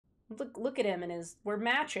Look at him and his. We're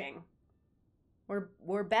matching.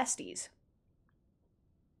 We're besties.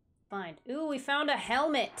 Fine. Ooh, we found a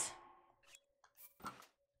helmet.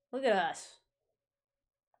 Look at us.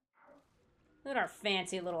 Look at our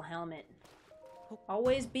fancy little helmet.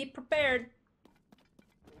 Always be prepared.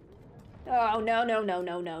 Oh, no, no, no,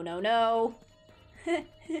 no, no, no, no.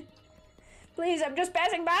 Please, I'm just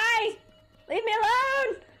passing by! Leave me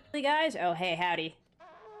alone! Hey, guys? Oh, hey, howdy.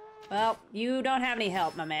 Well, you don't have any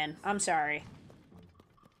help, my man. I'm sorry.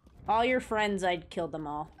 All your friends, I'd killed them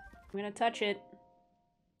all. I'm gonna touch it.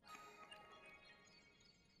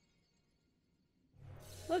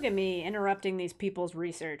 Look at me interrupting these people's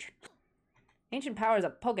research. Ancient power is a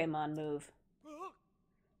Pokemon move.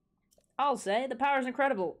 I'll say, the power's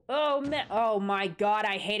incredible. Oh, man. Oh my god,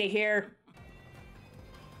 I hate it here.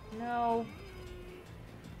 No.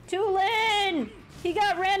 Tulin! He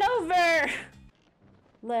got ran over!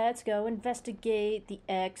 Let's go investigate the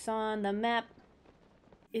X on the map.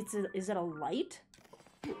 Is it a light?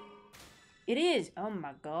 It is! Oh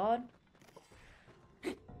my god.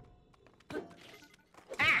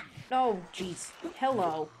 Ah! Oh, jeez.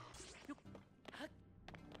 Hello.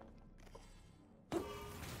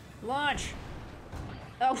 Launch!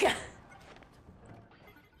 Oh god!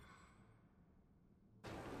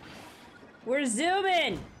 We're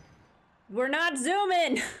zooming! We're not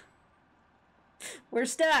zooming! We're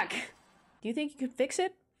stuck. Do you think you could fix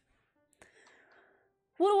it?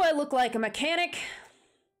 What do I look like? A mechanic?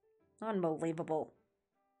 Unbelievable.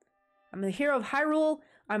 I'm the hero of Hyrule.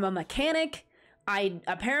 I'm a mechanic. I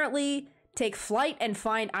apparently take flight and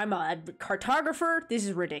find... I'm a cartographer. This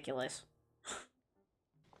is ridiculous.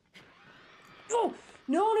 Oh!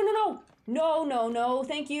 No, no, no, no! No, no, no,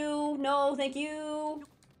 thank you. No, thank you.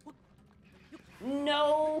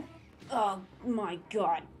 No. Oh, my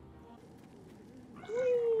God.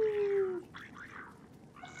 Woo.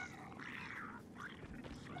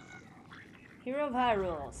 Hero of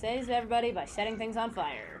Hyrule saves everybody by setting things on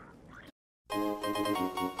fire.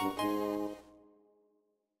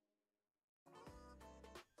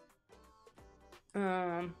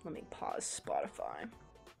 Let me pause Spotify.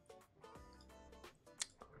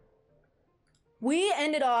 We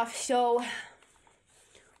ended off, so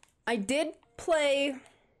I did play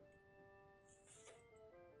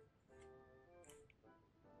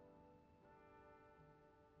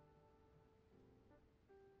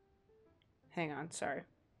hang on, sorry.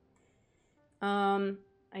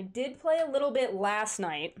 I did play a little bit last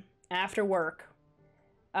night after work.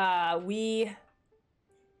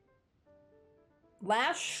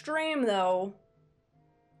 Last stream though,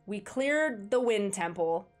 we cleared the Wind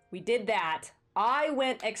Temple. We did that. I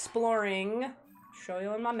went exploring, show you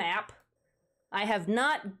on my map. I have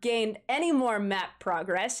not gained any more map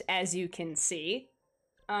progress, as you can see.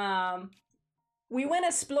 We went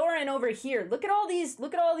exploring over here. Look at all these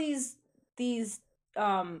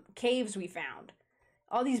caves we found.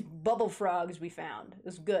 All these bubble frogs we found. It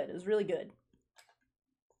was good. It was really good.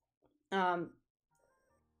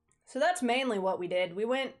 So that's mainly what we did.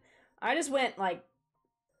 I just went like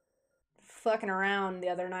fucking around the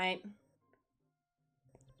other night.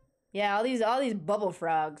 Yeah, all these bubble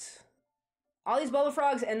frogs. All these bubble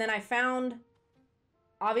frogs, and then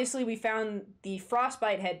obviously we found the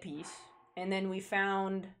frostbite headpiece, and then we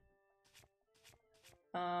found,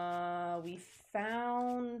 where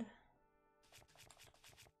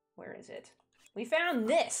is it? We found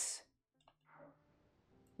this,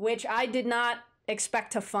 which I did not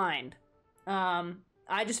expect to find.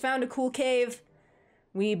 I just found a cool cave,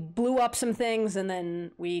 we blew up some things, and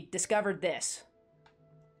then we discovered this.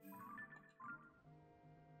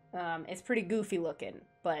 It's pretty goofy looking,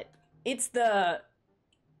 but it's the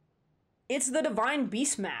Divine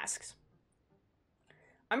Beast Masks.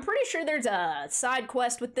 I'm pretty sure there's a side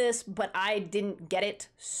quest with this, but I didn't get it,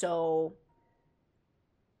 so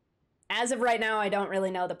as of right now, I don't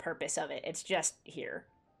really know the purpose of it. It's just here.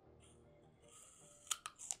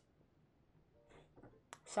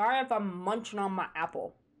 Sorry if I'm munching on my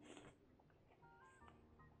apple.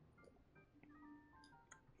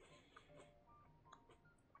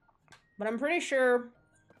 But I'm pretty sure,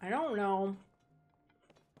 I don't know.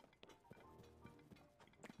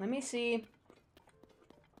 Let me see.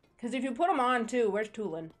 Because if you put them on too, where's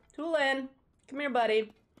Tulin? Tulin, come here,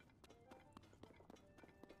 buddy.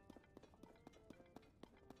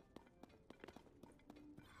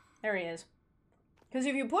 There he is. Because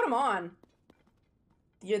if you put them on,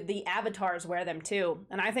 the avatars wear them too.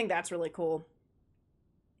 And I think that's really cool.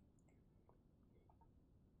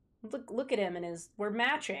 Look at him and his, we're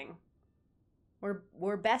matching.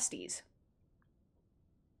 We're besties.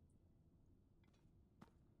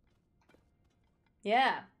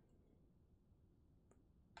 Yeah.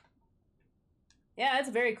 Yeah, it's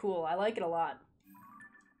very cool. I like it a lot.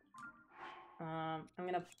 I'm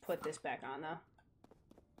gonna put this back on though.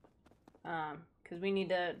 Because we need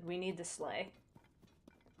the sleigh.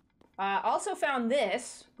 Also found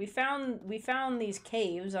this. We found these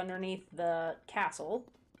caves underneath the castle.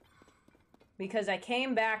 Because I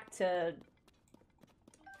came back to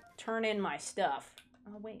turn in my stuff.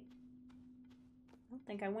 Oh, wait. I don't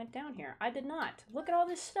think I went down here. I did not. Look at all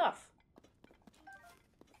this stuff.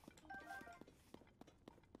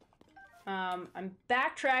 I'm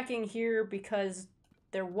backtracking here because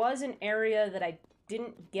there was an area that I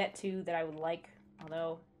didn't get to that I would like.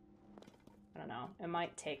 Although, I don't know. It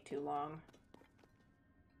might take too long.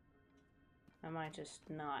 I might just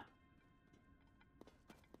not.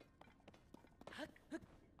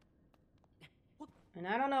 And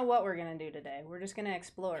I don't know what we're gonna do today. We're just gonna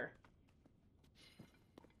explore.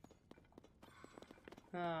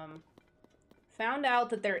 Found out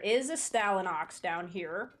that there is a Stalinox down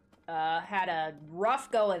here. Had a rough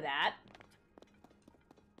go of that.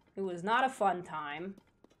 It was not a fun time.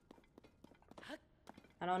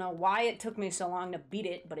 I don't know why it took me so long to beat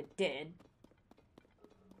it, but it did.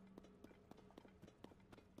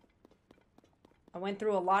 I went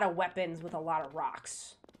through a lot of weapons with a lot of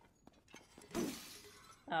rocks.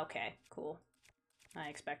 Okay, cool. I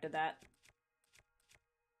expected that.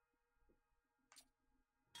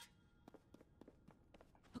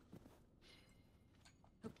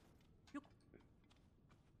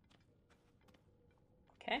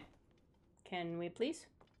 Okay. Can we please?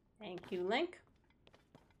 Thank you, Link.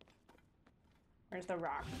 Where's the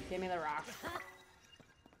rock? Give me the rock.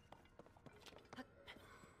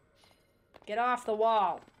 Get off the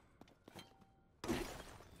wall.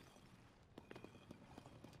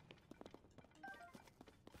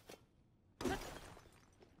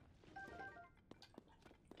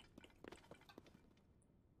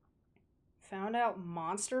 Found out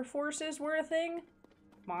monster forces were a thing?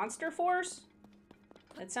 Monster force?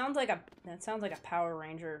 That sounds like a Power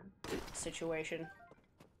Ranger situation.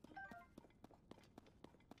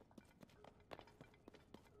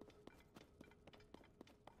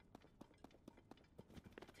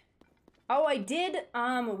 Oh, I did,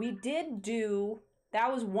 we did do,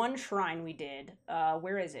 that was one shrine we did.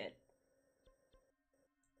 Where is it?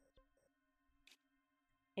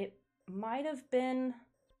 It might have been...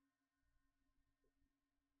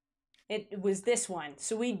 It was this one.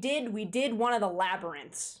 So we did one of the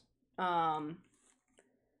labyrinths. That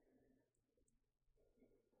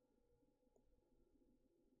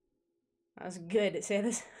was good to say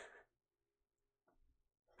this.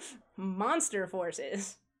 Monster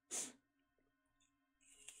forces.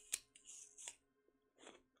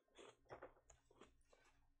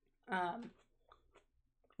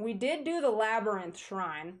 We did do the labyrinth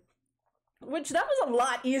shrine. Which, that was a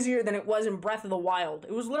lot easier than it was in Breath of the Wild.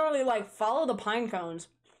 It was literally like, follow the pine cones.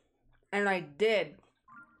 And I did.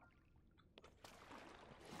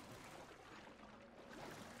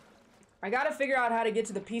 I gotta figure out how to get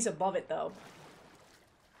to the piece above it, though.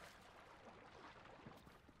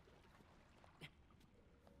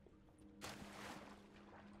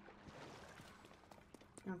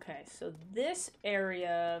 Okay, so this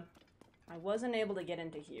area... I wasn't able to get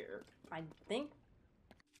into here. I think...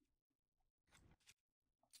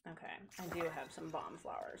 Okay, I do have some bomb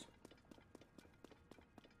flowers.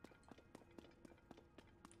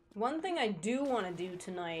 One thing I do want to do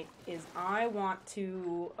tonight is I want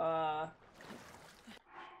to, I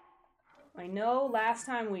know last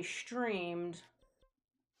time we streamed,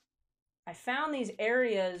 I found these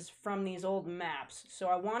areas from these old maps, so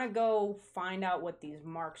I want to go find out what these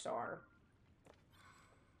marks are.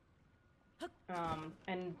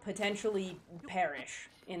 And potentially perish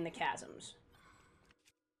in the chasms.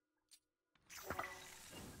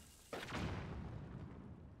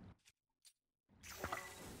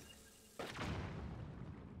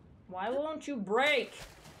 Why won't you break?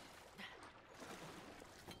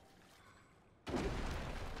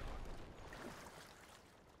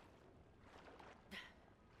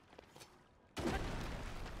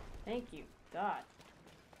 Thank you, God.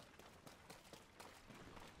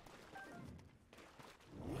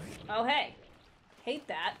 Oh, hey. Hate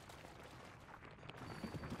that.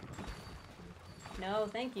 No,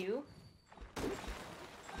 thank you.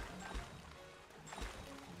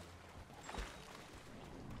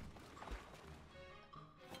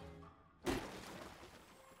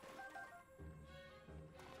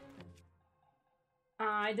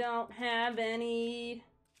 I don't have any...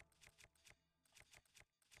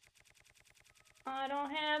 I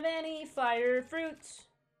don't have any fire fruits.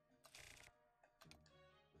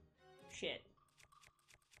 Shit.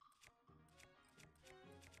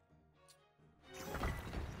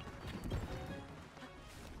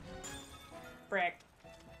 Frick.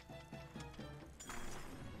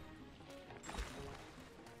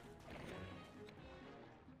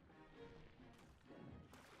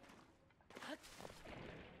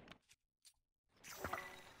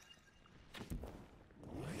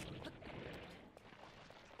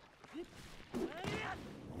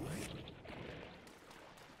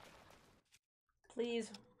 Please.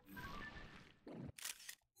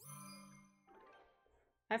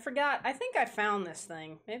 I forgot. I think I found this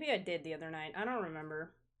thing. Maybe I did the other night. I don't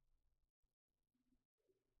remember.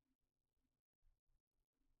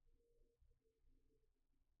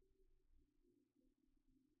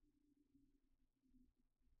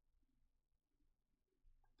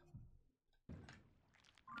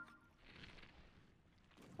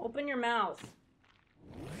 Open your mouth.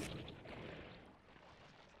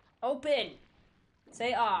 Open!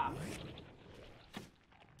 Say ah.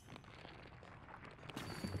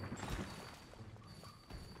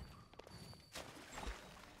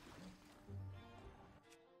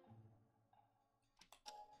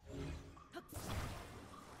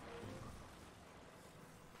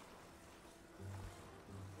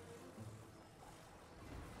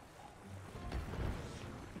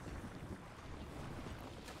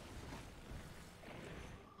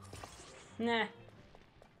 Nah.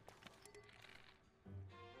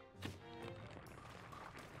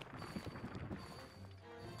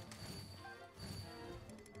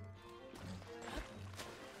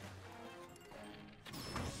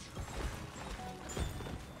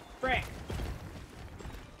 Frick.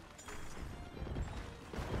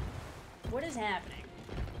 What is happening?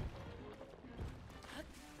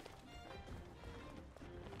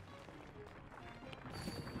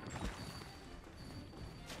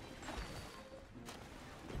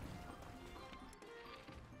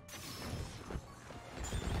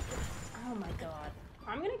 Oh my god.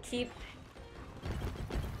 I'm gonna keep...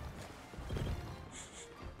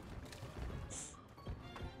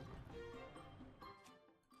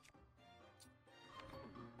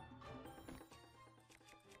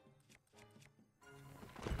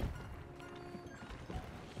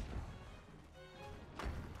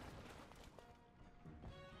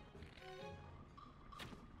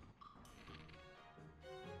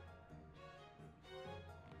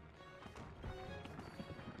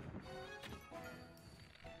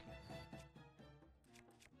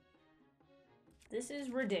 This is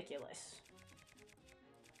ridiculous.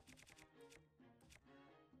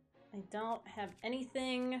 I don't have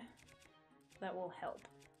anything that will help.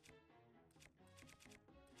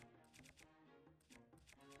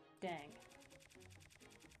 Dang.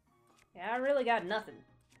 Yeah, I really got nothing.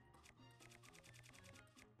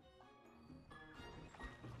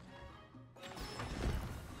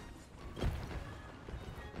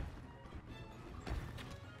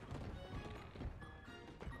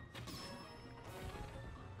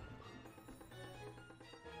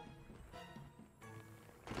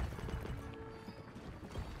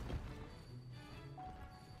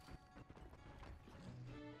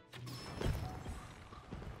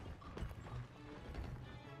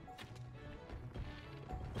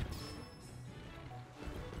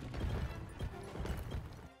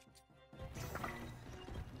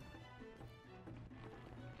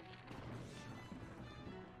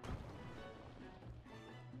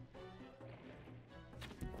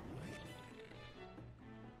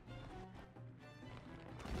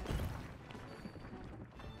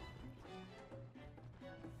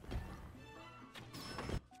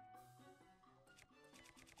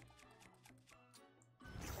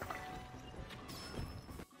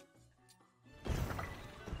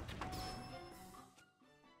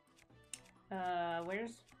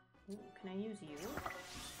 Where's... Ooh, can I use you?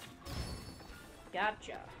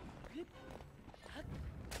 Gotcha.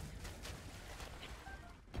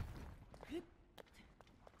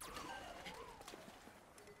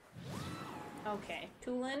 Okay,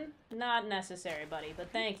 Tulin, not necessary, buddy,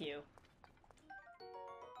 but thank you.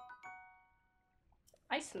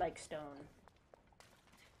 Ice-like stone.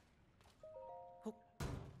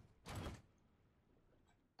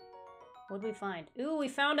 What'd we find? Ooh, we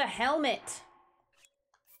found a helmet!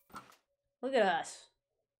 Look at us.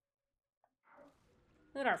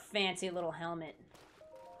 Look at our fancy little helmet.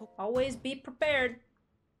 Always be prepared.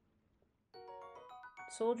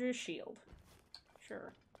 Soldier's shield.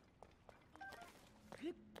 Sure.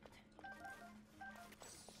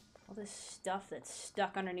 All this stuff that's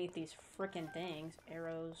stuck underneath these frickin' things.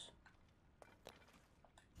 Arrows.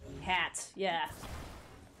 Hats, yeah.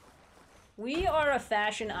 We are a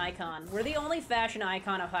fashion icon. We're the only fashion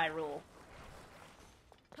icon of Hyrule.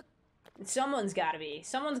 Someone's gotta be.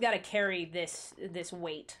 Someone's gotta carry this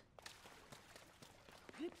weight.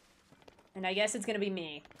 And I guess it's gonna be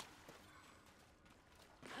me.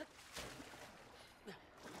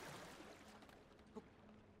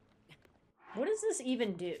 What does this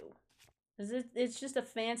even do? It's just a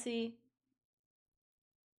fancy...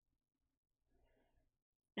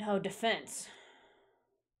 Oh, defense.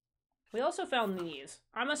 We also found these.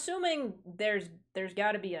 I'm assuming there's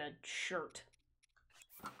gotta be a shirt.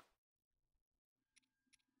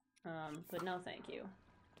 But no thank you.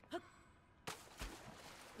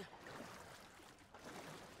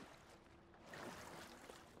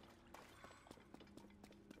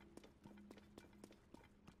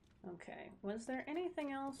 Okay, was there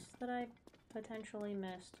anything else that I potentially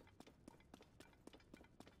missed?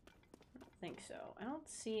 I don't think so. I don't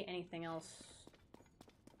see anything else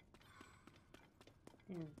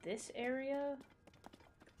in this area.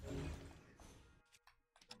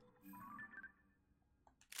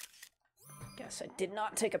 Guess I did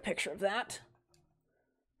not take a picture of that.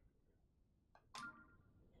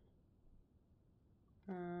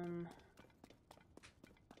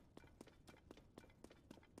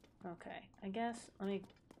 Okay, I guess let me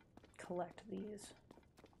collect these.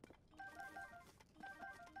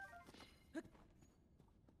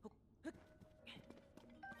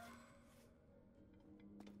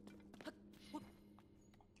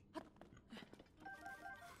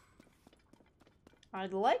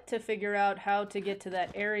 I'd like to figure out how to get to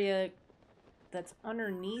that area that's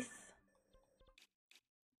underneath,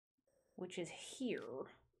 which is here,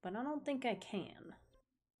 but I don't think I can.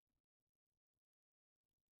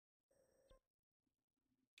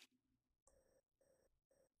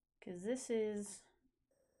 Because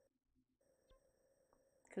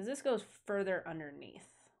this goes further underneath.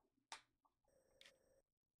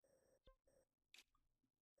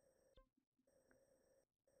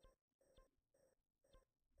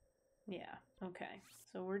 Yeah, okay.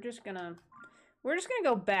 So we're just gonna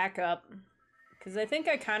go back up. Because I think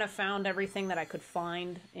I kind of found everything that I could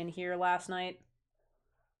find in here last night.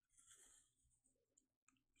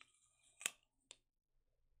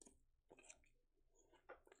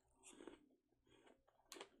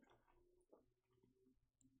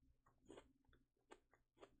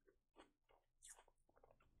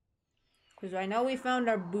 Because I know we found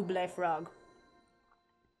our Buble frog.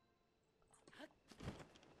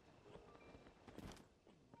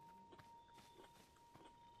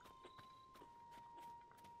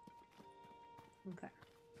 Okay.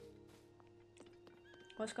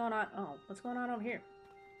 What's going on? Oh, what's going on over here?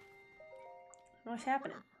 What's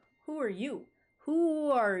happening? Who are you? Who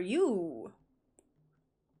are you?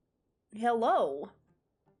 Hello?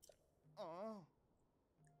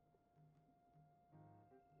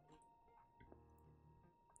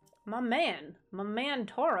 My man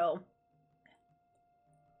Toro.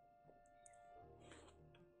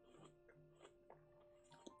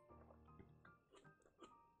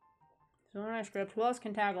 Zonai script. Who else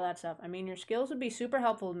can tackle that stuff? I mean, your skills would be super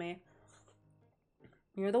helpful to me.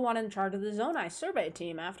 You're the one in charge of the Zonai survey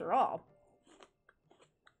team, after all.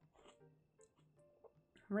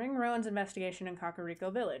 Ring Ruins investigation in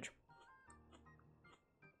Kakariko Village.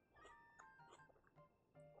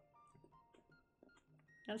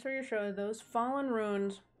 As for your show, those fallen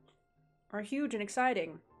ruins are huge and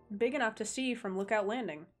exciting. Big enough to see from Lookout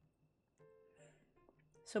Landing.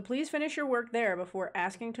 So please finish your work there before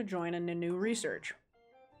asking to join in a new research.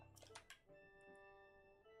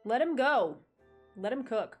 Let him go. Let him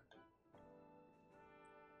cook.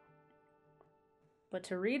 But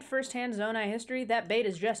to read first-hand Zonai history, that bait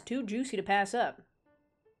is just too juicy to pass up.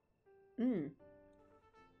 Think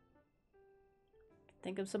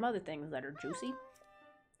of some other things that are juicy.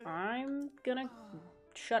 I'm gonna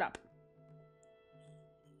shut up.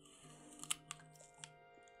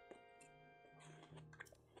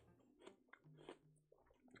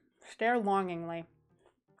 Stare longingly.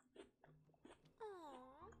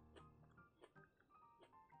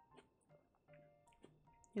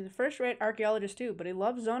 He's a first-rate archaeologist too, but he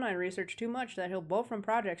loves Zonai research too much that he'll bolt from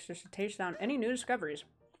projects just to chase down any new discoveries.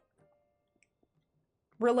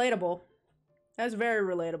 Relatable. That's very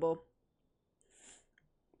relatable.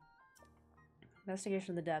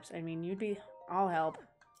 Investigation of the depths. I mean, I'll help.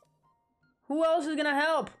 Who else is gonna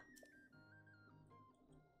help?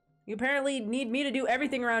 You apparently need me to do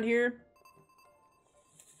everything around here.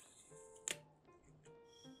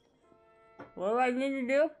 What do I need to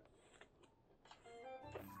do?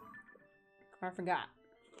 I forgot.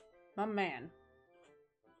 My man.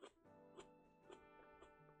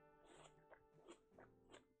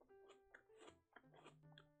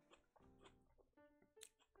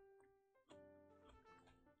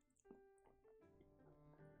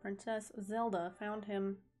 Princess Zelda found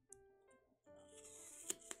him.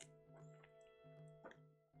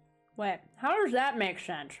 Wait, how does that make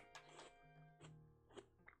sense?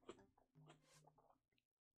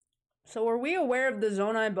 So were we aware of the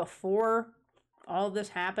Zonai before all of this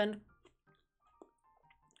happened?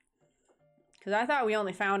 Because I thought we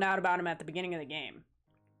only found out about him at the beginning of the game.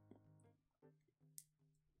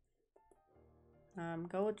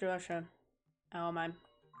 Go with Joshua. Oh, my.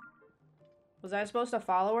 Was I supposed to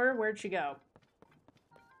follow her? Where'd she go?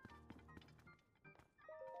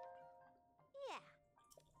 Yeah.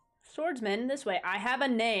 Swordsman, this way. I have a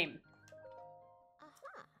name.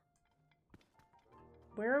 Uh-huh.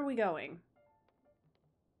 Where are we going?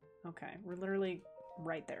 Okay, we're literally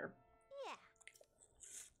right there. Yeah.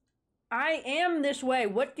 I am this way.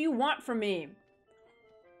 What do you want from me?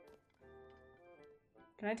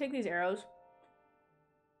 Can I take these arrows?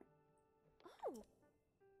 Oh.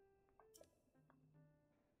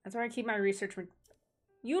 That's where I keep my research.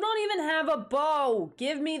 You don't even have a bow.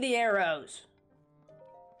 Give me the arrows.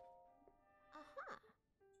 Uh-huh.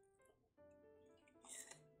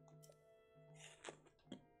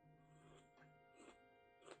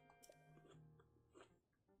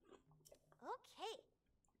 Okay.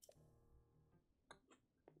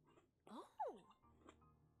 Oh.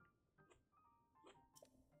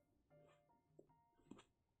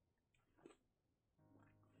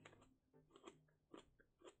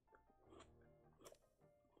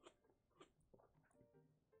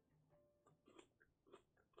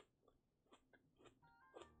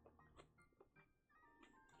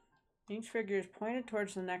 Each figure is pointed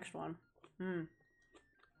towards the next one.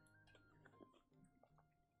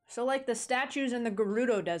 So like the statues in the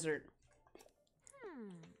Gerudo Desert.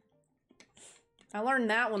 I learned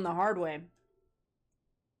that one the hard way.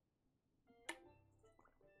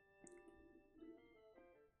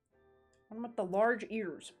 What about the large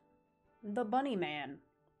ears? The bunny man.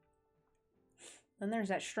 Then there's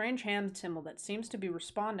that strange hand symbol that seems to be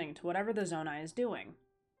responding to whatever the Zonai is doing.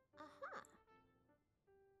 Uh-huh.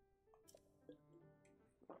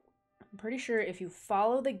 I'm pretty sure if you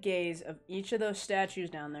follow the gaze of each of those statues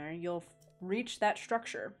down there, you'll reach that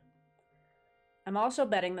structure. I'm also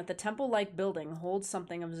betting that the temple-like building holds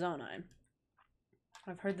something of Zonai.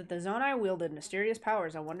 I've heard that the Zonai wielded mysterious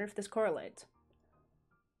powers. I wonder if this correlates.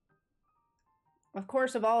 Of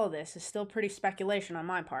course, of all of this is still pretty speculation on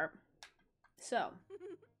my part. So,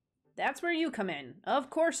 that's where you come in. Of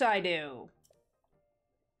course I do.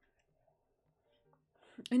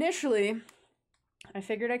 Initially, I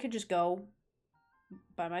figured I could just go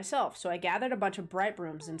by myself, so I gathered a bunch of bright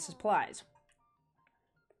brooms and supplies.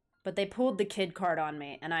 But they pulled the kid card on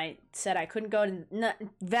me, and I said I couldn't go to...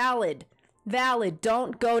 Valid. Valid.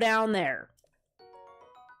 Don't go down there.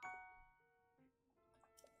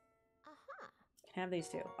 Uh-huh. Can have these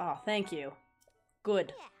two. Oh, thank you.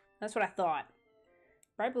 Good. Yeah. That's what I thought.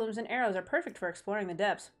 Bright blooms and arrows are perfect for exploring the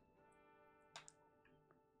depths.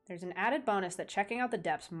 There's an added bonus that checking out the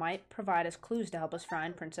depths might provide us clues to help us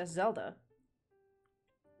find Princess Zelda.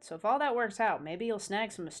 So if all that works out, maybe you'll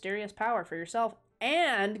snag some mysterious power for yourself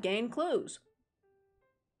and gain clues.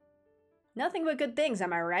 Nothing but good things,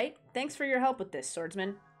 am I right? Thanks for your help with this,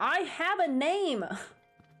 swordsman. I have a name!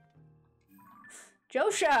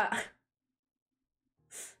 Josha!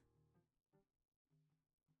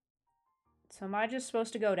 So am I just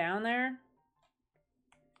supposed to go down there?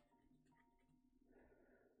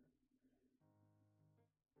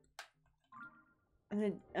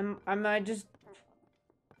 Am I just...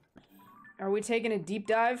 Are we taking a deep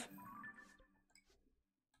dive?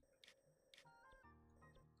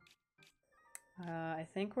 I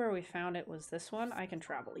think where we found it was this one. I can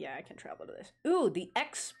travel. Yeah, I can travel to this. Ooh, the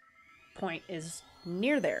X point is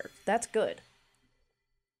near there. That's good.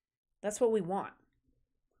 That's what we want.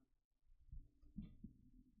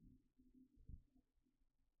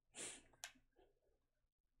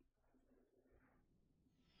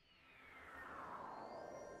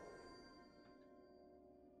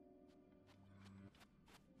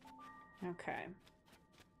 Okay.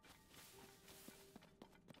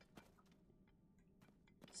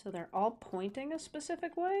 So they're all pointing a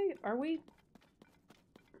specific way? Are we?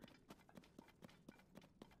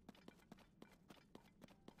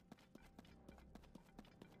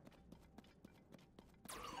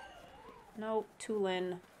 No,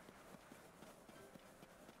 Tulin.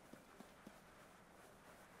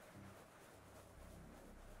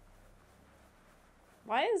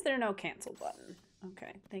 Why is there no cancel button?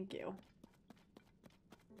 Okay, thank you.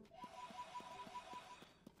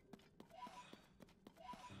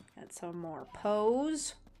 Got some more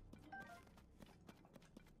pose.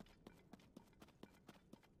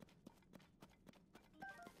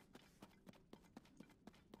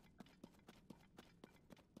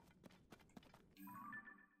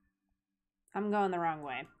 I'm going the wrong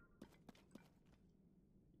way.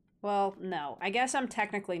 Well, no. I guess I'm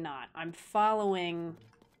technically not. I'm following...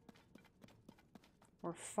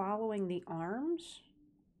 We're following the arms?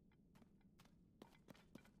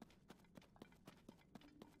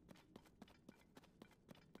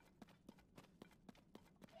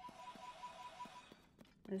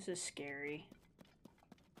 This is scary.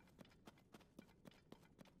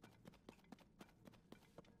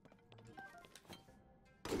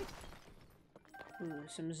 Ooh,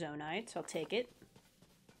 some zonites. I'll take it.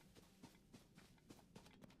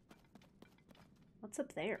 What's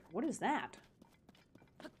up there? What is that?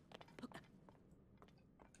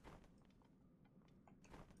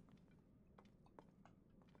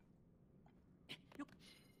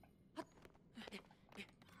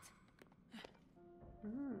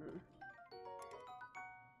 Hmm.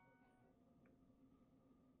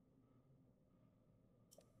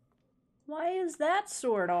 Why is that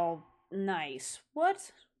sword all nice?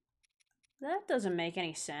 What? That doesn't make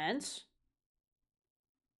any sense.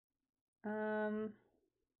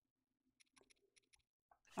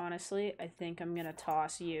 Honestly, I think I'm gonna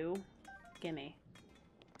toss you. Gimme.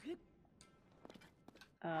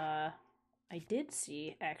 I did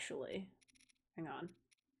see, actually. Hang on.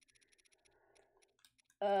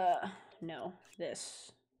 No.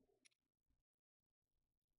 This.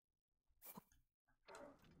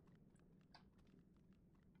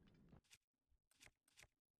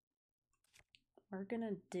 We're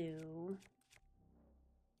gonna do...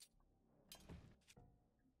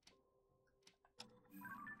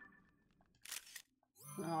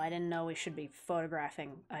 Oh, I didn't know we should be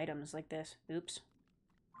photographing items like this. Oops.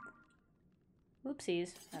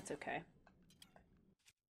 Oopsies. That's okay.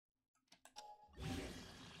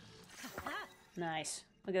 Nice.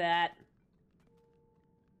 Look at that.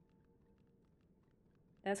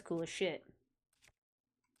 That's cool as shit.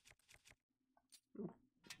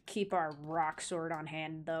 Keep our rock sword on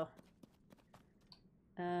hand, though.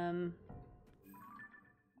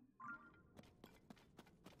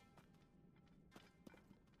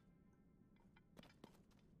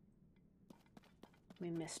 We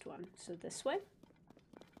missed one. So this way?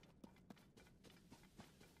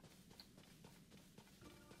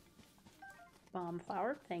 Bomb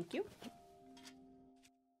flower, thank you.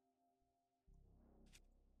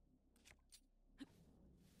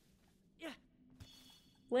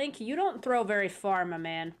 Link, you don't throw very far, my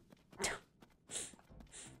man.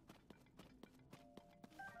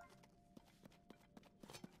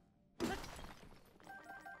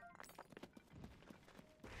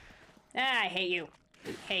 Ah, I hate you.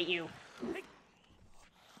 Hate you.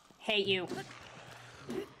 Hate you.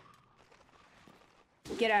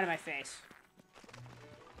 Get out of my face.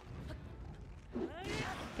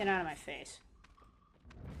 Get out of my face.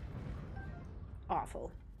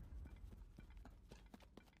 Awful.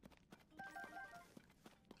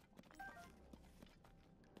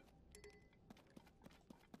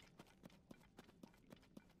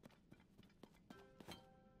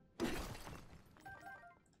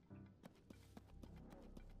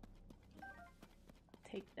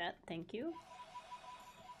 Take that, thank you.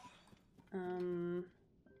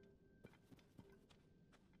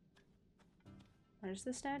 Where's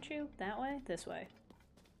the statue? That way? This way.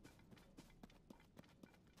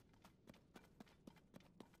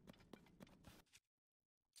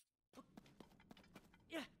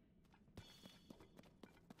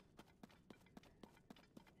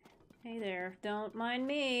 Hey there, don't mind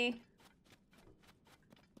me.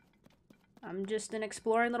 I'm just an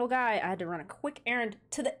exploring little guy. I had to run a quick errand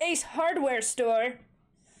to the Ace Hardware store.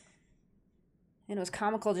 And it was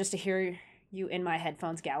comical just to hear you in my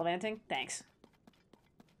headphones gallivanting. Thanks.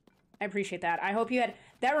 I appreciate that. I hope you had...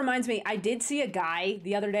 That reminds me, I did see a guy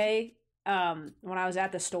the other day when I was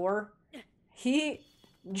at the store. He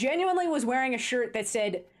genuinely was wearing a shirt that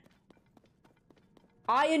said,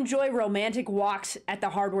 "I enjoy romantic walks at the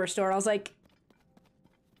hardware store." I was like,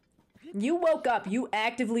 you woke up, you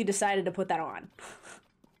actively decided to put that on.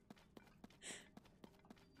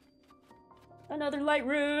 Another light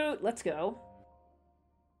route. Let's go.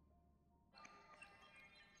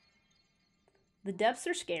 The depths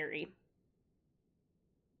are scary.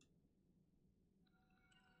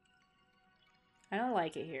 I don't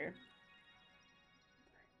like it here.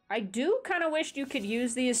 I do kind of wish you could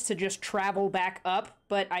use these to just travel back up,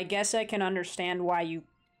 but I guess I can understand why you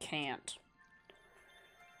can't.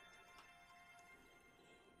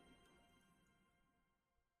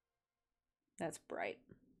 That's bright.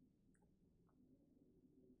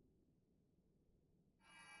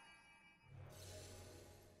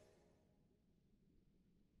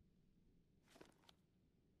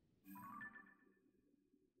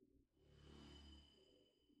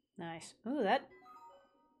 Nice. Ooh,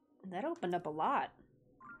 that opened up a lot.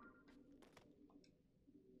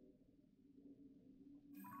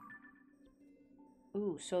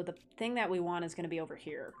 Ooh, so the thing that we want is going to be over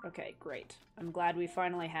here. Okay, great. I'm glad we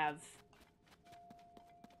finally have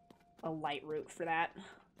a light route for that.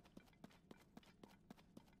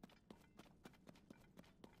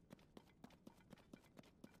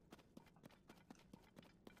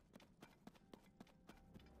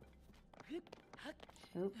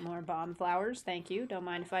 Oop, more bomb flowers. Thank you. Don't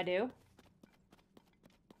mind if I do.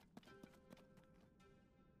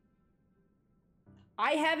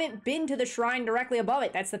 I haven't been to the shrine directly above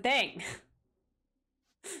it. That's the thing.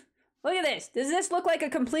 Look at this. Does this look like a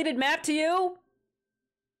completed map to you?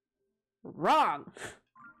 Wrong.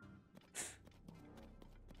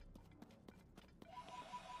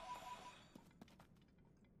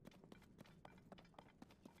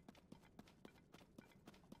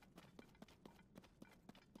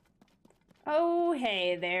 Oh,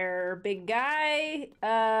 hey there, big guy.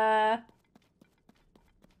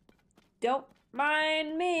 Don't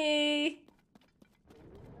mind me.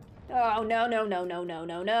 Oh, no, no, no, no, no,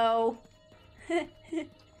 no, no.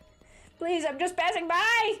 Please, I'm just passing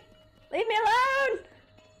by. Leave me alone.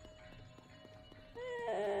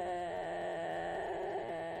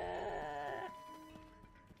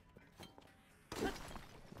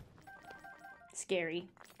 Scary.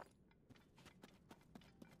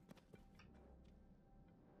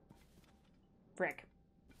 Frick.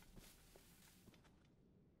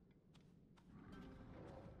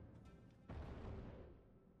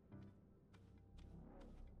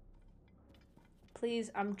 Please,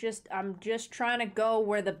 I'm just trying to go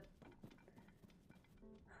where the...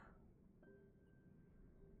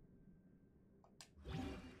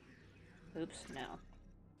 Oops, no.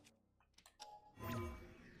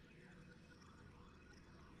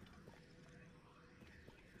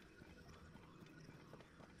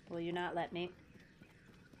 Will you not let me?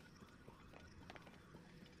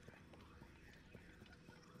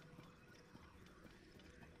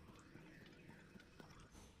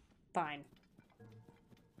 Fine.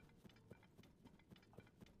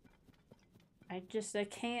 I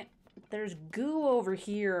can't... There's goo over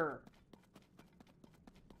here.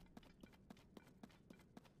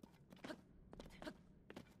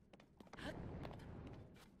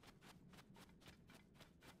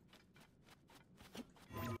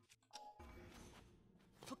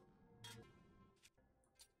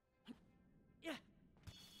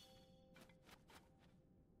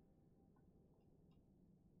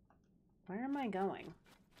 Where am I going?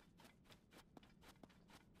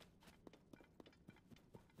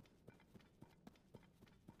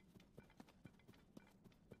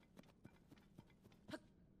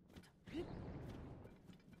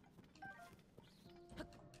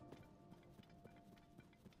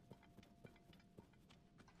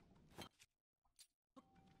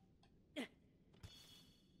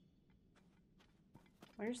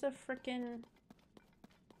 Where's the frickin'...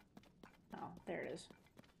 Oh, there it is.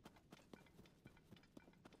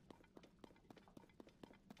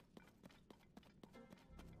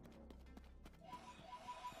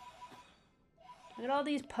 Look at all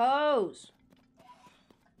these Poes!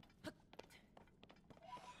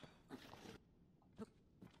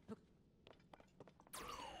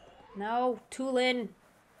 No, Tulin!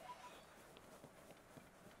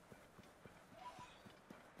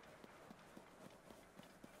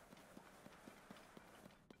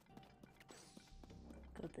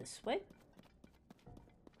 Go this way.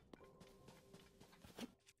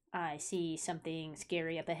 I see something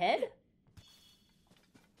scary up ahead.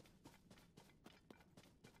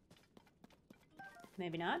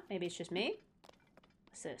 Maybe not. Maybe it's just me.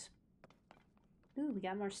 What's this? Ooh, we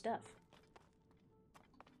got more stuff.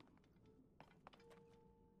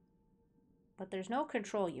 But there's no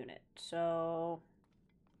control unit, so...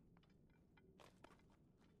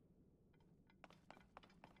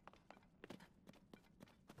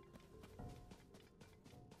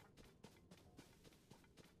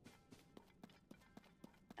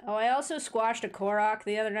 Oh, I also squashed a Korok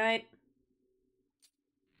the other night.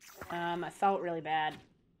 I felt really bad.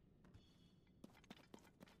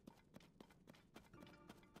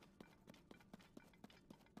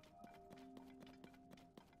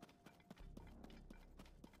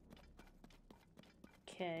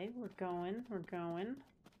 Okay, we're going, we're going.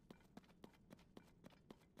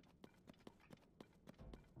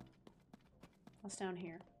 What's down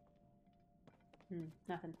here?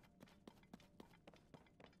 Nothing.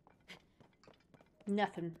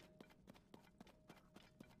 Nothing.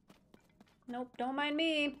 Nope, don't mind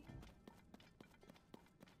me.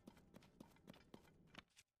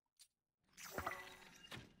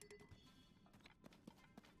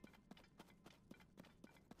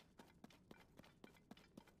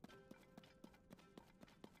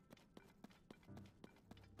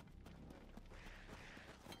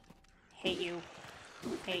 Hate you.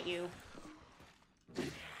 Hate you.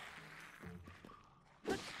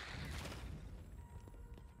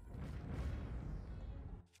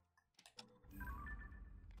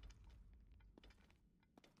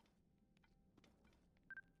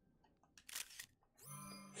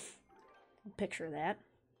 Picture that.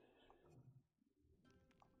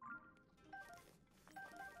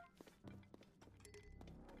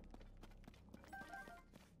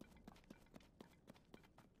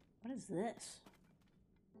 What is this?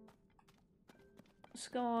 What's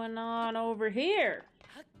going on over here?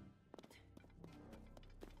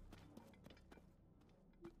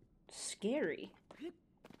 Scary.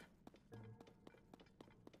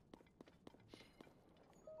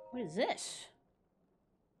 What is this?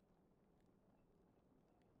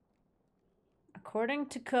 According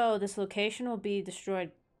to code, this location will be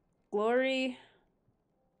destroyed. Glory.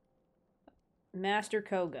 Master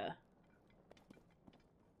Koga.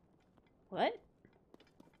 What?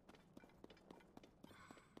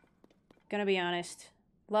 Gonna be honest.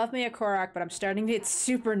 Love me a Korok, but I'm starting to get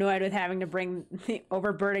super annoyed with having to bring the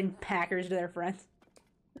overburdened packers to their friends.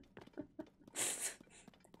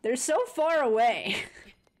 They're so far away.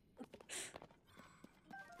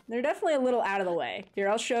 They're definitely a little out of the way. Here,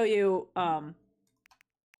 I'll show you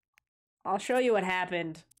what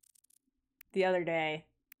happened the other day.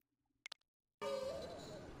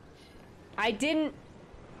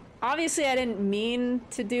 Obviously I didn't mean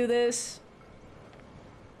to do this.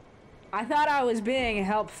 I thought I was being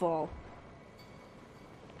helpful.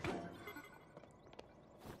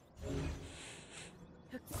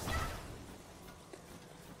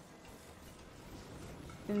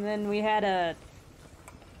 And then we had a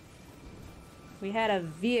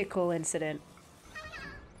vehicle incident.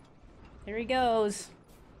 There he goes.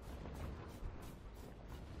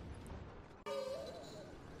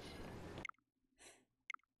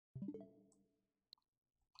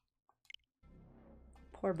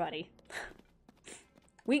 Poor buddy.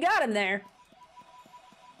 We got him there.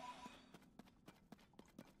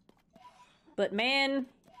 But man,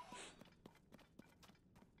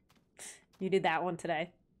 you did that one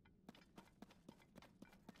today.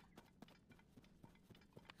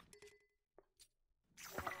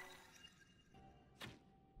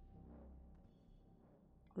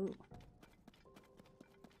 Ooh.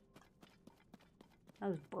 That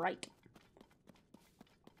was bright.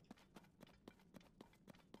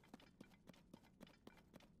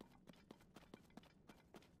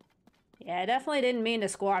 Yeah, I definitely didn't mean to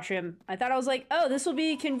squash him. I thought I was like, oh, this will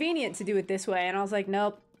be convenient to do it this way. And I was like,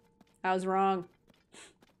 nope. I was wrong.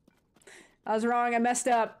 I was wrong. I messed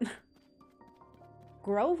up.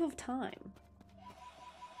 Grove of Time.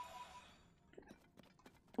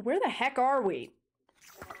 Where the heck are we?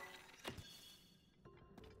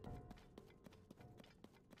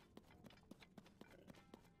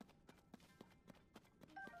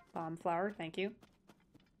 Bomb flower, thank you.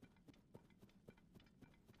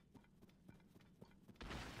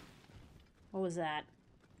 What was that?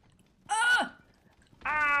 Ah!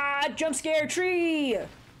 Ah! Jump scare tree!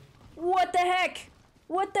 What the heck?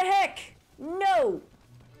 What the heck? No!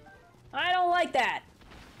 I don't like that.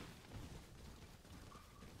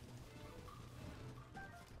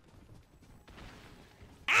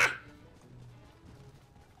 Ah!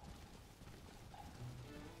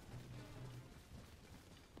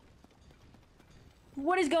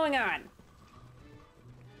 What is going on?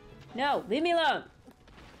 No, leave me alone.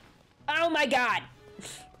 Oh my god!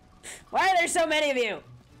 Why are there so many of you?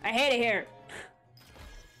 I hate it here.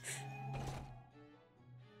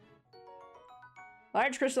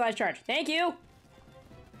 Large crystallized charge. Thank you!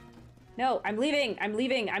 No, I'm leaving. I'm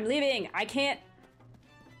leaving. I'm leaving. I can't.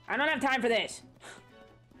 I don't have time for this.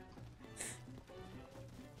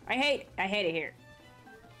 I hate it here.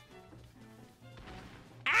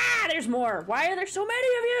 Ah, there's more. Why are there so many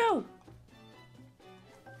of you?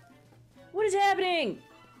 What is happening?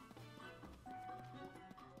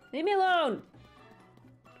 Leave me alone.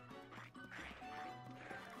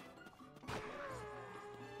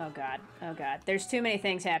 Oh god. Oh god. There's too many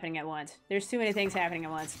things happening at once. There's too many things happening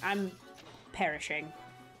at once. I'm perishing.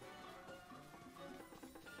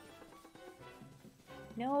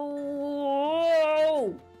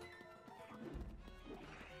 No!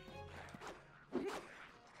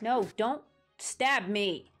 No, don't stab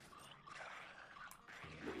me.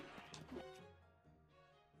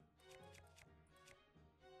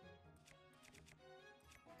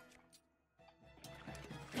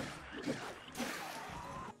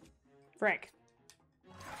 Frick.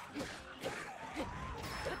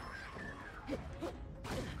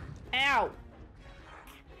 Ow!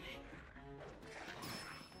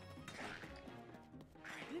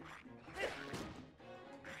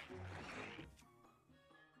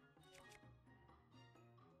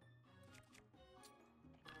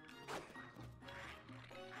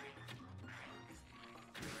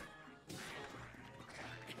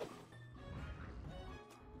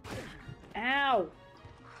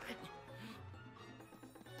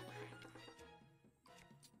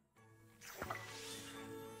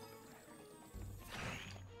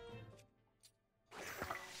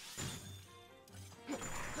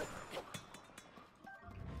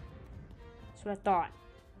 That's what I thought.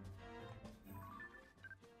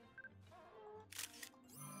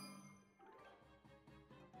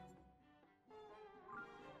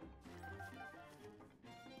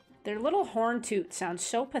 Their little horn toot sounds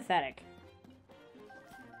so pathetic.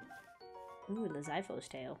 Ooh, the Zypho's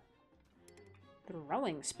tail.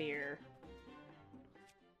 Throwing spear.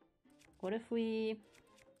 What if we...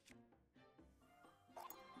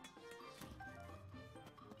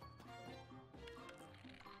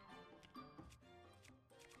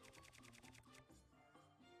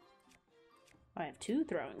 I have 2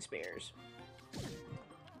 throwing spears.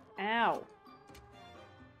 Ow.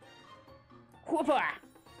 Whoopah!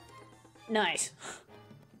 Nice.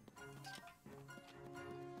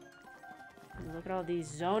 Look at all these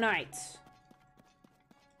Zonites.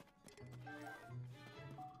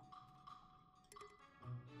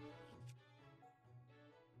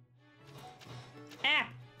 Ah!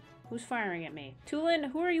 Who's firing at me?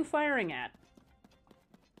 Tulin, who are you firing at?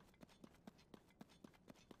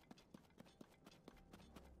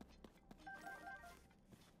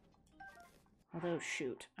 Although,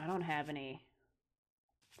 shoot, I don't have any.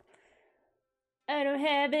 I don't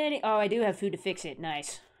have any. Oh, I do have food to fix it.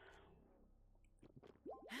 Nice.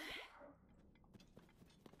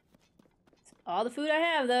 It's all the food I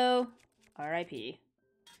have, though. R.I.P.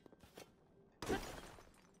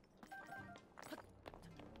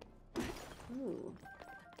 Ooh.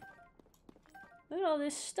 Look at all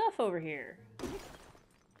this stuff over here.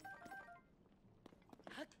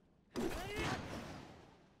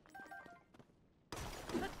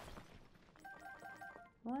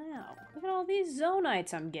 Wow, look at all these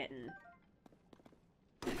Zonites I'm getting.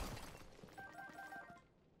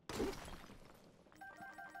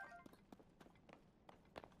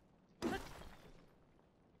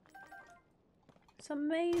 It's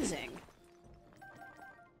amazing.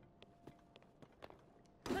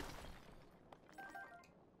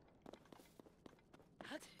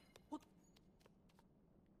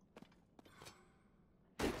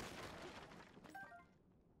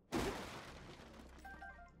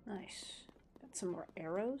 Nice. Got some more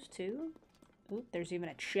arrows, too. Oop, there's even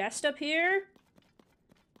a chest up here.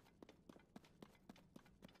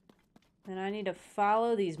 And I need to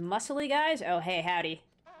follow these muscly guys. Oh, hey, howdy.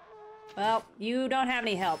 Well, you don't have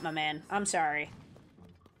any help, my man. I'm sorry.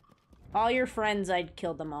 All your friends, I'd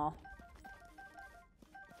killed them all.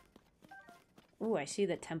 Ooh, I see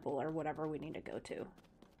the temple or whatever we need to go to.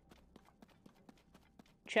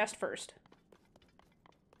 Chest first.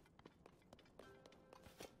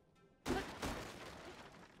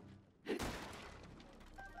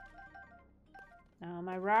 Oh,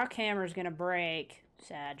 my rock hammer's gonna break.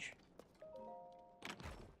 Sag.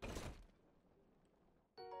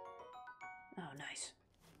 Oh, nice.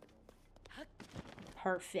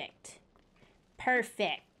 Perfect.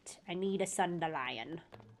 Perfect. I need a Sundalion.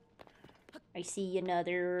 I see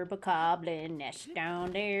another bokoblin nest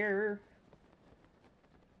down there.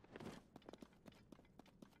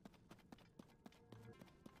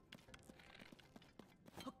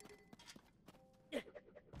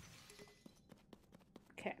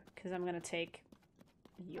 Okay, because I'm gonna take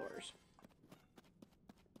yours.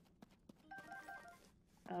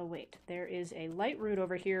 Oh, wait. There is a light root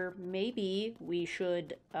over here. Maybe we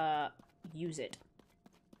should, use it.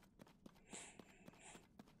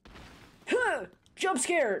 Huh! Jump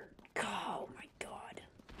scare! Oh, my God.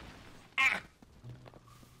 Ah!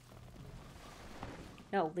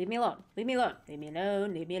 No, leave me alone. Leave me alone. Leave me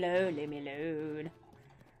alone. Leave me alone. Leave me alone.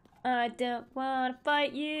 I don't want to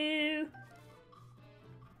fight you.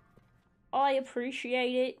 I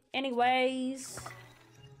appreciate it. Anyways.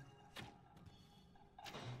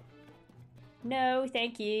 No,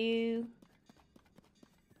 thank you.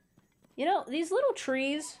 You know, these little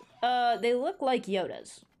trees, they look like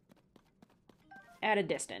Yodas. At a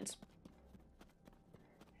distance.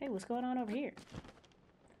 Hey, what's going on over here?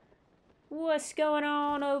 What's going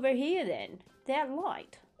on over here, then? That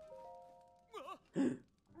light.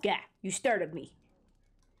 Gah, you startled me.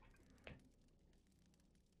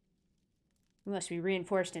 We must be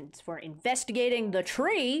reinforced for investigating the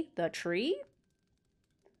tree. The tree?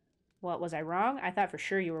 What, was I wrong? I thought for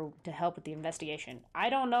sure you were to help with the investigation. I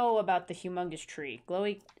don't know about the humongous tree.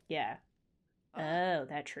 Glowy? Yeah. Oh,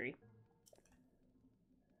 that tree.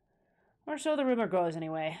 Or so the rumor goes,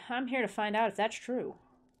 anyway. I'm here to find out if that's true.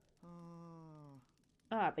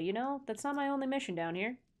 Ah, but you know, that's not my only mission down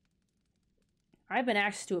here. I've been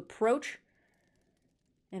asked to approach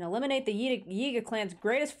and eliminate the Yiga clan's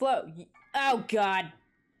greatest foe. Oh, God.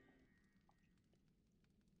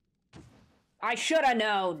 I should have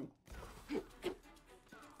known.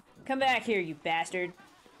 Come back here, you bastard.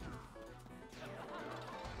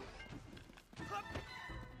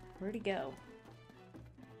 Where'd he go?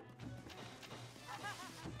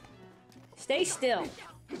 Stay still.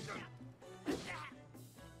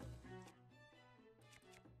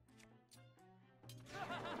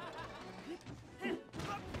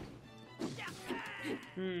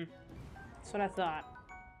 That's what I thought.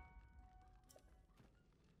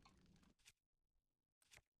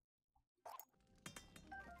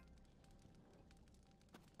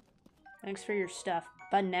 Thanks for your stuff,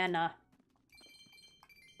 banana.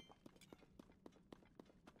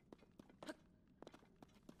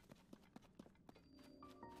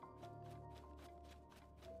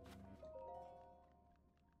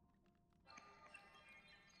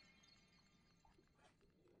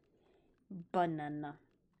 Banana.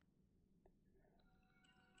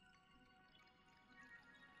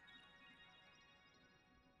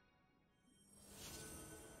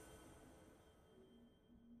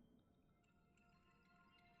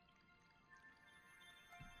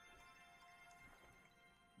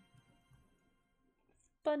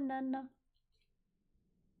 Banana.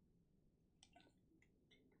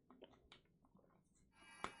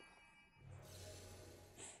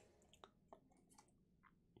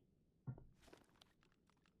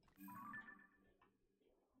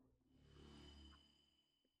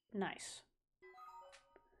 Nice.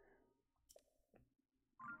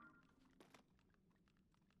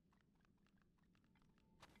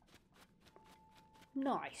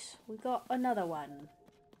 Nice. We got another one.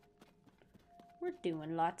 We're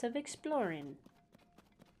doing lots of exploring.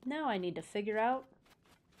 Now I need to figure out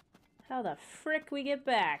how the frick we get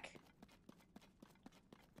back.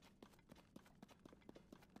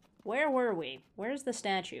 Where were we? Where's the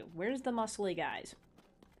statue? Where's the muscly guys?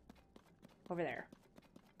 Over there.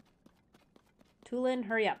 Tulin,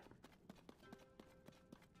 hurry up.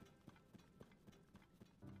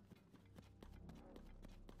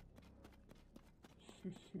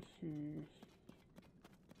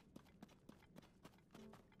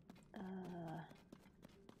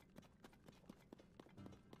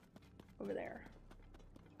 Over there.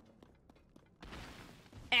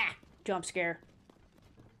 Ah! Jump scare.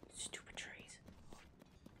 Stupid trees.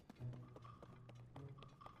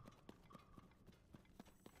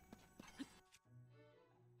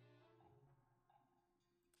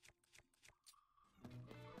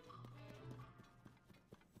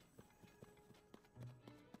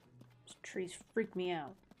 These trees freak me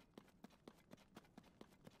out.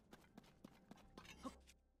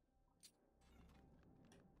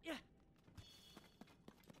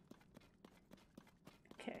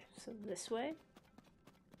 Okay, so this way.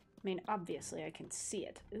 I mean, obviously I can see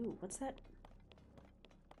it. Ooh, what's that?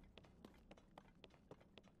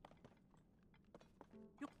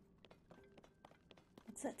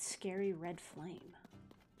 What's that scary red flame?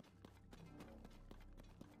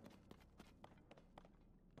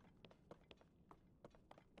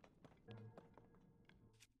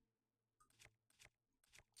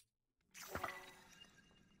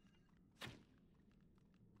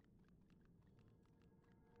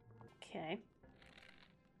 Okay.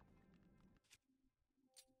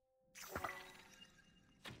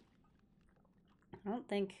 I don't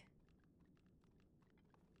think...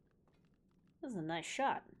 This is a nice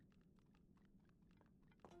shot.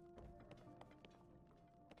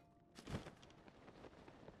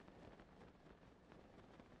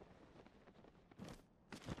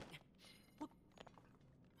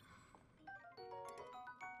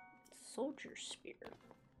 Soldier spear.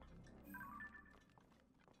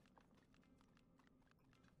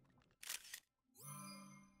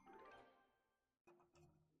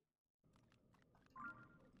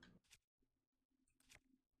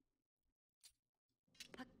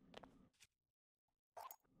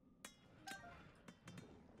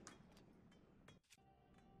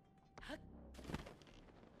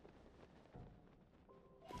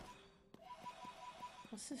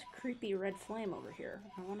 What's this creepy red flame over here?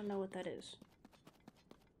 I want to know what that is.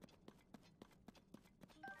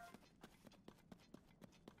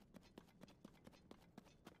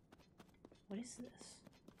 What is this?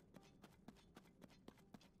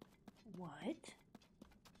 What?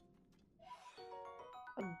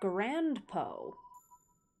 A grand po.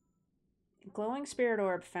 Glowing spirit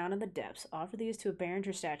orb found in the depths. Offer these to a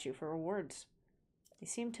Behringer statue for rewards. They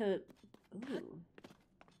seem to... Ooh.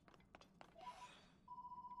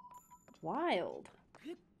 Wild.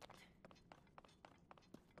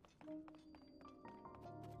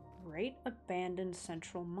 Great abandoned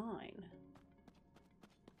central mine.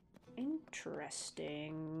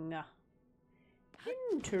 Interesting.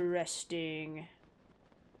 Interesting.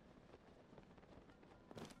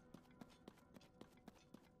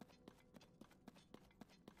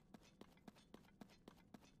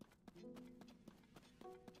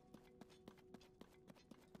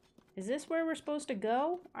 Is this where we're supposed to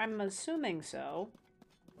go? I'm assuming so.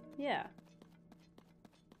 Yeah.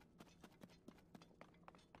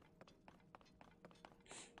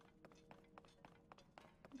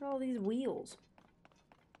 Look at all these wheels.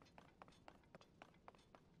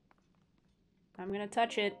 I'm gonna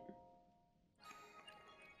touch it.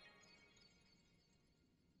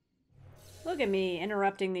 Look at me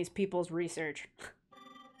interrupting these people's research.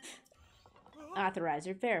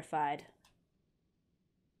 Authorizer verified.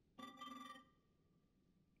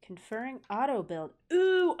 Conferring auto build.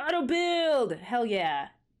 Ooh, auto build! Hell yeah.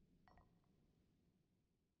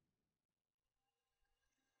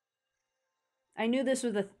 I knew this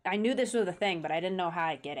was a thing, but I didn't know how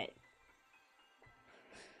I'd get it.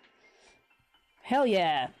 Hell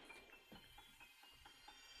yeah.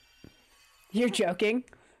 You're joking?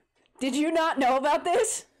 Did you not know about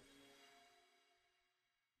this?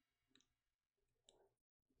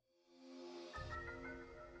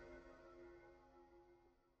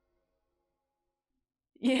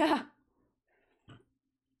 Yeah.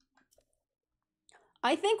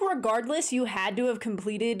 I think regardless, you had to have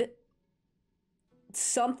completed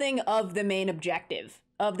something of the main objective,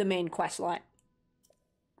 of the main quest line.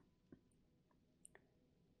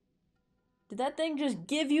 Did that thing just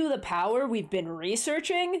give you the power we've been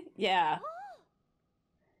researching? Yeah.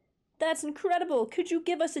 That's incredible. Could you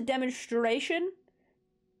give us a demonstration?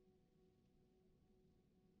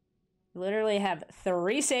 Literally have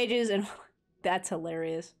 3 sages and... That's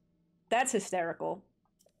hilarious. That's hysterical.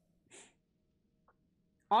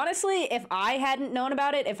 Honestly, if I hadn't known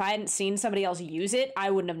about it, if I hadn't seen somebody else use it,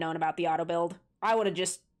 I wouldn't have known about the auto build. I would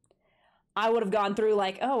have gone through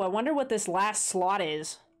like, oh, I wonder what this last slot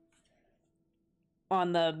is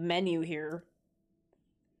on the menu here.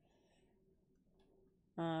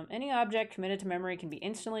 Any object committed to memory can be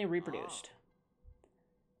instantly reproduced.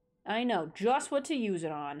 I know just what to use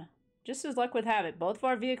it on. Just as luck would have it, both of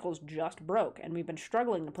our vehicles just broke, and we've been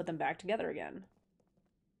struggling to put them back together again.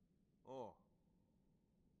 Oh.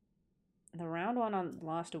 The round one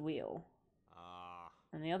lost a wheel.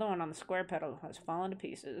 And the other one on the square pedal has fallen to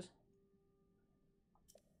pieces.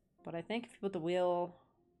 But I think if you put the wheel...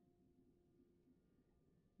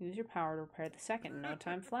 Use your power to repair the second in no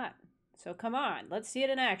time flat. So come on, let's see it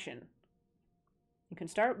in action. You can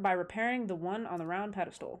start by repairing the one on the round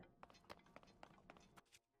pedestal.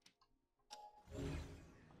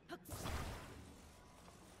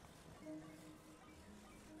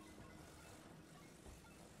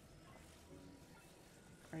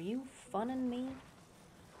 Are you funning me?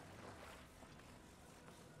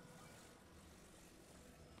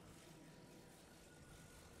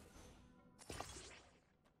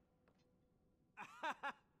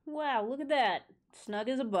 Wow, look at that. Snug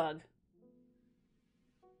as a bug.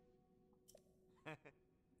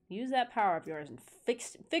 Use that power of yours and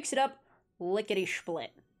fix it up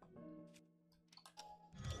lickety-split.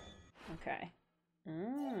 Okay.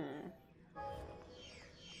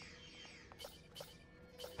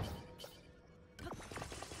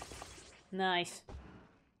 Nice.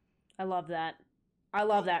 I love that. I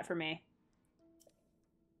love that for me.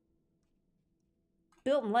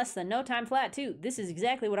 Built in less than no time flat, too. This is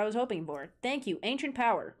exactly what I was hoping for. Thank you, Ancient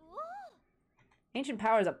Power. Ancient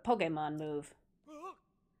Power is a Pokemon move.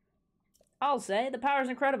 I'll say, the power's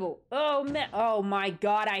incredible. Oh, man. Oh, my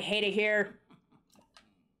God, I hate it here.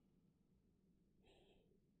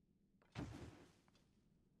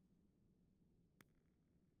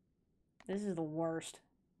 This is the worst.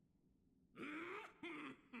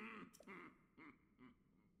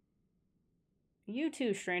 You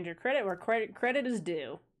too, stranger. Credit where credit is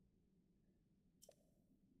due.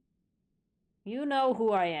 You know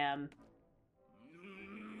who I am.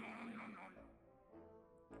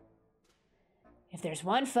 If there's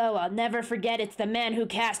one foe I'll never forget, it's the man who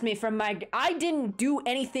cast me from my... I didn't do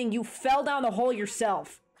anything. You fell down the hole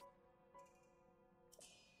yourself.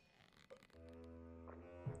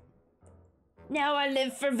 Now I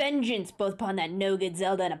live for vengeance, both upon that no-good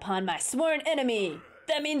Zelda and upon my sworn enemy.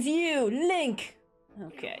 That means you, Link.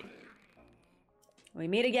 Okay. We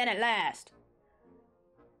meet again at last.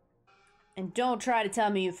 And don't try to tell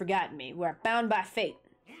me you've forgotten me. We're bound by fate.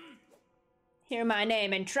 Hear my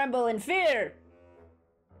name and tremble in fear.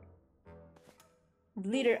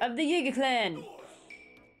 Leader of the Yiga clan.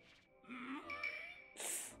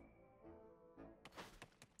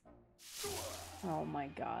 Oh my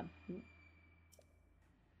God.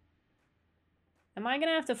 Am I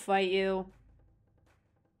gonna have to fight you?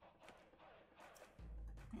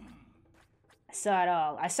 I saw it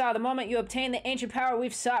all. I saw the moment you obtained the ancient power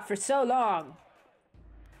we've sought for so long.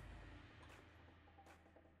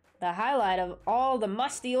 The highlight of all the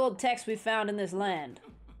musty old texts we found in this land.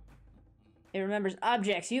 It remembers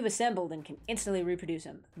objects you've assembled and can instantly reproduce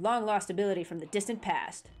them. Long lost ability from the distant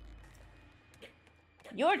past.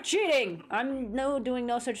 You're cheating! I'm doing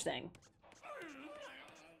no such thing.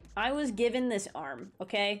 I was given this arm,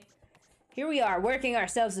 okay? Here we are, working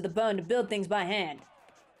ourselves to the bone to build things by hand.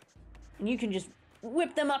 And you can just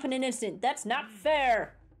whip them up in an instant. That's not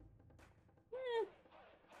fair!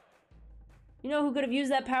 You know who could have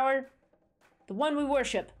used that power? The one we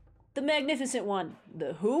worship. The Magnificent One.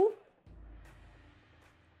 The who?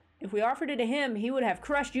 If we offered it to him, he would have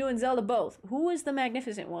crushed you and Zelda both. Who is the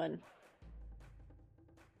Magnificent One?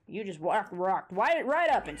 You just rocked right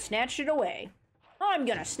up and snatched it away. I'm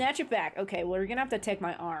gonna snatch it back. Okay, well, you're gonna have to take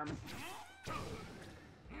my arm.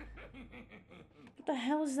 What the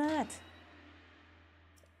hell is that? Is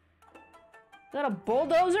that a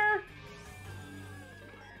bulldozer?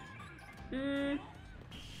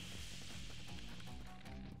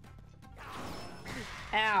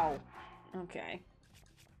 Ow. Okay.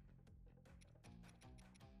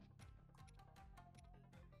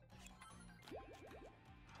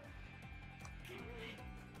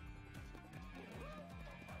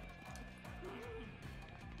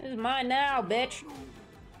 This is mine now, bitch.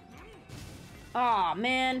 Aw,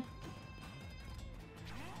 man.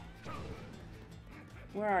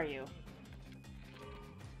 Where are you?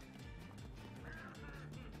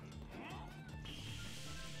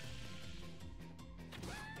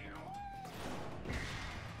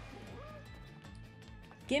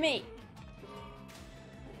 Gimme!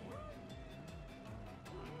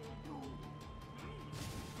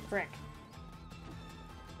 Frick.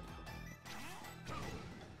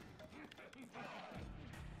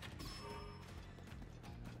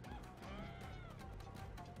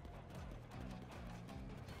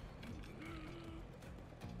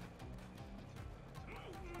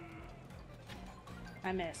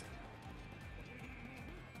 I missed.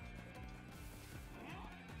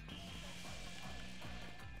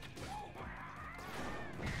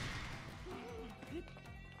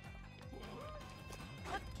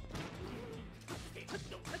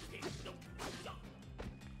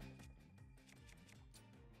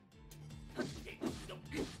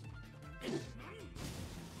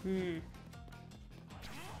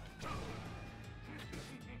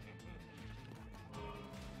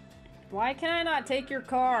 Why can I not take your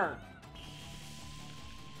car?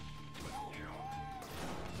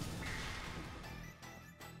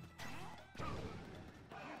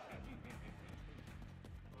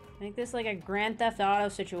 Make this like a Grand Theft Auto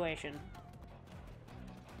situation.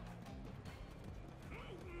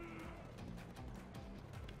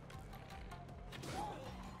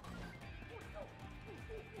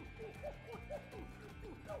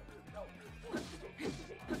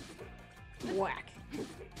 Whack.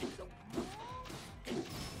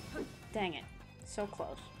 Dang it. So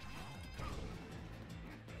close.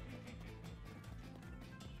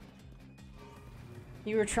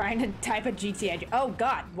 You were trying to type a GTA. Oh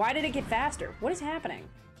god, why did it get faster? What is happening?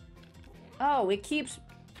 Oh, it keeps...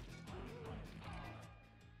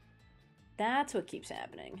 That's what keeps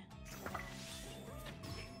happening.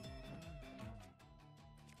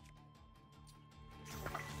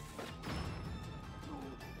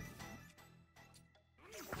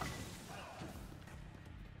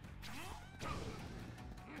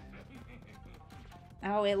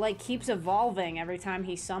 Oh, it like keeps evolving every time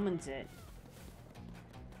he summons it.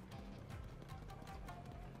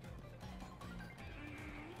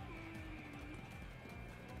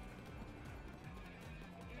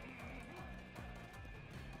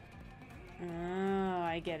 Oh,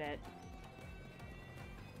 I get it.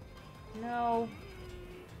 No.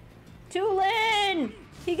 Tulin!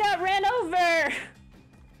 He got ran over!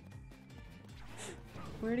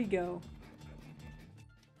 Where'd he go?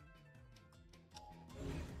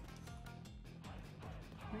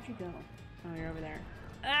 Where'd you go? Oh, you're over there.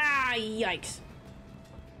 Ah, yikes.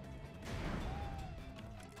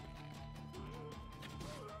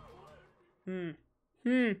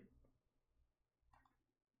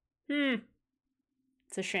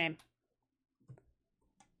 It's a shame.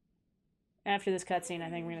 After this cutscene, I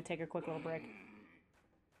think we're gonna take a quick little break.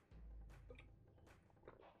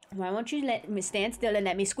 Why won't you let me stand still and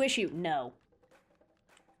let me squish you? No.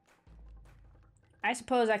 I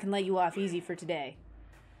suppose I can let you off easy for today.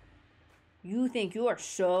 You think you are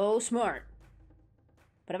so smart.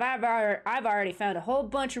 But if I've already found a whole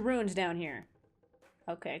bunch of ruins down here.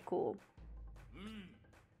 Okay, cool.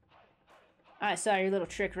 I saw your little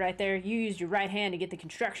trick right there. You used your right hand to get the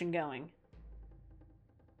construction going.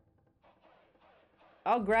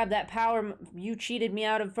 I'll grab that power you cheated me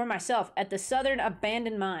out of for myself at the Southern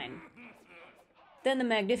Abandoned Mine. Then the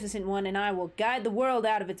Magnificent One and I will guide the world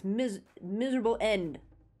out of its miserable end.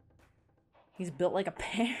 He's built like a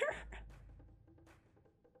pear?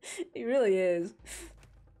 He really is.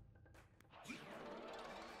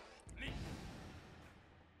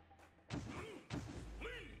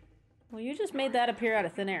 Well, you just made that appear out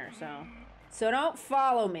of thin air, so... So don't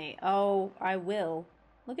follow me. Oh, I will.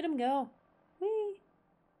 Look at him go. Whee!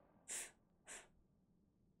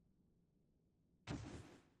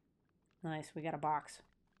 Nice, we got a box.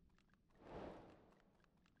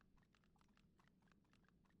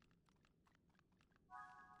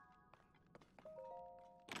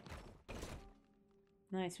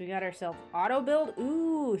 Nice, we got ourselves auto build.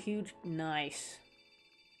 Ooh, huge. Nice.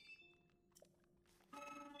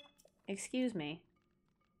 Excuse me.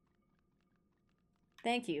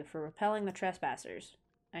 Thank you for repelling the trespassers.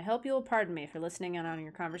 I hope you will pardon me for listening in on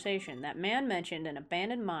your conversation. That man mentioned an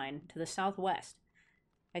abandoned mine to the southwest.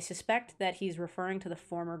 I suspect that he's referring to the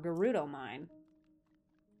former Gerudo mine.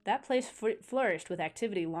 That place flourished with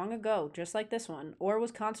activity long ago, just like this one. Ore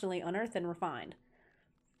was constantly unearthed and refined.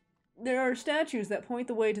 There are statues that point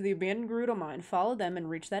the way to the abandoned Gerudo mine. Follow them and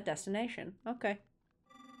reach that destination. Okay.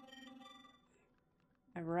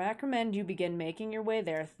 I recommend you begin making your way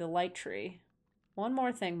there through the light tree. One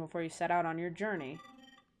more thing before you set out on your journey.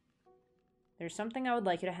 There's something I would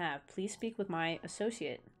like you to have. Please speak with my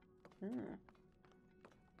associate.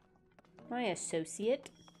 My associate?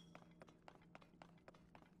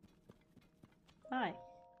 Hi.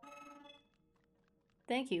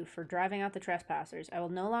 Thank you for driving out the trespassers. I will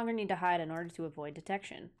no longer need to hide in order to avoid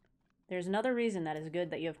detection. There's another reason that is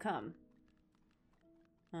good that you have come.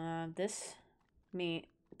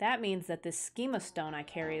 That means that this schema stone I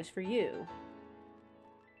carry is for you.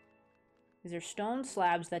 These are stone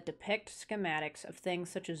slabs that depict schematics of things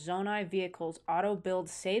such as Zonai vehicles. Auto build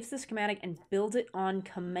saves the schematic and builds it on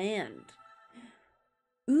command.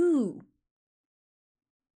 Ooh.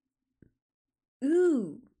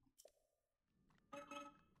 Ooh.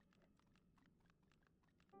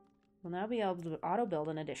 We'll now be able to auto-build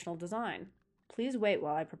an additional design. Please wait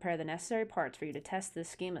while I prepare the necessary parts for you to test this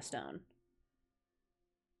schema stone.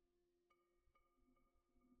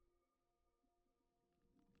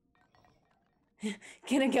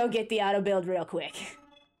 Gonna go get the auto-build real quick.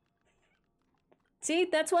 See,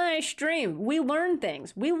 that's why I stream. We learn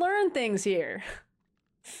things. We learn things here.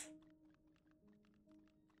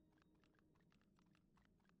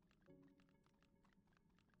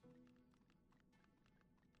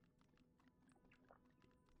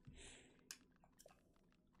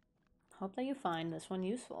 Hope that you find this one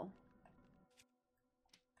useful.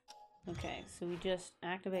 Okay, so we just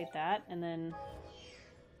activate that and then...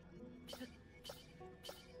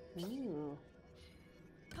 Ooh.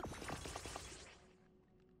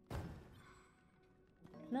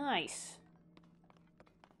 Nice.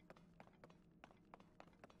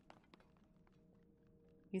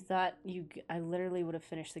 You thought I literally would have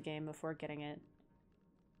finished the game before getting it.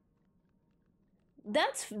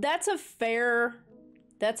 That's a fair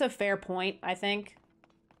point, I think.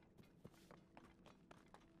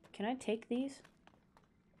 Can I take these?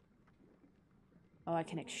 Oh, I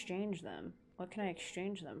can exchange them. What can I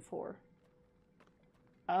exchange them for?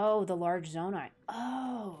 Oh, the large Zonai.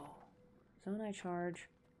 Oh. Zonai charge.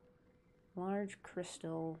 Large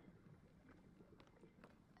crystal.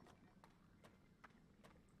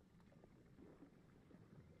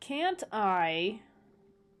 Can't I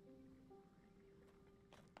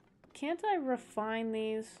refine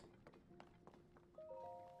these?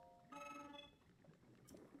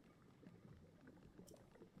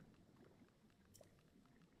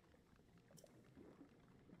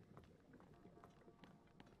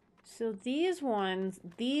 So these ones,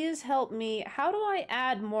 these help me. How do I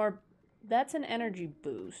add more? That's an energy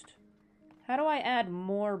boost. How do I add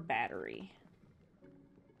more battery?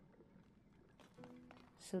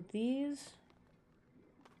 So these...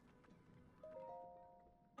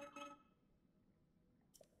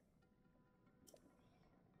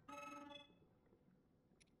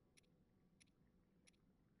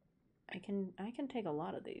 I can take a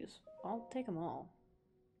lot of these. I'll take them all.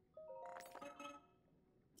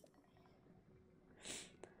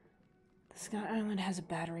 The Sky Island has a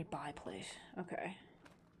battery buy place. Okay.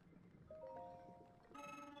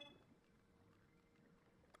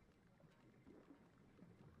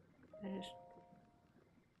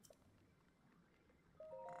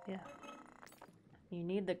 Yeah. You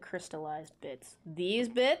need the crystallized bits. These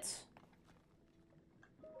bits?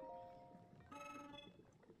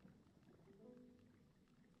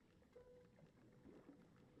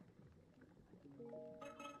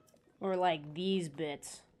 Or like these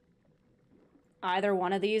bits. Either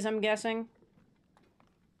one of these, I'm guessing.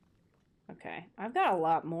 I've got a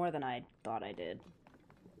lot more than I thought I did.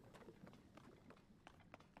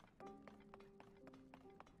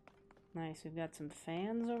 Nice, we've got some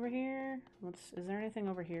fans over here. Is there anything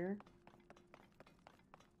over here?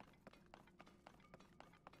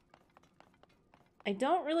 I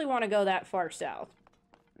don't really want to go that far south.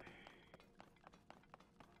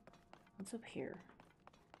 What's up here?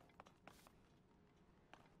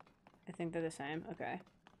 I think they're the same. Okay.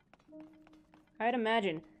 I'd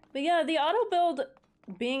imagine. But yeah, the auto build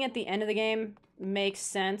being at the end of the game makes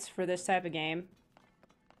sense for this type of game.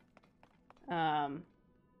 But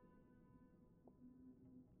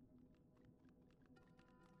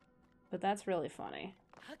that's really funny.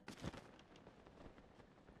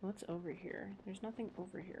 What's over here? There's nothing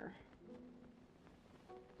over here.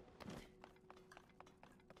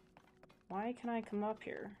 Why can I come up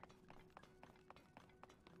here?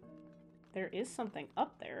 There is something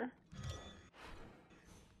up there.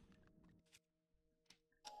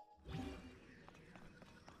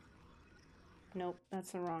 Nope,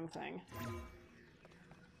 that's the wrong thing.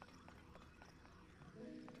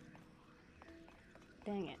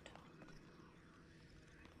 Dang it.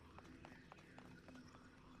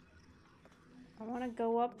 I want to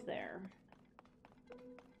go up there.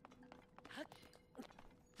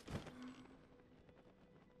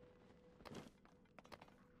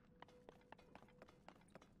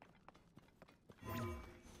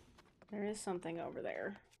 There is something over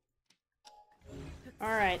there.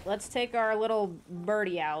 Alright, let's take our little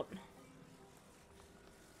birdie out.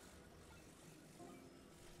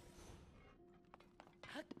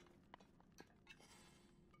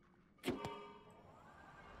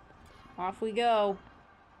 Off we go.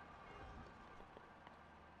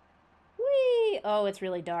 Whee! Oh, it's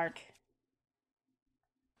really dark.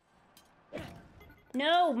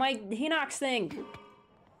 No, my Hinox thing!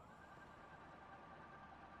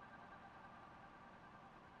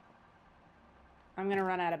 I'm gonna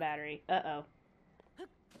run out of battery. Uh-oh.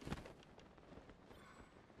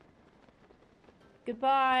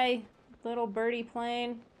 Goodbye, little birdie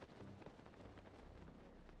plane.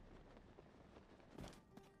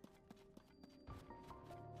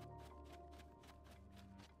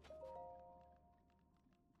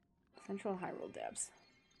 Central Hyrule depths.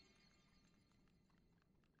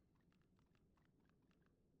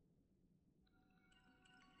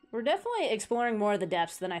 We're definitely exploring more of the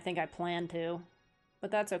depths than I think I planned to. But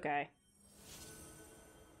that's okay.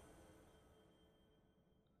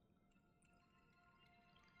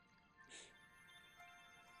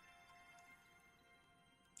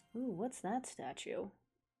 Ooh, what's that statue?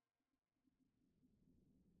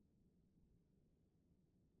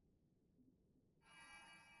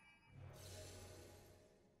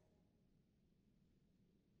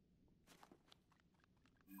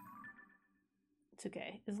 It's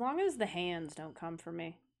okay. As long as the hands don't come for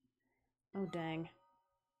me. Oh, dang.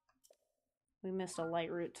 We missed a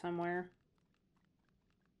light route somewhere.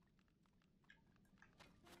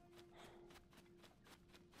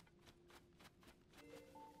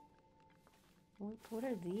 What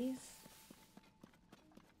are these?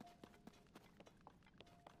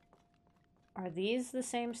 Are these the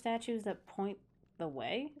same statues that point the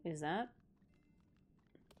way? Is that?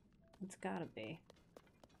 It's gotta be.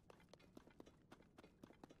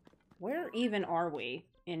 Where even are we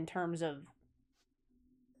in terms of...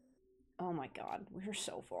 Oh my god, we're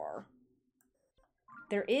so far.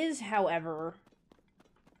 There is, however,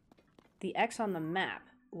 the X on the map,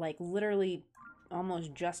 like literally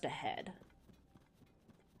almost just ahead.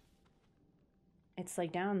 It's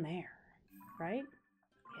like down there, right?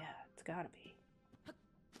 Yeah, it's gotta be.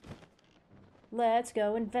 Let's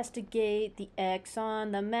go investigate the X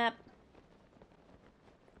on the map.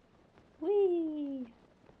 Whee!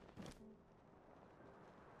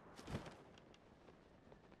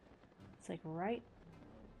 It's like right...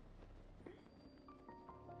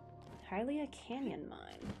 Hylia Canyon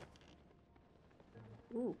Mine.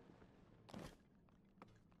 Ooh.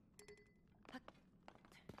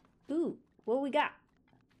 Ooh, what do we got?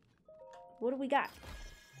 What do we got?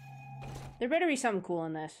 There better be something cool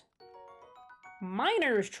in this.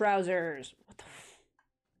 Miner's trousers! What the f...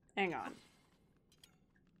 Hang on.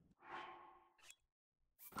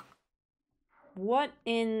 What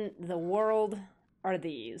in the world are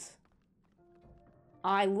these?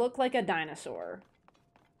 I look like a dinosaur.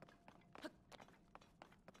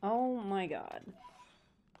 Oh my god.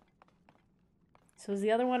 So is the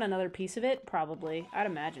other one another piece of it? Probably. I'd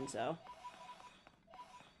imagine so.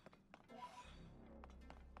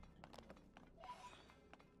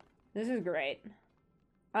 This is great.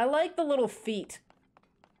 I like the little feet.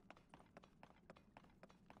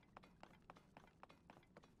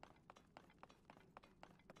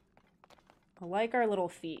 I like our little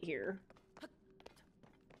feet here.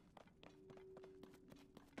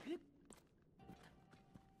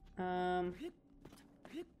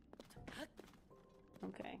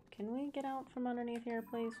 Okay, can we get out from underneath here,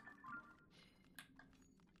 please?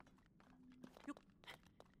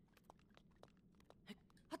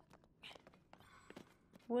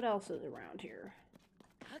 What else is around here?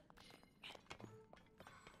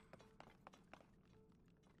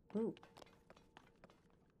 Ooh.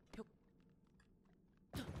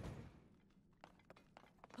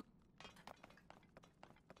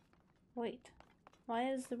 Wait.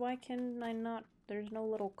 Why can I not? There's no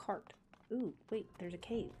little cart. Ooh, wait, there's a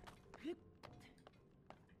cave.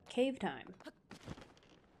 Cave time.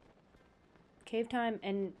 Cave time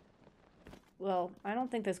and... Well, I don't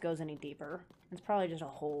think this goes any deeper. It's probably just a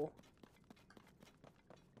hole.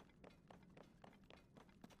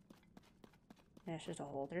 Yeah, it's just a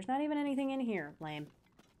hole. There's not even anything in here. Lame.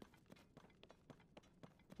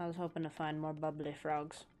 I was hoping to find more bubbly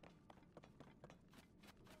frogs.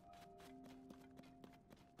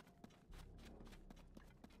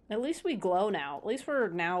 At least we glow now. At least we're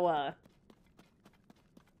now,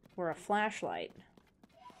 we're a flashlight.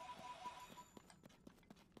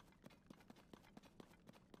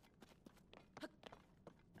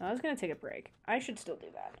 I was gonna take a break. I should still do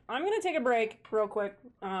that. I'm gonna take a break real quick.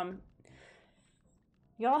 Y'all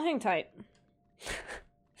hang tight.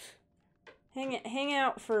 hang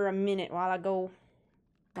out for a minute while I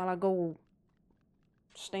go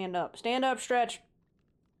stand up. Stand up, stretch.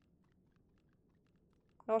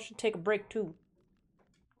 Y'all should take a break too.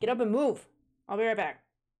 Get up and move. I'll be right back.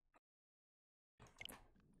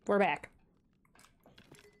 We're back.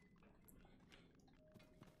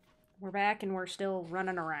 We're back and we're still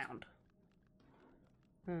running around.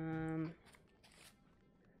 Where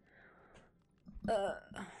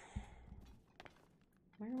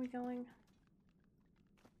are we going?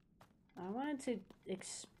 I wanted to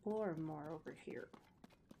explore more over here.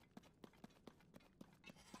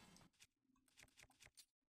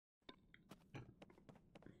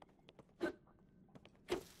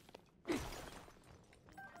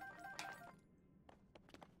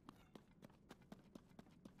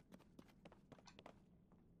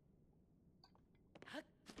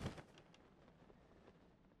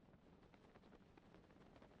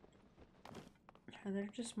 Are there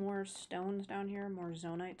just more stones down here? More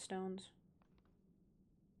zonite stones?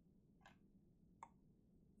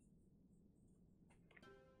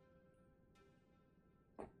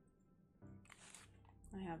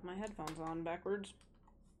 I have my headphones on backwards.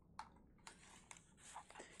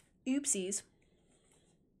 Oopsies.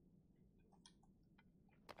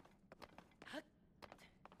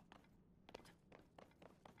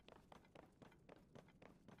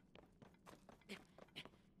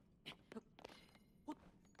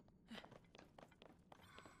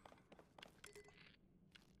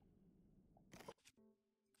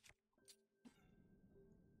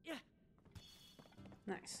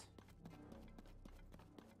 Nice.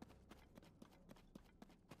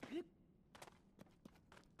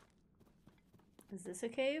 Is this a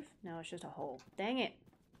cave? No, it's just a hole. Dang it.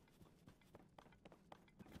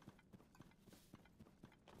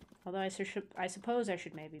 Although I suppose I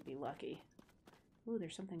should maybe be lucky. Ooh,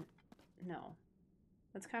 there's something... No.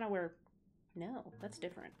 That's kind of where... No, that's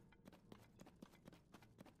different.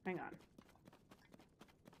 Hang on.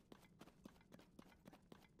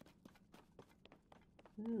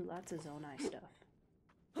 Ooh, lots of Zonai stuff.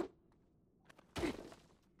 Can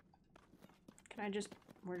I just...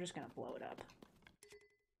 We're just gonna blow it up.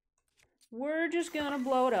 We're just gonna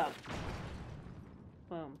blow it up.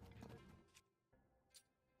 Boom.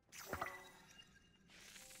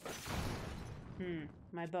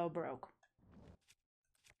 My bow broke.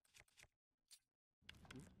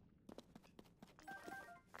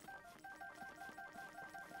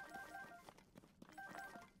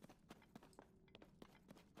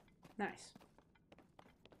 Nice.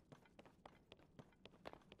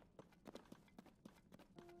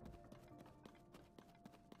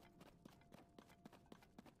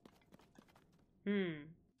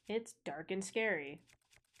 It's dark and scary.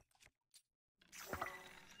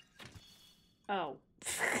 Oh.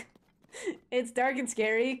 It's dark and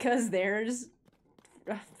scary because there's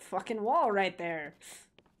a fucking wall right there.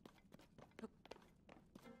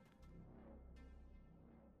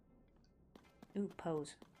 Ooh,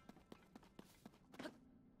 pose.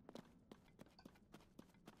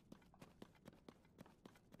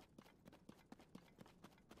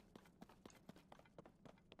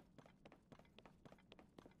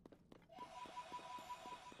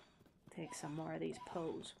 Take some more of these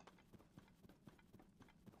pose.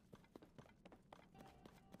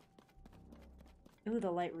 Ooh,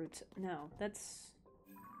 the light routes. No, that's...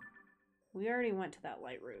 We already went to that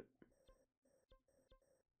light route.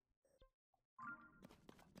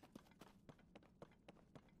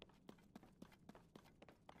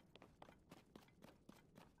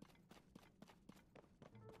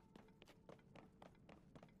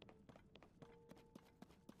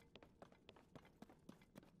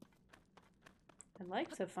 I'd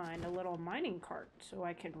like to find a little mining cart so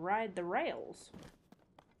I could ride the rails.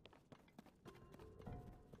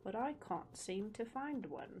 But I can't seem to find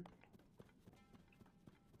one.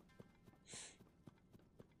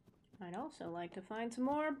 I'd also like to find some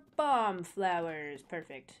more bomb flowers.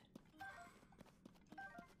 Perfect.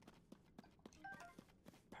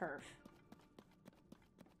 Perf.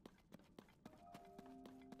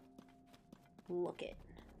 Look it.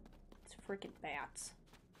 It's freaking bats.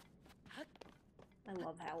 I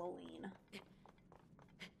love Halloween.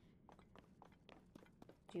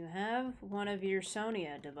 Do you have one of your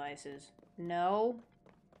Sonia devices? No?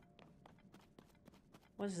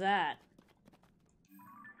 What's that?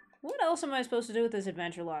 What else am I supposed to do with this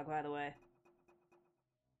adventure log, by the way?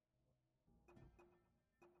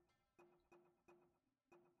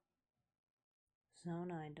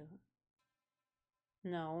 Zone I do.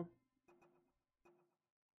 No.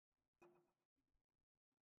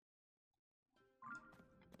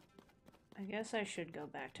 I guess I should go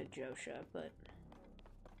back to Josha, but...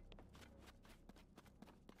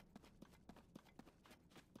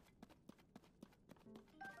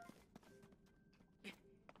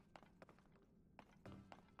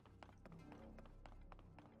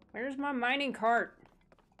 Where's my mining cart?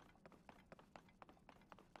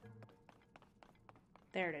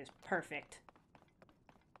 There it is. Perfect.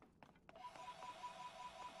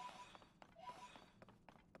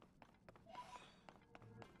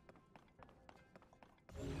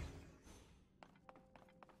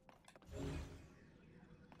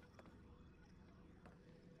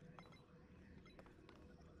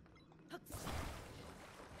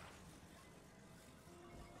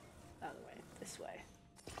 Other way. This way.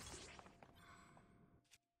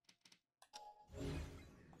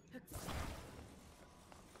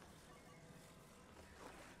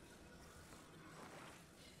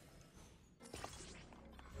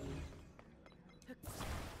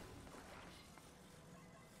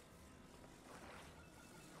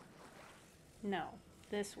 No.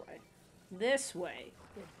 This way. This way,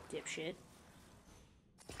 you dipshit.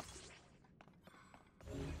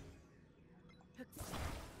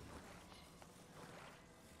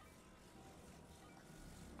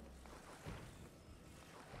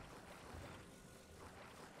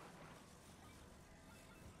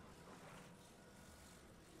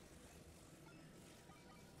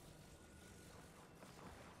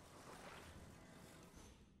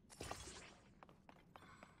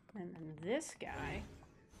 And then this guy...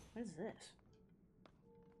 What is this?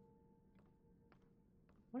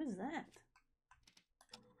 What is that?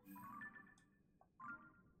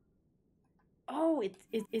 Oh,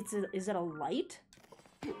 is it a light?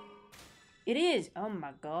 It is! Oh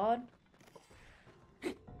my god.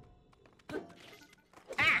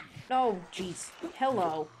 Ah! Oh, jeez.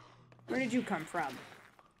 Hello. Where did you come from?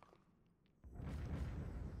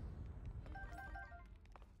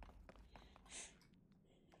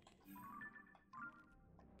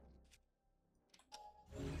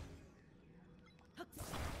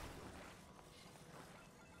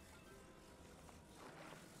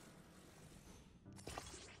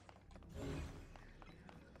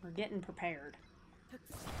 We're getting prepared.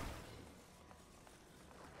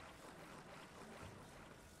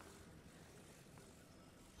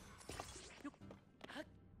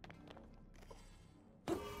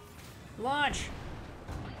 Launch!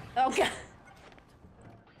 Oh god!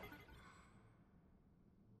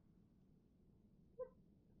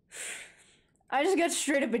 I just got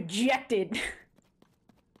straight up ejected.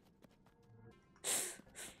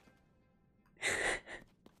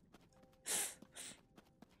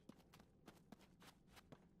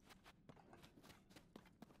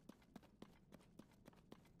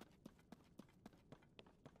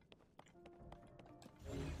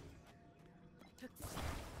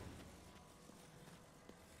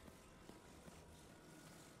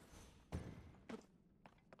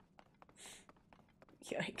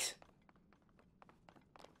 Yikes.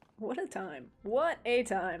 What a time. What a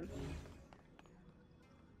time.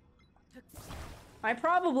 I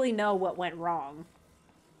probably know what went wrong.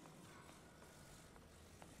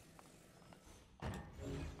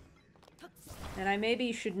 And I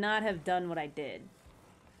maybe should not have done what I did.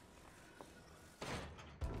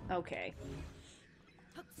 Okay.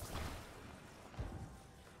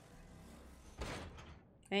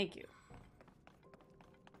 Thank you.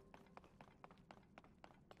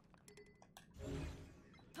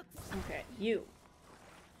 You.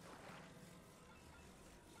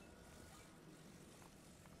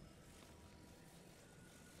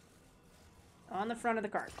 On the front of the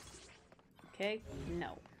cart. Okay,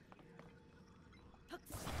 no.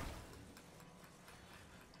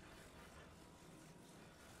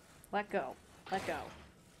 Let go. Let go.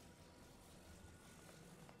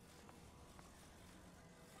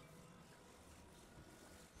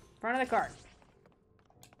 Front of the cart.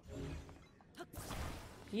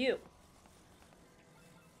 You.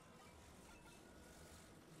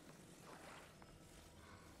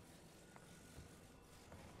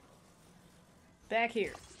 Back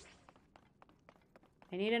here.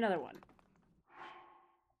 I need another one.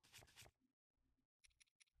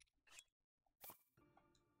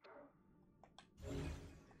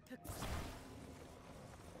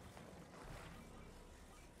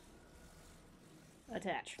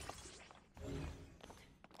 Attach.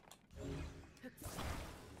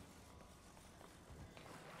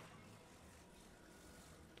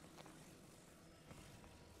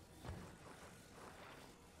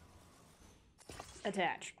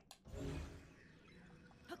 Attach.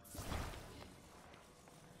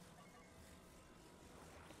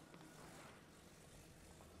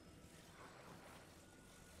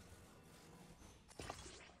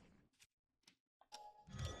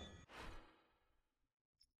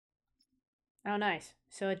 Oh, nice.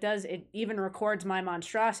 So it even records my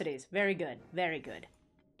monstrosities. Very good. Very good.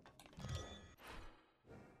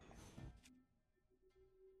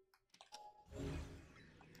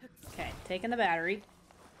 Okay, taking the battery.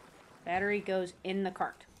 Battery goes in the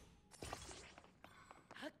cart.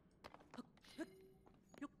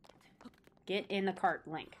 Get in the cart,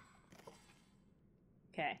 Link.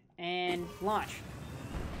 Okay, and launch.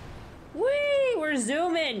 Whee! We're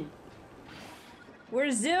zooming!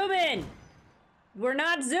 We're zooming! We're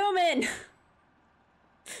not zooming!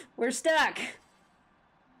 We're stuck.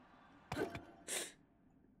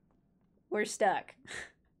 We're stuck.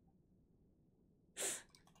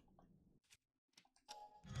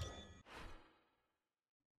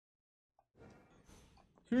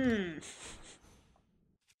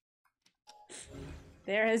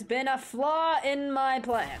 There has been a flaw in my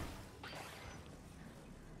plan.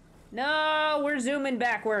 No, we're zooming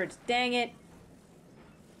backwards. Dang it.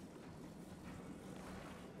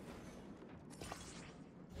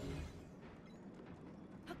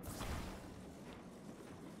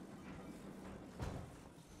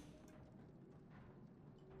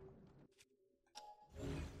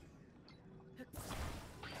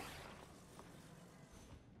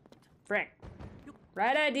 Frick.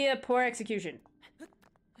 Right idea, poor execution.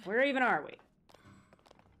 Where even are we?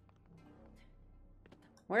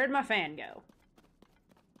 Where'd my fan go?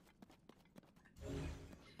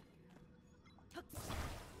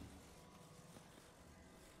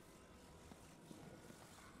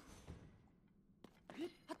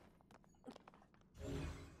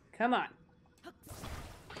 Come on.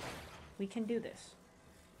 We can do this.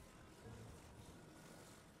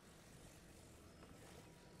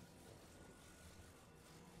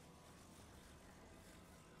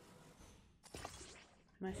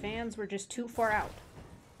 My fans were just too far out.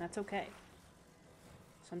 That's okay.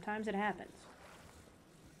 Sometimes it happens.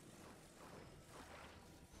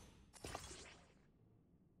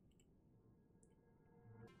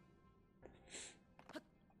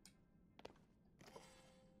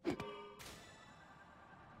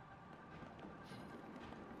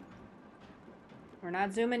 We're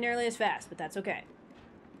not zooming nearly as fast, but that's okay.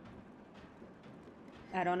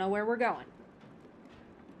 I don't know where we're going.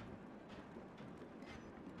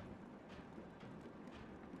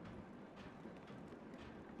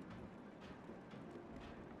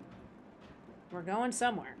 We're going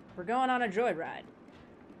somewhere. We're going on a joyride.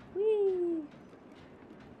 Whee!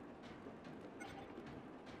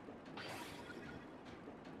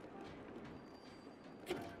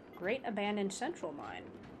 Great abandoned central mine.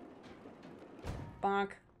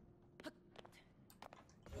 Bonk.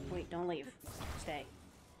 Wait, don't leave. Stay.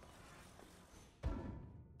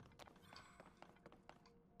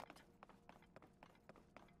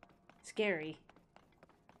 Scary.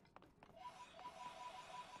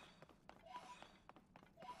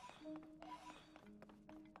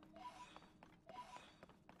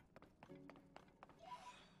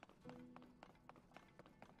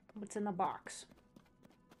 What's in the box?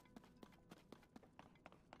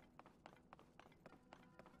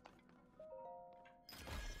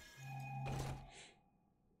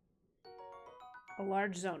 A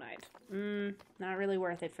large zonite. Not really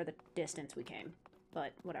worth it for the distance we came,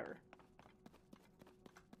 but whatever.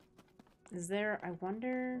 Is there, I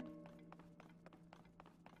wonder...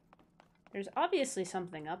 There's obviously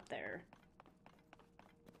something up there.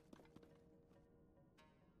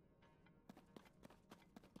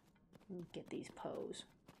 Get these Poes.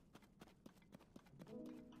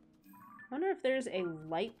 Wonder if there's a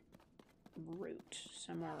light route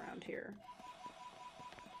somewhere around here.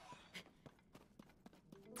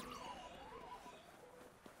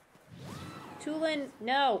 Tulin,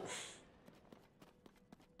 no!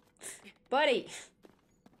 Buddy!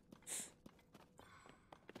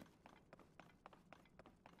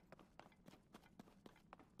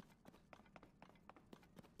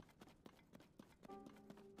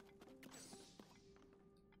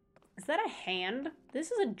 Is that a hand?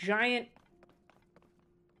 This is a giant...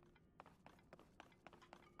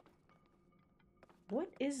 What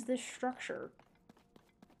is this structure?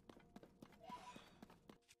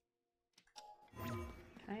 Can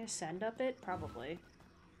I ascend up it? Probably.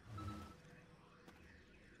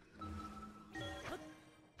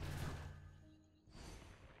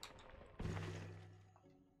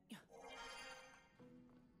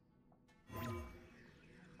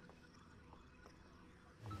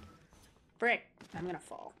 Frick! I'm gonna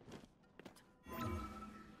fall.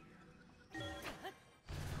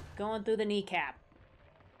 Going through the kneecap.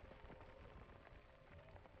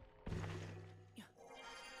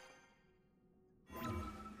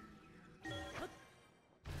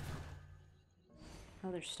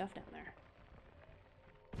 Oh, there's stuff down there.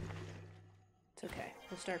 It's okay.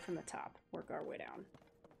 We'll start from the top. Work our way down.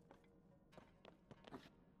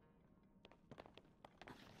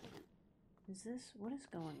 Is this... what is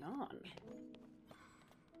going on?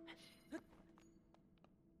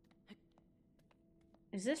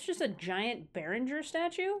 Is this just a giant Behringer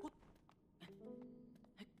statue?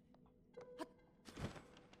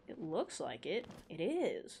 It looks like it. It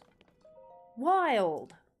is.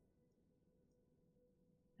 Wild!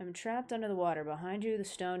 I'm trapped under the water. Behind you, the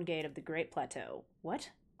stone gate of the Great Plateau. What?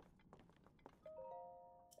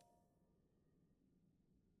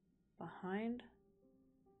 Behind?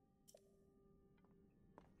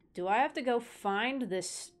 Do I have to go find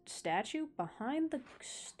this statue? Behind the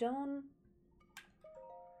stone...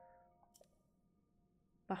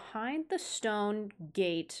 Behind the stone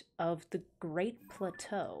gate of the Great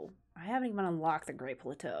Plateau. I haven't even unlocked the Great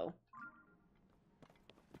Plateau.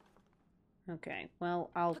 Okay, well,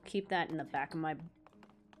 I'll keep that in the back of my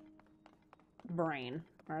brain.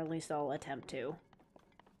 Or at least I'll attempt to.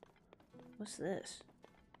 What's this?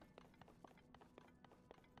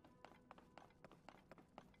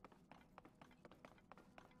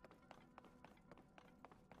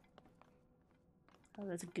 Oh,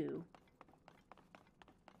 that's goo.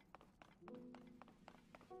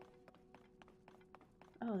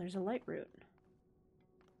 Oh, there's a light route.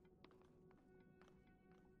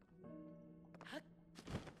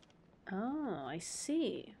 Oh, I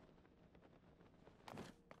see.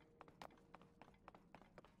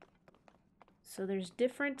 So there's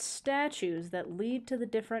different statues that lead to the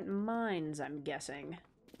different mines, I'm guessing.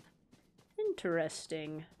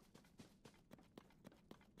 Interesting.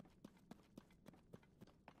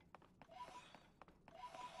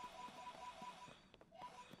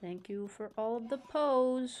 Thank you for all of the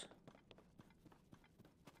Poes.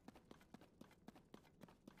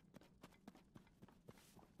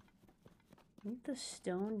 Meet the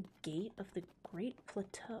stone gate of the Great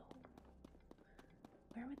Plateau.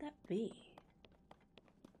 Where would that be?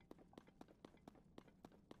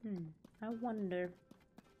 I wonder.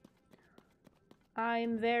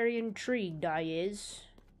 I'm very intrigued, I is.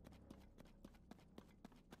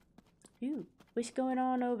 Ooh, what's going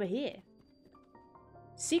on over here?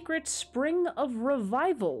 Secret Spring of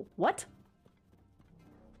Revival. What?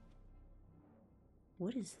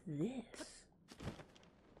 What is this?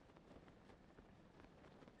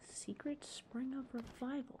 Secret Spring of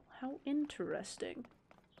Revival. How interesting.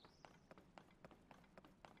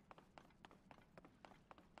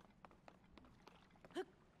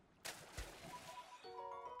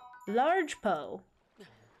 Large Poe.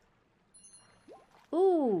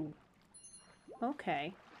 Ooh.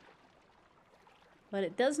 Okay. But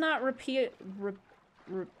it does not repeat...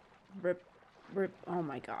 oh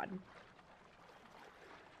my god.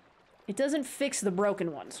 It doesn't fix the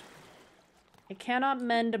broken ones. It cannot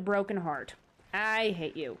mend a broken heart. I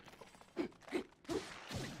hate you.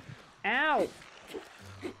 Ow!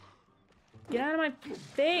 Get out of my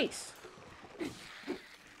face!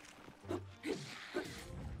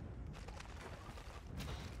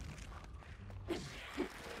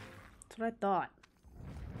 That's what I thought.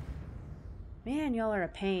 Man, y'all are a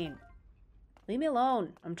pain. Leave me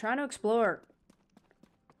alone. I'm trying to explore.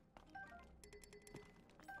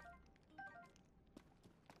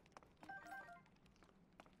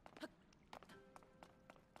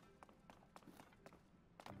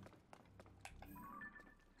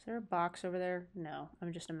 Is there a box over there? No,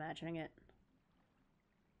 I'm just imagining it.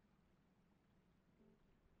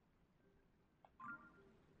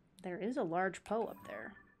 There is a large Poe up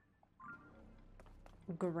there.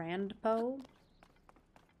 Grand Poe?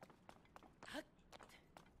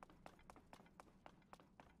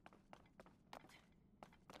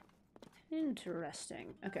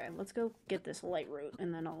 Interesting. Okay, let's go get this light root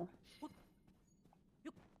and then I'll...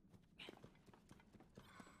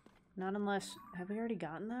 Not unless... Have we already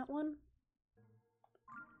gotten that one?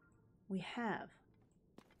 We have.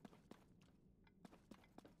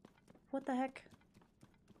 What the heck?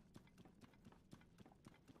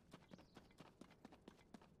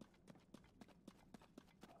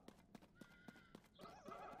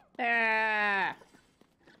 Ah!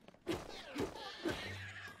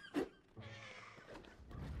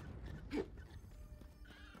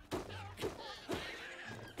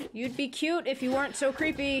 You'd be cute if you weren't so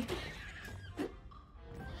creepy.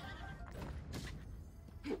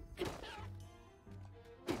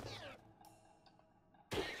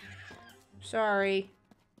 Sorry.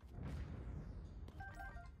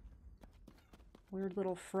 Weird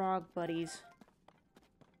little frog buddies.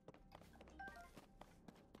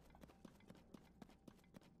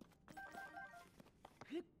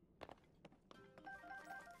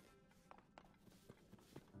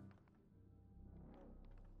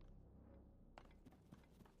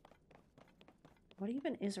 What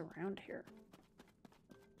even is around here?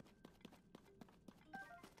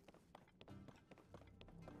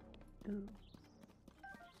 Ooh.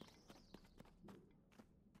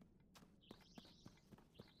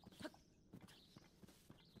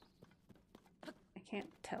 I can't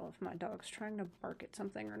tell if my dog's trying to bark at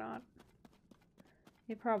something or not.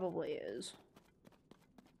 He probably is.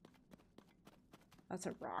 That's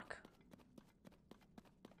a rock.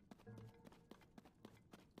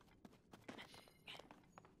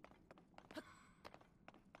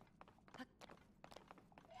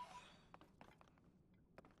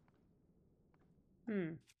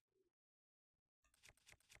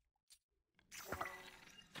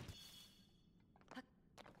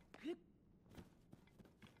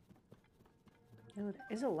 Oh, there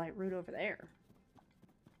is a light root over there.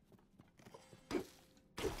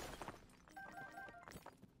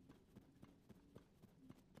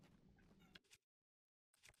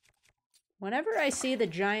 Whenever I see the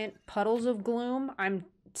giant puddles of gloom, I'm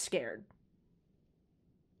scared.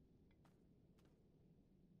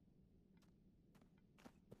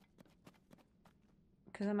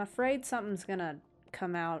 Because I'm afraid something's gonna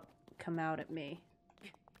come out at me.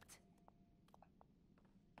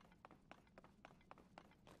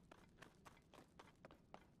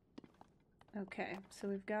 Okay, so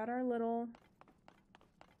we've got our little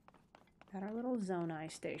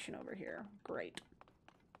Zonai station over here. Great.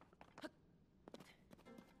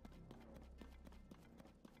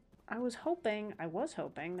 I was hoping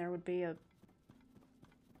there would be a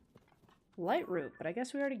light root, but I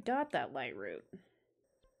guess we already got that light root.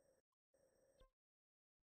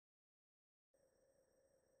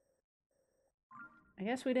 I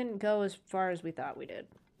guess we didn't go as far as we thought we did.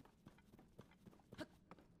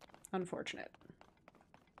 Unfortunate.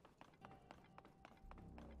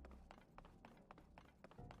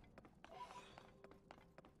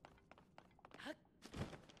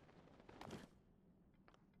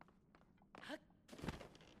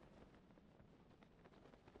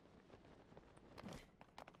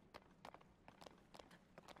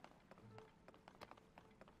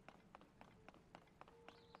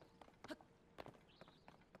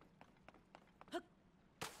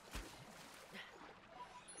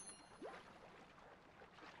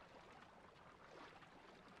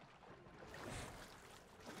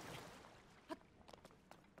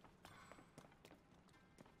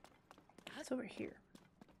 What's over here?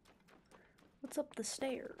 What's up the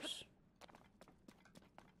stairs?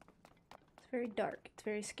 It's very dark. It's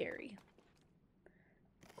very scary.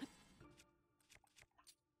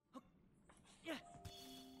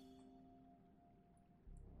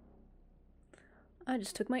 I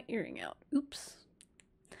just took my earring out. Oops.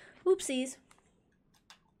 Oopsies.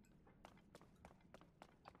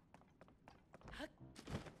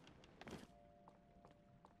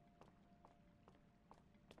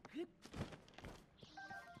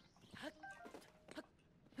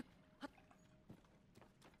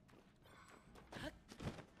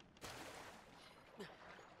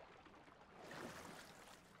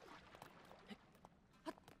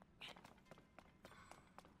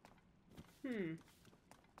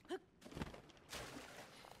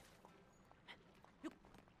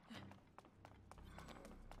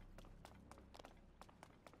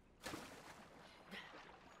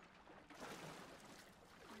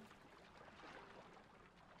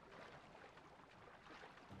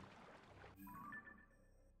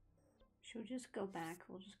 Should we just go back?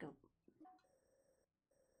 We'll just go.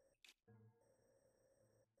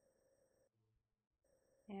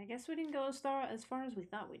 Yeah, I guess we didn't go as far as we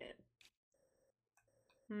thought we did.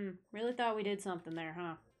 Really thought we did something there,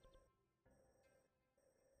 huh?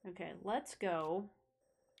 Okay, let's go.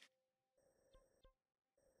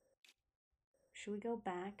 Should we go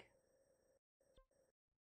back?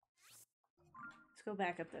 Let's go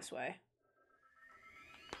back up this way.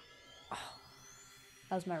 Oh,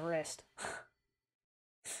 that was my wrist.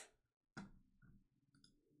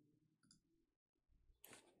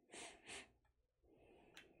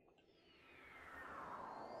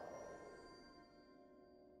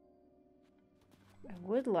 I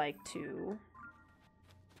would like to...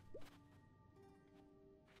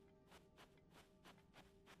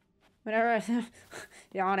 Whenever I...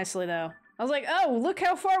 Yeah, honestly, though. I was like, oh, look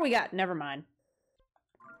how far we got. Never mind.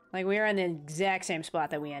 Like, we were in the exact same spot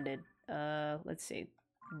that we ended. Let's see.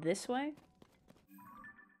 This way?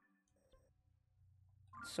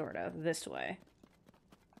 Sort of. This way.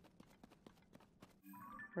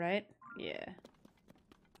 Right? Yeah.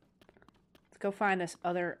 Let's go find this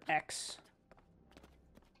other X.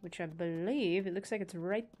 Which I believe, it looks like it's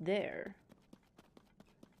right there.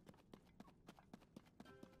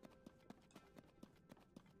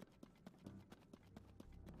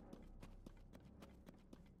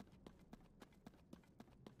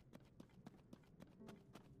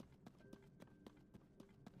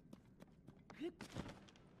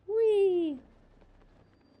 Whee!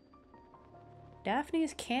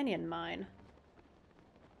 Daphne's Canyon Mine.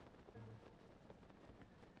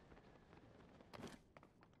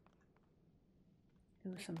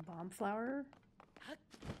 Ooh, some bomb flower.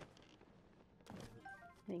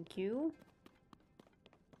 Thank you.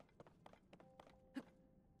 I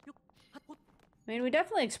mean, we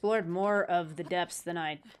definitely explored more of the depths than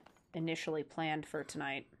I initially planned for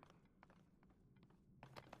tonight.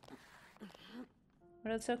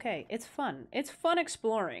 But it's okay. It's fun. It's fun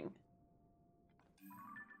exploring.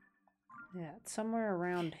 Yeah, it's somewhere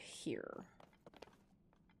around here.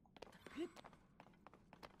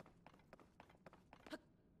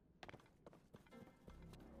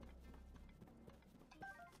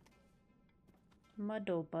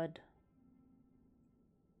 Muddle bud.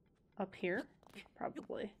 Up here?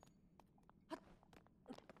 Probably.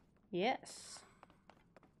 Yes.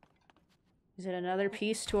 Is it another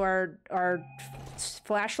piece to our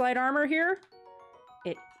flashlight armor here?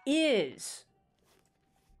 It is.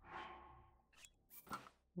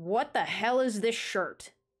 What the hell is this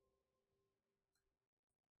shirt?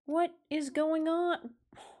 What is going on?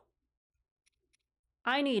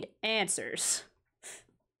 I need answers.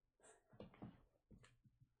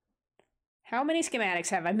 How many schematics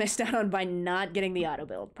have I missed out on by not getting the auto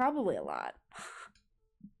build? Probably a lot.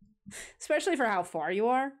 Especially for how far you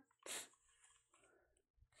are.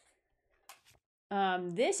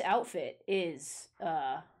 This outfit is,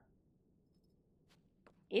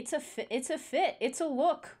 it's a fit, it's a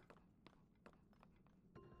look.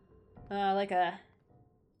 Like a,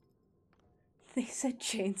 they said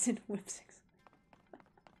chains and whips.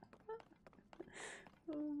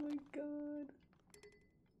 Oh my god.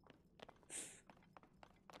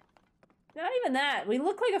 Not even that. We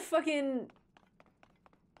look like a fucking...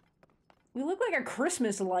 We look like a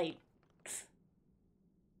Christmas light.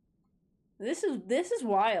 This is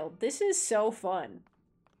wild. This is so fun.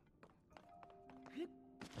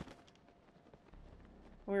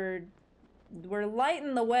 We're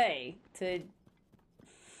lighting the way to...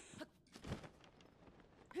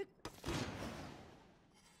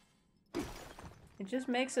 It just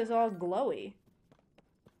makes us all glowy.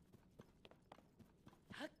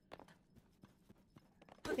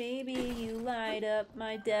 Baby, you light up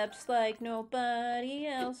my depths like nobody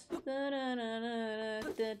else.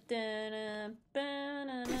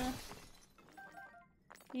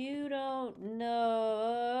 You don't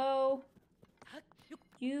know.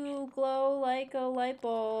 You glow like a light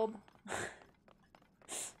bulb.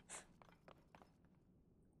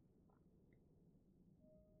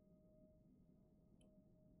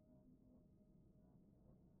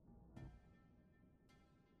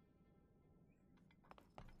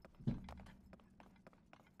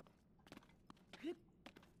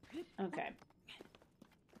 Okay.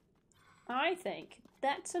 I think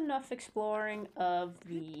that's enough exploring of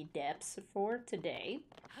the depths for today.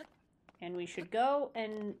 And we should go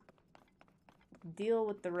and deal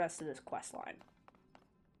with the rest of this quest line.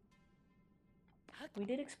 We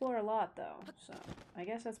did explore a lot though, so I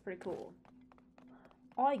guess that's pretty cool.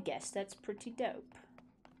 I guess that's pretty dope.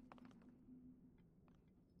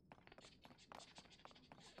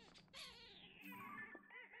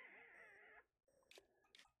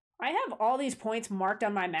 I have all these points marked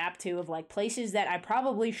on my map, too, of, like, places that I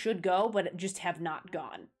probably should go, but just have not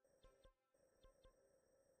gone.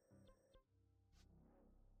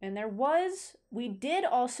 And we did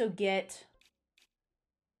also get,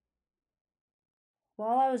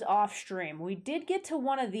 while I was off stream, we did get to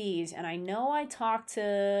one of these, and I know I talked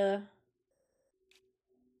to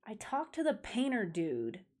the painter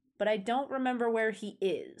dude, but I don't remember where he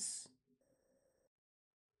is.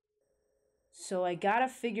 So I gotta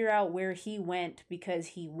figure out where he went because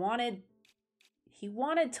he wanted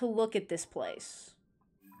to look at this place.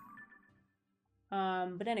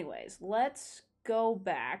 But anyways, let's go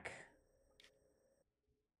back.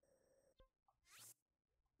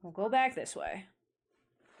 We'll go back this way.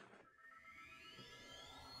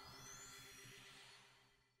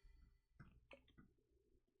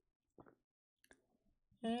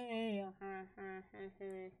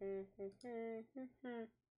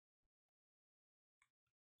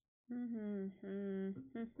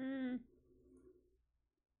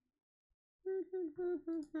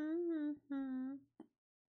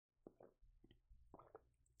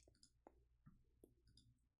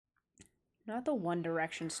 Not the One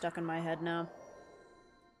Direction stuck in my head now.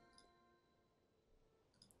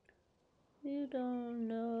 You don't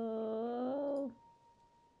know.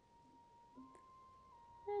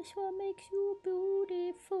 That's what makes you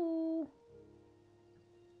beautiful.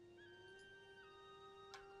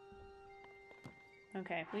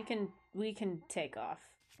 Okay, we can take off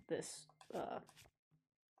this.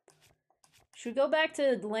 Should we go back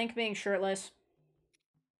to Link being shirtless?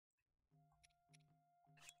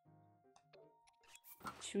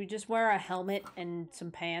 Should we just wear a helmet and some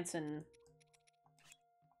pants and...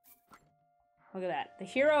 Look at that. The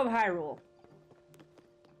hero of Hyrule.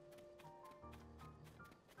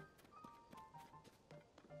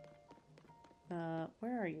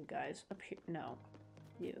 Where are you guys? Up here? No.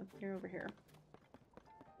 You're over here.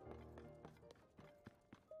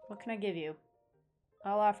 What can I give you?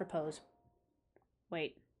 I'll offer pose.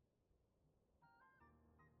 Wait.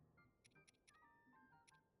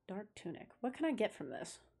 Dark tunic. What can I get from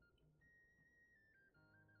this?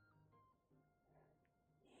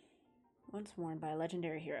 Once worn by a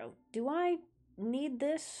legendary hero. Do I need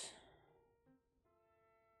this?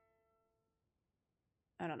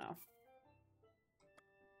 I don't know.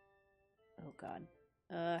 Oh god.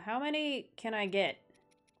 How many can I get?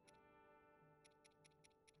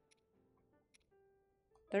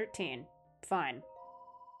 13. Fine.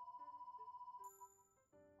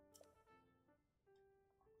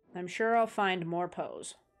 I'm sure I'll find more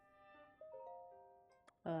pose.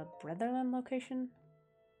 Bretherland location?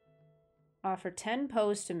 Offer 10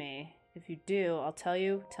 pose to me. If you do, I'll tell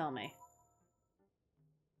you, tell me.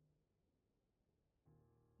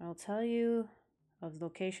 I'll tell you of the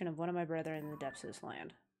location of one of my brethren in the depths of this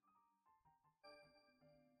land.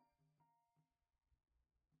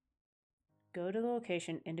 Go to the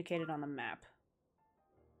location indicated on the map.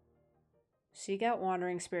 Seek out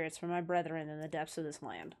wandering spirits from my brethren in the depths of this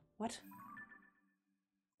land. What?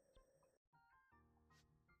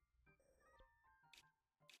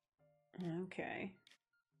 Okay.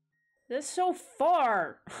 This is so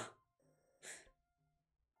far!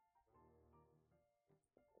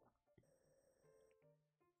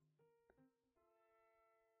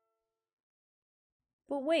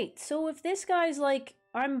 But wait, so if this guy's like,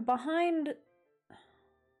 I'm behind...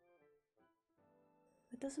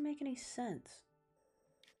 That doesn't make any sense.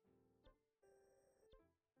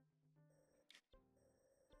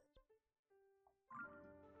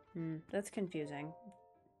 That's confusing.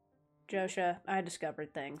 Josha, I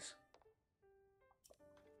discovered things.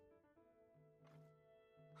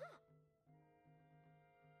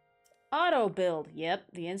 Auto build.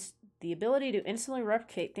 Yep, the ability to instantly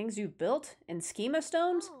replicate things you've built in schema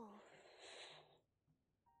stones. Oh.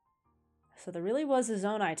 So there really was a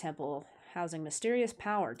Zonai temple housing mysterious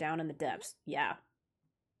power down in the depths. Yeah.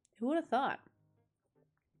 Who would have thought?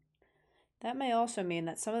 That may also mean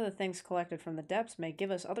that some of the things collected from the depths may give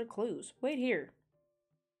us other clues. Wait here.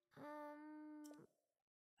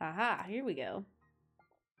 Aha, here we go.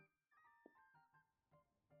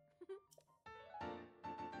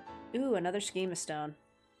 Ooh, another schema stone.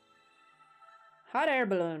 Hot air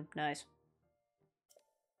balloon. Nice.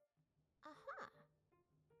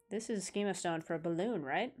 This is a schema stone for a balloon,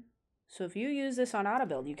 right? So if you use this on auto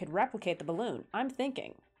build, you could replicate the balloon. I'm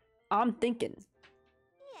thinking. Yeah.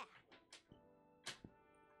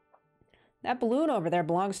 That balloon over there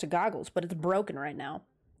belongs to Goggles, but it's broken right now.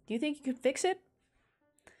 Do you think you could fix it?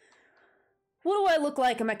 What do I look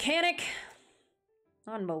like, a mechanic?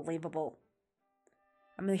 Unbelievable.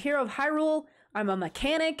 I'm the hero of Hyrule. I'm a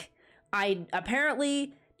mechanic. I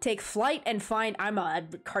apparently take flight and find I'm a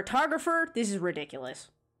cartographer? This is ridiculous.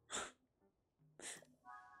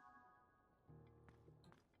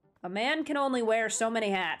 A man can only wear so many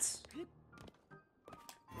hats.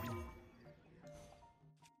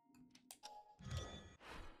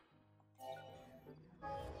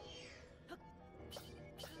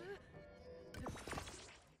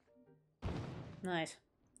 Nice.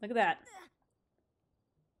 Look at that.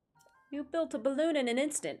 You built a balloon in an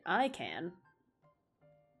instant. I can.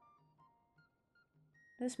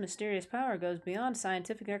 This mysterious power goes beyond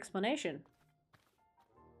scientific explanation.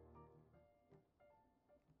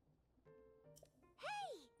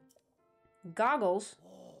 Hey! Goggles?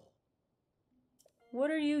 What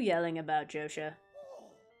are you yelling about, Josha?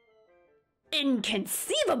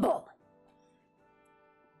 Inconceivable!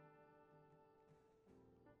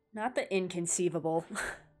 Not the inconceivable.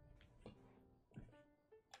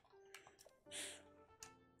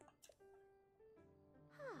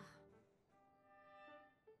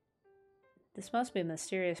 This must be a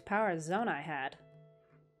mysterious power Zonai had.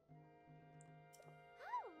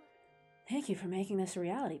 Thank you for making this a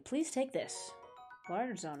reality. Please take this.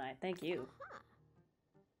 Large Zonai, thank you.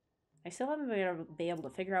 I still haven't been able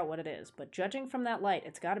to figure out what it is, but judging from that light,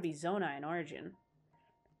 it's gotta be Zonai in origin.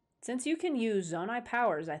 Since you can use Zonai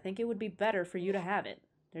powers, I think it would be better for you to have it.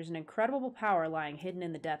 There's an incredible power lying hidden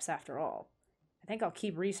in the depths after all. I think I'll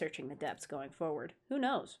keep researching the depths going forward. Who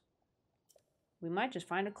knows? We might just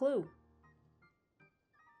find a clue.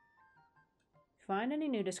 If you find any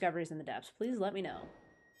new discoveries in the depths, please let me know.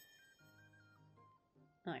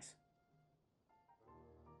 Nice.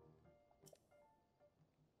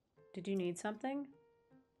 Did you need something?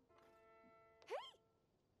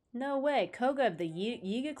 No way, Koga of the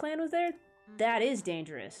Yiga clan was there? That is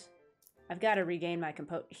dangerous. I've got to regain my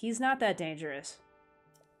composure. He's not that dangerous.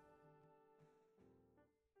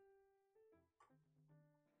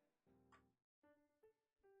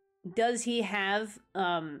 Does he have,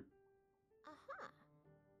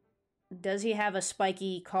 Does he have a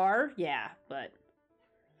spiky car? Yeah, but...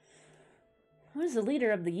 What is the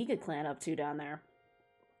leader of the Yiga clan up to down there?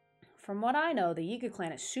 From what I know, the Yiga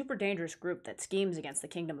clan is a super dangerous group that schemes against the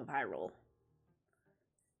Kingdom of Hyrule.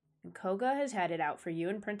 And Koga has had it out for you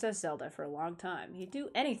and Princess Zelda for a long time. He'd do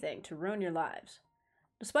anything to ruin your lives.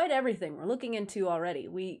 Despite everything we're looking into already,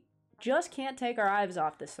 we just can't take our eyes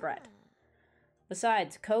off this threat.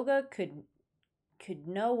 Besides, Koga could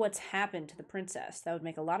know what's happened to the princess. That would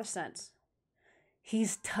make a lot of sense.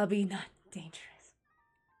 He's tubby, not dangerous.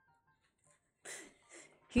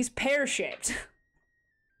 He's pear-shaped.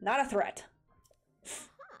 Not a threat.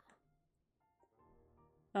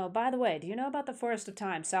 Oh, by the way, do you know about the Forest of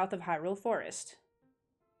Time south of Hyrule Forest?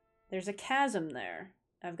 There's a chasm there.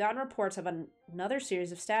 I've gotten reports of another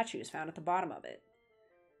series of statues found at the bottom of it.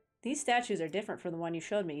 These statues are different from the one you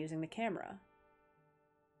showed me using the camera.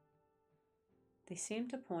 They seem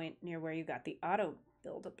to point near where you got the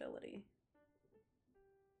auto-build ability.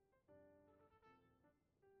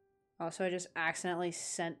 Also, I just accidentally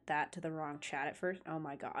sent that to the wrong chat at first. Oh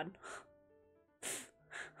my god.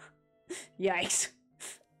 Yikes.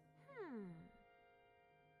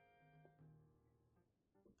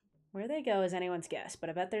 Where they go is anyone's guess, but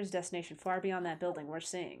I bet there's a destination far beyond that building worth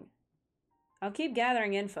seeing. I'll keep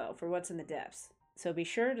gathering info for what's in the depths, so be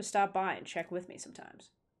sure to stop by and check with me sometimes.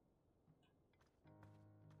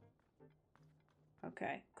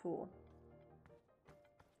 Okay, cool.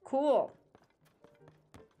 Cool!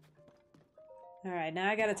 Alright, now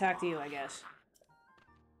I gotta talk to you, I guess.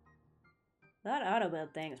 That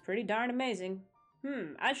auto-build thing is pretty darn amazing.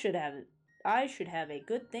 I should have a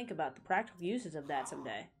good think about the practical uses of that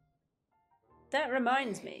someday. That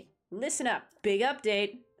reminds me. Listen up. Big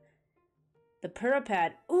update. The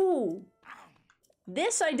Purapad. Ooh!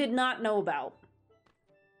 This I did not know about.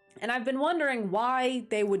 And I've been wondering why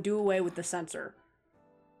they would do away with the sensor.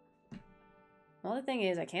 The only thing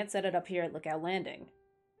is, I can't set it up here at Lookout Landing.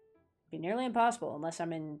 It'd be nearly impossible unless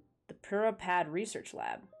I'm in the Purapad Research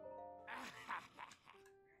Lab.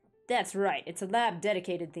 That's right, it's a lab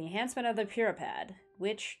dedicated to the enhancement of the Purapad,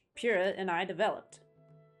 which Pura and I developed.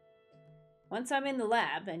 Once I'm in the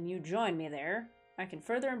lab, and you join me there, I can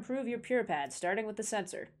further improve your Purapad, starting with the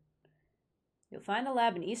sensor. You'll find the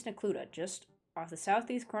lab in East Necluda, just off the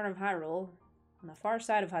southeast corner of Hyrule, on the far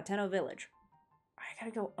side of Hateno Village. I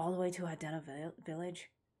gotta go all the way to Hateno Village?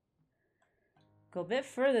 Go a bit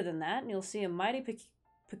further than that, and you'll see a mighty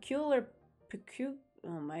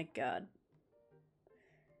oh my god.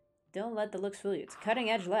 Don't let the looks fool you. It's a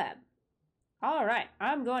cutting-edge lab. Alright,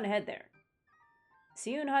 I'm going to head there.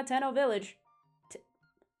 See you in Hateno Village.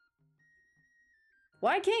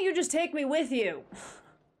 Why can't you just take me with you?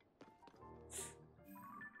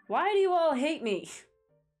 Why do you all hate me?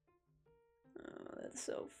 Oh, that's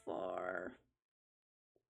so far.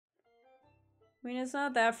 I mean, it's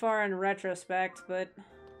not that far in retrospect, but it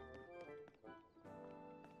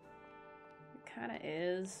kind of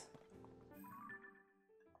is.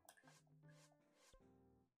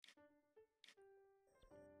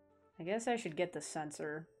 I guess I should get the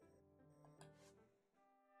sensor.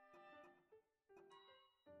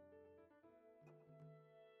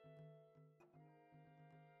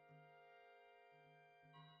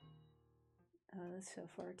 Oh, that's so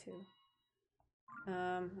far too.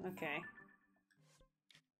 Okay.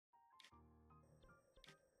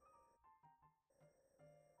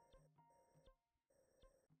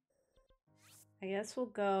 I guess we'll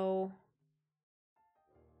go...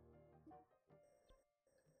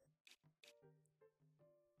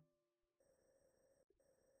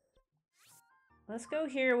 Let's go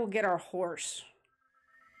here, we'll get our horse.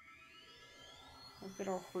 We'll get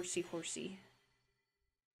our horsey. Horsey.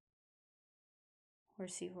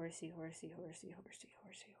 Horsey.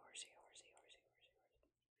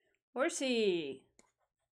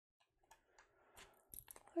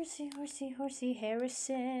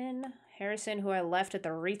 Harrison. Harrison, who I left at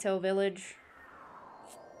the Rito village.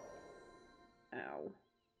 Ow.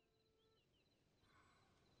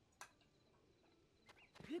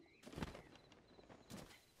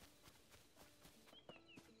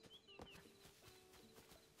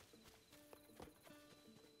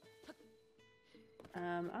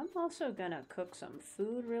 I'm also gonna cook some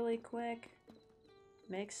food really quick.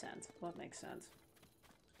 Makes sense. What makes sense?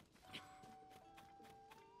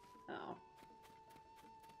 Oh.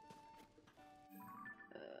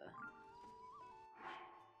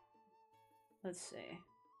 Let's see.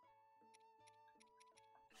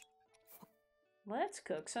 Let's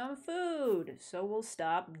cook some food, so we'll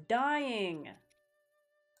stop dying.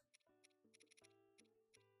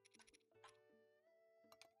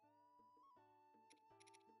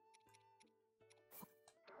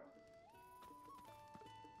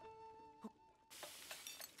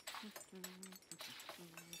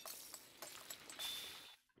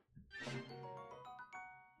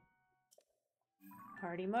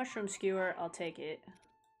 Hearty mushroom skewer, I'll take it.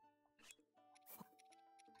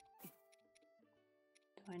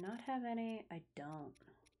 Do I not have any? I don't.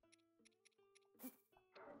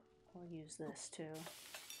 I'll use this too.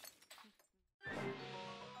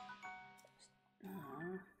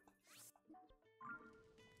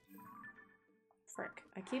 Frick,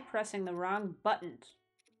 I keep pressing the wrong buttons.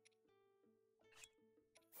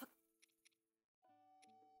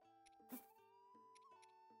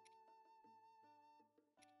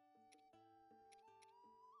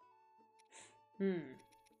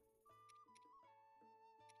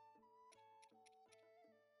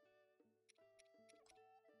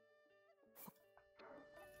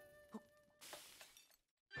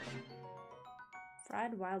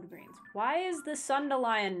 Fried wild greens. Why is the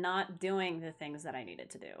Sundelion not doing the things that I needed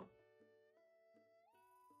to do?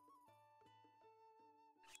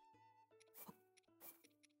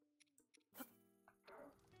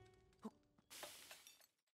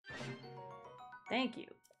 Thank you.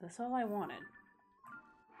 That's all I wanted.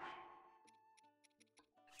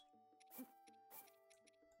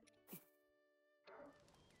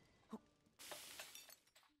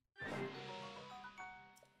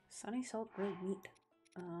 Sunny salt grilled meat.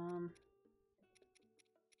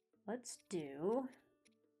 Let's do...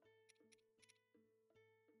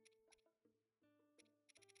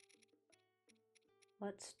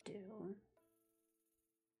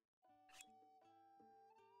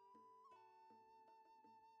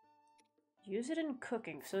 Use it in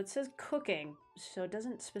cooking. So it says cooking, so it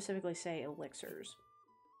doesn't specifically say elixirs.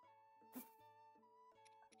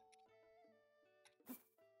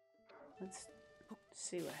 Let's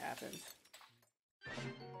see what happens.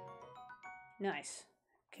 Nice.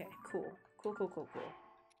 Okay, cool. Cool.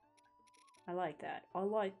 I like that. I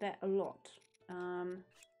like that a lot.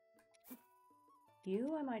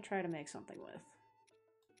 You I might try to make something with.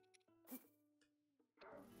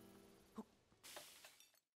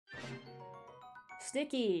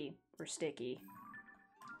 Sticky! Or sticky.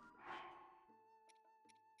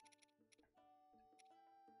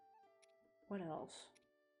 What else?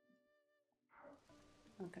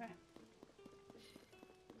 Okay.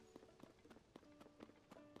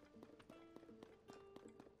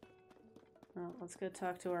 Well, let's go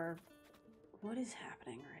talk to our... What is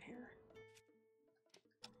happening right here?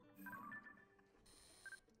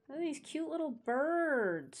 Look at these cute little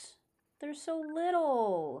birds. They're so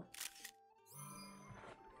little.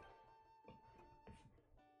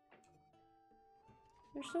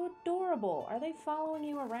 They're so adorable. Are they following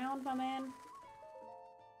you around, my man?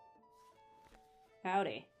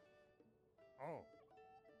 Howdy. Oh.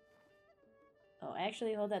 Oh,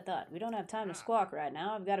 actually, hold that thought. We don't have time to squawk right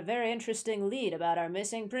now. I've got a very interesting lead about our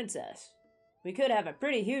missing princess. We could have a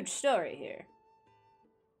pretty huge story here.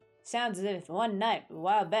 Sounds as if one night, a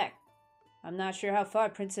while back, I'm not sure how far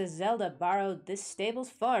Princess Zelda borrowed this stable's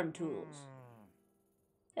farm tools.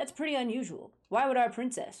 That's pretty unusual. Why would our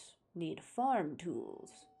princess need farm tools?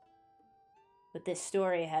 But this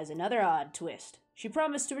story has another odd twist. She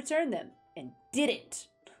promised to return them, and didn't.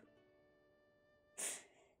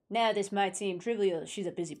 Now this might seem trivial, she's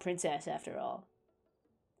a busy princess after all.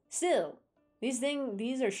 Still,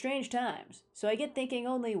 these are strange times, so I get thinking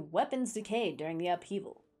only weapons decayed during the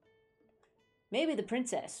upheaval. Maybe the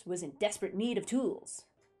princess was in desperate need of tools.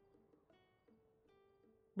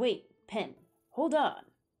 Wait, Pen, hold on.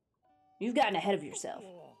 You've gotten ahead of yourself.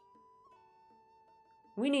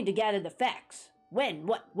 We need to gather the facts. When,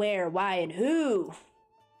 what, where, why, and who.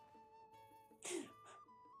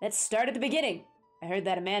 Let's start at the beginning. I heard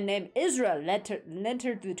that a man named Isra lent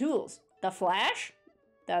her the tools. The Flash?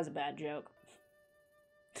 That was a bad joke.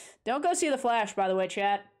 Don't go see The Flash, by the way,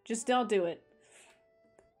 chat. Just don't do it.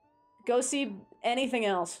 Go see anything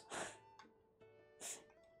else.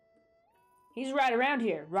 He's right around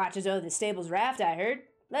here. Watches over the stable's raft, I heard.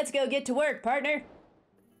 Let's go get to work, partner.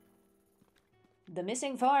 The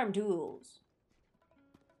missing farm tools.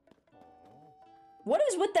 What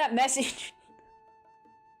is with that message?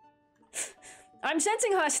 I'm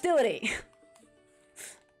sensing hostility.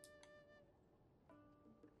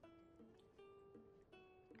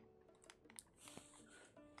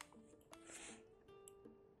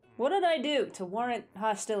 What did I do to warrant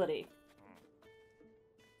hostility?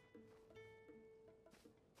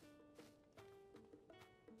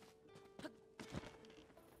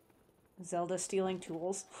 Zelda stealing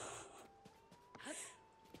tools.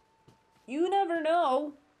 You never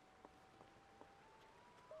know.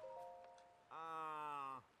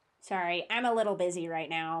 Sorry, I'm a little busy right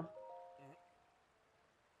now.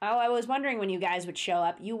 Oh, I was wondering when you guys would show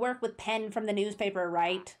up. You work with Pen from the newspaper,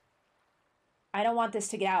 right? I don't want this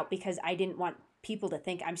to get out because I didn't want people to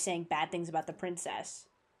think I'm saying bad things about the princess.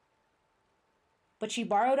 But she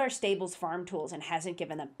borrowed our stable's farm tools and hasn't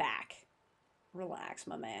given them back. Relax,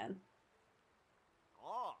 my man.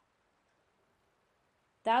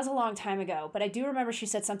 That was a long time ago, but I do remember she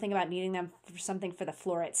said something about needing them for something for the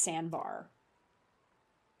floor at Sandbar.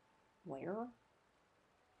 Where?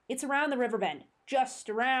 It's around the river bend. Just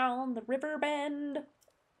around the river bend.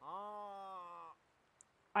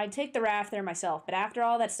 I'd take the raft there myself, but after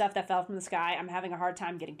all that stuff that fell from the sky, I'm having a hard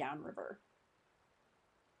time getting downriver.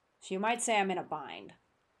 So you might say I'm in a bind.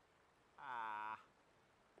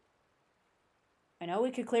 I know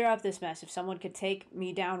we could clear up this mess if someone could take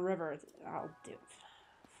me downriver. I'll do it.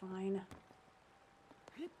 Fine.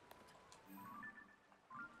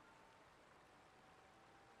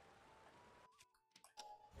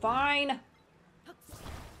 Fine.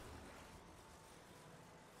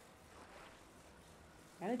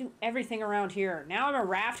 Gotta do everything around here. Now I'm a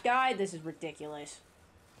raft guy? This is ridiculous.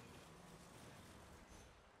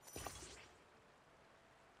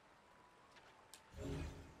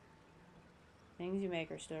 Things you make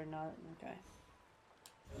are stored not... Okay.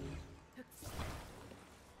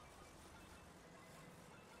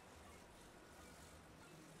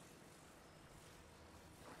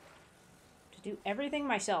 To do everything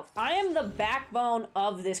myself. I am the backbone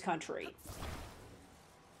of this country.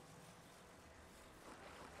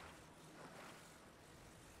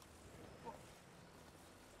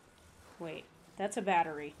 Wait, that's a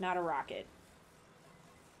battery, not a rocket.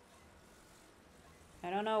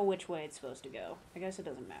 I don't know which way it's supposed to go. I guess it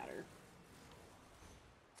doesn't matter.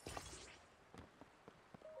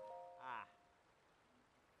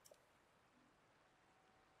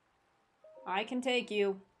 I can take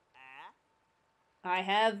you. I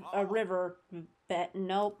have a river. Bet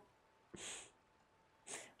nope.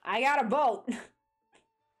 I got a boat.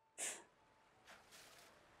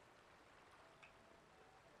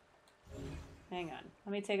 Hang on.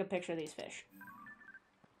 Let me take a picture of these fish.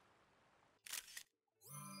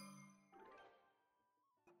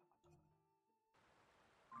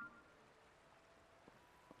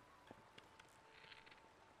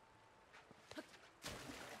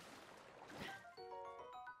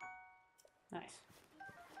 Nice.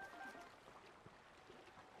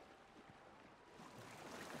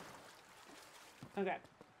 Okay.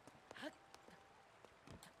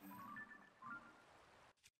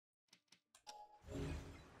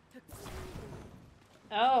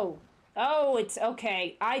 Oh. Oh, it's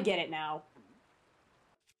okay. I get it now.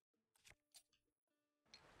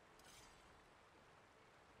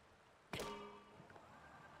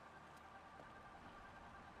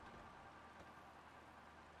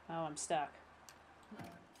 Oh, I'm stuck.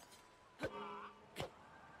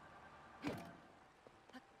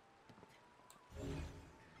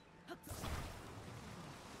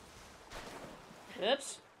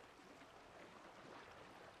 Oops.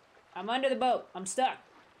 I'm under the boat. I'm stuck.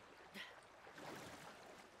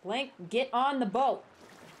 Blink, get on the boat.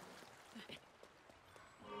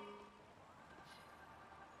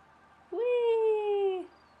 Whee!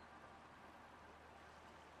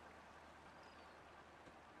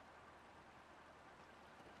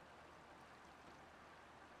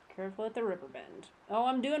 Careful at the river bend. Oh,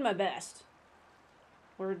 I'm doing my best.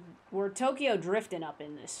 We're Tokyo drifting up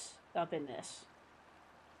in this.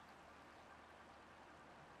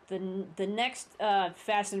 The next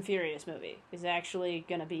Fast and Furious movie is actually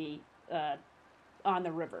gonna be on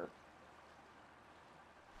the river.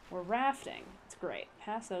 We're rafting. It's great.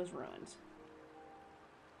 Past those ruins.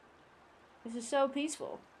 This is so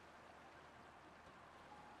peaceful.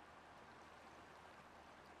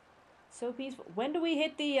 So peaceful. When do we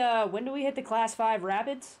hit the Class 5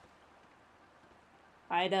 rapids?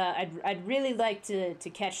 I'd really like to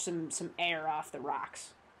catch some air off the rocks.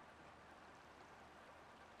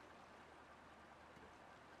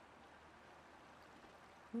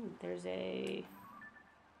 Ooh, there's a...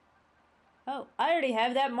 Oh, I already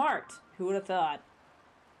have that marked. Who would have thought?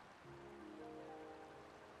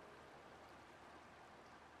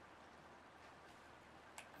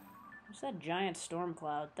 What's that giant storm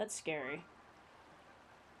cloud? That's scary.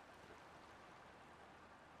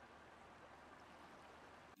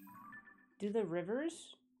 Do the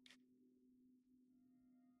rivers?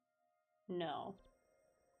 No.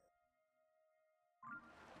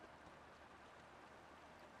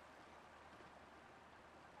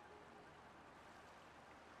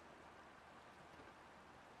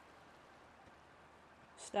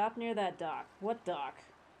 Stop near that dock. What dock?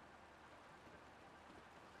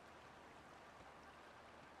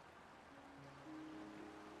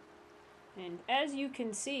 And as you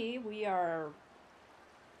can see, we are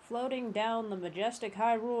floating down the majestic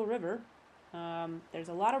Hyrule River. There's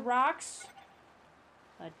a lot of rocks.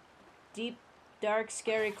 A deep, dark,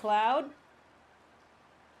 scary cloud.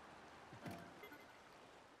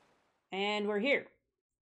 And we're here.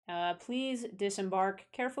 Please disembark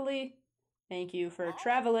carefully. Thank you for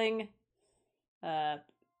traveling,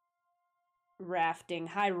 rafting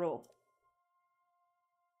Hyrule.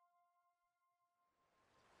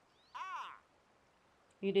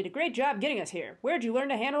 You did a great job getting us here. Where'd you learn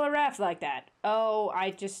to handle a raft like that? Oh,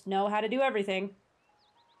 I just know how to do everything.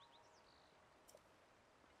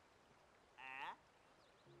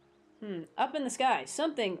 Up in the sky,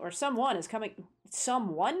 something or someone is coming.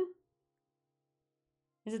 Someone?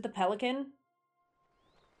 Is it the pelican?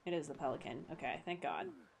 It is the pelican. Okay, thank God.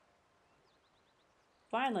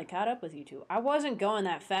 Finally caught up with you two. I wasn't going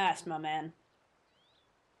that fast, my man.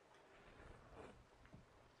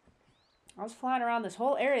 I was flying around this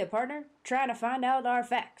whole area, partner, trying to find out our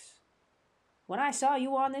facts. When I saw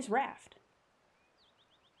you on this raft,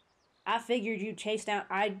 I figured you'd chase down...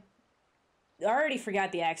 I already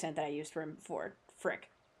forgot the accent that I used for him before. Frick.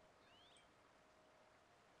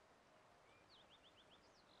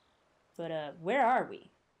 But, where are we?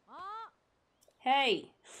 Hey!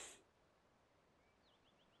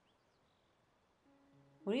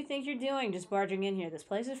 What do you think you're doing just barging in here? This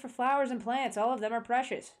place is for flowers and plants. All of them are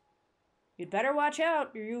precious. You'd better watch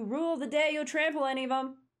out, or you rule the day you'll trample any of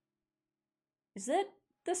them. Is that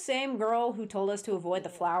the same girl who told us to avoid the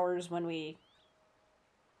flowers when we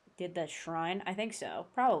did the shrine? I think so.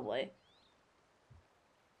 Probably.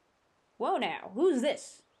 Whoa now, who's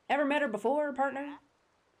this? Ever met her before, partner?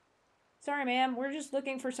 Sorry, ma'am. We're just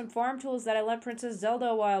looking for some farm tools that I lent Princess Zelda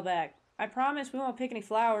a while back. I promise we won't pick any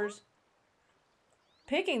flowers.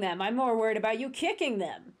 Picking them? I'm more worried about you kicking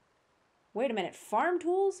them. Wait a minute. Farm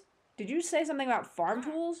tools? Did you say something about farm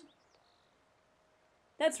tools?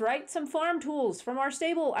 That's right. Some farm tools from our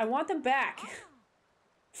stable. I want them back.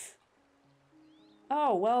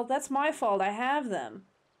 Oh, well, that's my fault. I have them.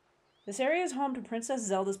 This area is home to Princess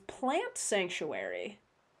Zelda's plant sanctuary.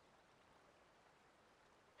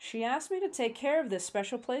 She asked me to take care of this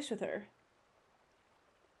special place with her.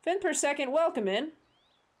 Finn per second, welcome in.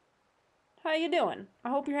 How you doing? I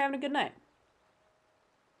hope you're having a good night.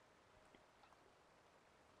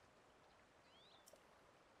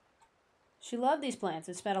 She loved these plants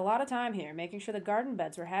and spent a lot of time here, making sure the garden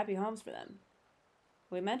beds were happy homes for them.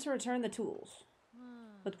 We meant to return the tools.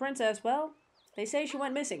 But the princess, well, they say she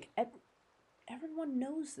went missing. Everyone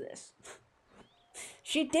knows this.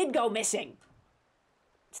 She did go missing!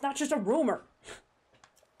 It's not just a rumor.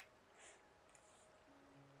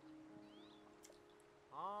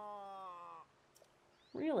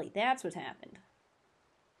 Really? That's what's happened.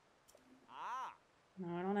 Ah.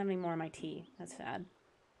 No, I don't have any more of my tea. That's sad.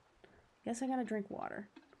 Guess I gotta drink water.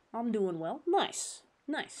 I'm doing well. Nice.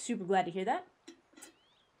 Nice. Super glad to hear that.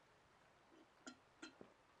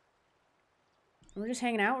 We're just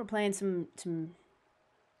hanging out. We're playing some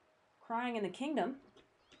Crying in the Kingdom.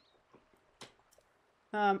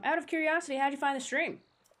 Out of curiosity, how'd you find the stream?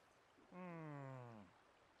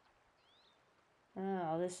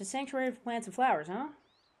 Oh, this is a sanctuary for plants and flowers, huh?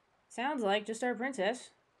 Sounds like just our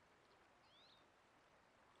princess.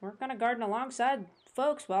 We're gonna garden alongside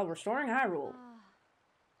folks while restoring Hyrule.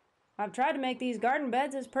 I've tried to make these garden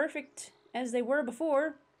beds as perfect as they were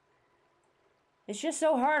before. It's just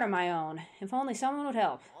so hard on my own. If only someone would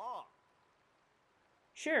help. Oh.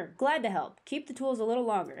 Sure, glad to help. Keep the tools a little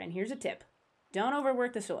longer, and here's a tip. Don't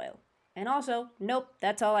overwork the soil. And also, nope,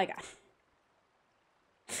 that's all I got.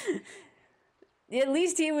 At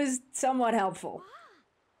least he was somewhat helpful.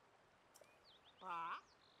 Ah.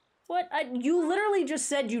 What? You literally just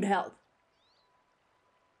said you'd help.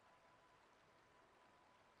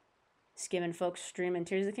 Skimming folks streaming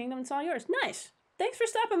Tears of the Kingdom, it's all yours. Nice! Thanks for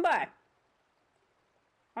stopping by.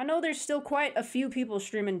 I know there's still quite a few people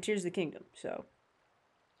streaming Tears of the Kingdom, so...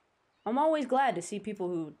 I'm always glad to see people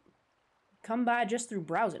who come by just through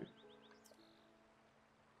browsing.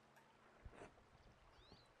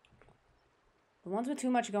 The ones with too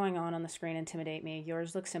much going on the screen intimidate me.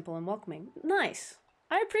 Yours look simple and welcoming. Nice!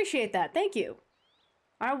 I appreciate that. Thank you.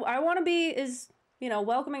 I want to be as,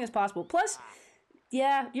 welcoming as possible. Plus,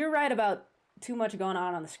 yeah, you're right about too much going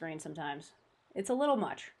on the screen sometimes. It's a little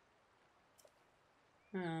much.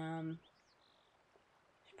 She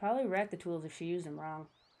probably wrecked the tools if she used them wrong.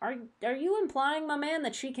 Are you implying, my man,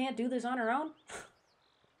 that she can't do this on her own?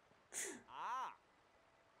 Ah.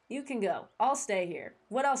 You can go. I'll stay here.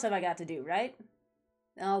 What else have I got to do, right?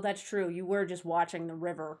 Oh, that's true. You were just watching the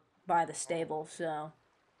river by the stable, so...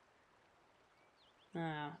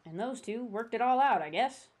 and those two worked it all out, I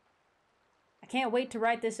guess. I can't wait to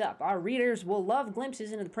write this up. Our readers will love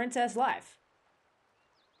glimpses into the princess' life.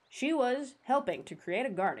 She was helping to create a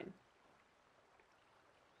garden.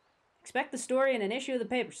 Expect the story in an issue of the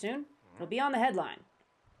paper soon. It'll be on the headline.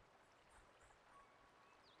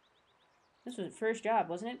 This was your first job,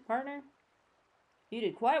 wasn't it, partner? You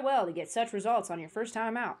did quite well to get such results on your first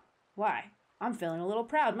time out. Why, I'm feeling a little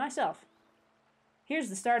proud myself. Here's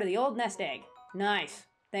the start of the old nest egg. Nice.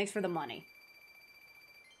 Thanks for the money.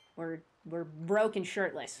 We're broke and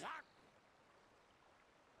shirtless.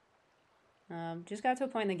 Just got to a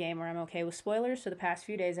point in the game where I'm okay with spoilers, so the past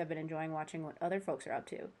few days I've been enjoying watching what other folks are up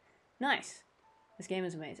to. Nice. This game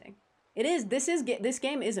is amazing. It is. This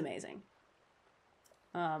game is amazing.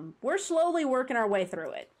 We're slowly working our way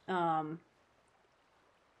through it.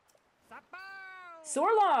 So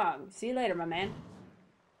long! See you later, my man.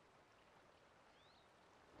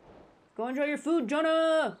 Go enjoy your food,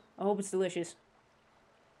 Jonah! I hope it's delicious.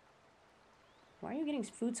 Why are you getting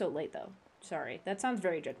food so late, though? Sorry, that sounds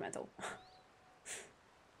very judgmental.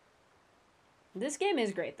 This game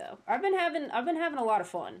is great, though. I've been having a lot of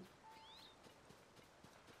fun.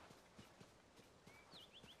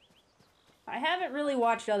 I haven't really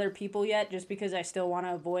watched other people yet, just because I still want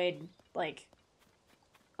to avoid, like,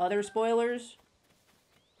 other spoilers.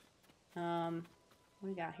 What do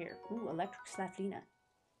we got here? Ooh, electric Slaflina.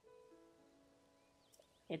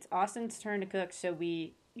 It's Austin's turn to cook, so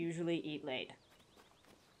we usually eat late.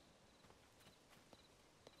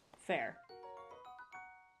 Fair.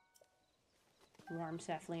 Warm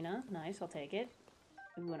Saflina. Nice, I'll take it.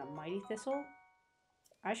 Ooh, and a Mighty Thistle.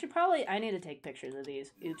 I need to take pictures of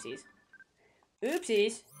these. Oopsies.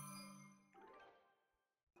 Oopsies!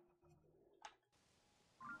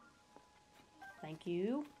 Thank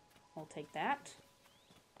you. I'll take that.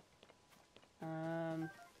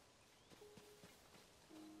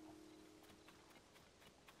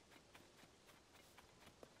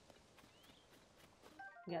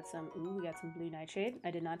 We got some blue nightshade.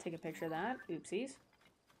 I did not take a picture of that. Oopsies.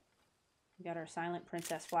 We got our silent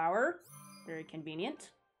princess flower. Very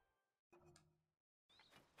convenient.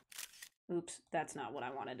 Oops, that's not what I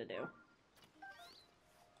wanted to do.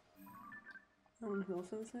 Oh,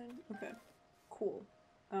 also the same? Okay. Cool.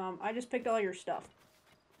 I just picked all your stuff.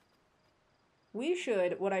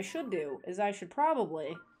 What I should do is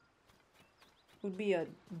would be a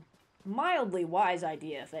mildly wise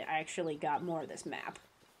idea if they actually got more of this map.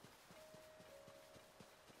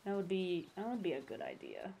 That would be a good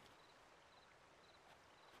idea.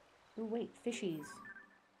 Oh wait, fishies.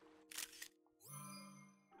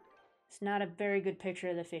 It's not a very good picture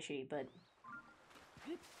of the fishy, but...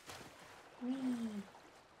 Whee!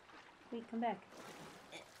 Wait, come back.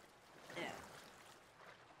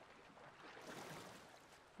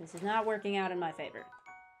 This is not working out in my favor.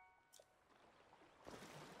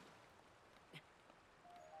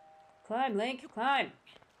 Climb, Link, climb!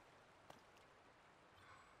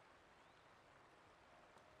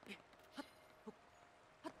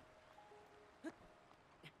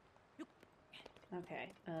 Okay,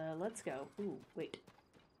 let's go. Ooh, wait.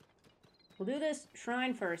 We'll do this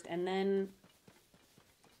shrine first, and then...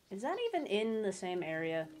 Is that even in the same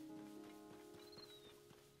area?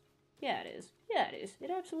 Yeah, it is. Yeah, it is. It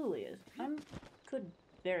absolutely is. Could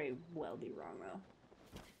very well be wrong, though.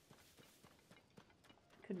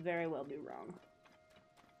 Could very well be wrong.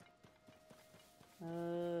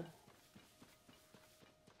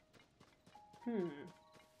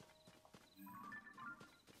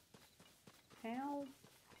 How?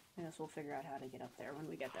 I guess we'll figure out how to get up there when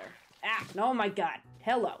we get there. Ah! Oh my god!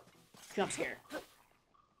 Hello! Jump scare.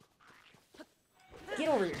 Get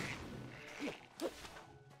over here.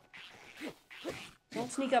 Don't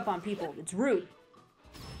sneak up on people. It's rude.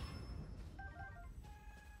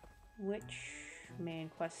 Which main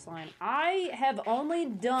quest line? I have only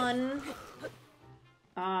done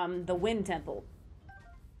the Wind Temple.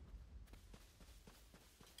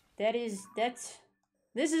 This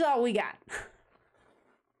is all we got.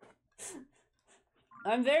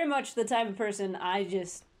 I'm very much the type of person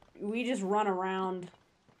we just run around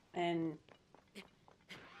and...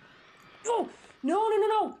 Oh! No, no, no,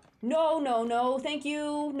 no! No, no, no, thank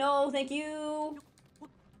you! No, thank you!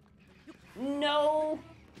 No!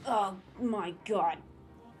 Oh my god.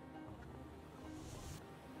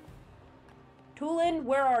 Tulin,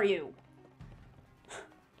 where are you?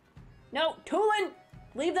 No, Tulin!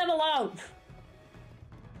 Leave them alone!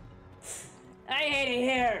 I hate it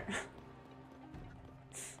here!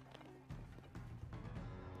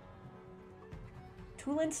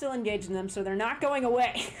 Tulin's still engaged in them, so they're not going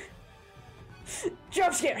away.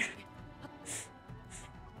 Jump scare!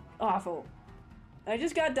 Awful. I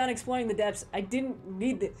just got done exploring the depths. I didn't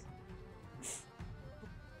need this.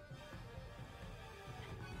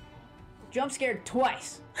 Jump scared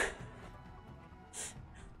twice.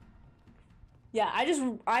 Yeah, I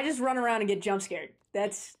just run around and get jump scared.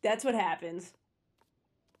 That's what happens.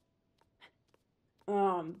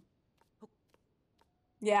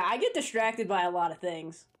 Yeah, I get distracted by a lot of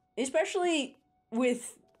things. Especially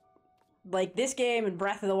with like this game and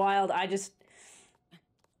Breath of the Wild. I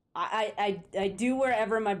do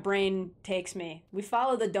wherever my brain takes me. We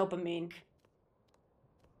follow the dopamine.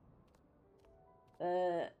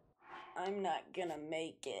 I'm not gonna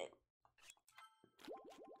make it.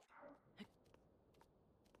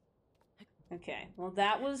 Okay, well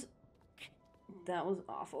that was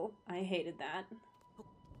awful. I hated that.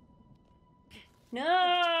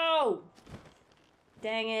 No!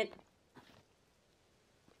 Dang it.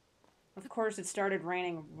 Of course it started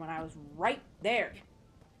raining when I was right there.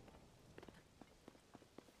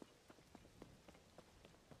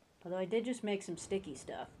 Although I did just make some sticky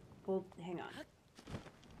stuff. Well, hang on.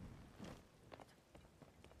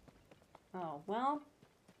 Oh, well.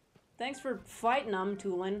 Thanks for fighting them,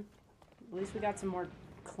 Tulin. At least we got some more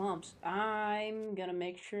clumps. I'm gonna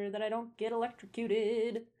make sure that I don't get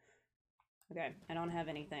electrocuted. Okay, I don't have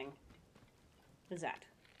anything. What is that?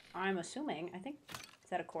 I'm assuming, I think, is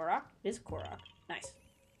that a Korok? It is a Korok. Nice.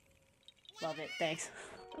 Love it, thanks.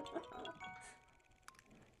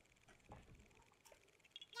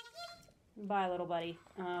 Bye, little buddy.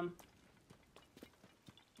 Oh,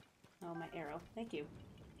 my arrow. Thank you.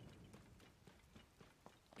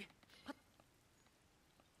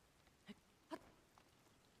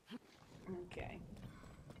 Okay.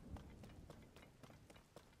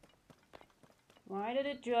 Why did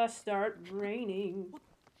it just start raining?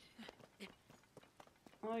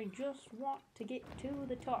 I just want to get to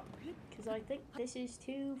the top, because I think this is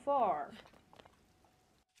too far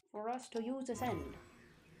for us to use ascend.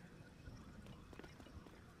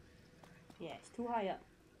 Yeah, it's too high up.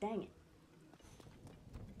 Dang it.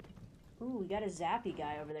 Ooh, we got a zappy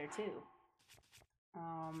guy over there too.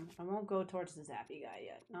 I won't go towards the zappy guy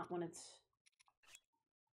yet. Not when it's...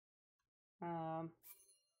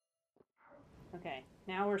 Okay,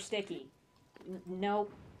 now we're sticky.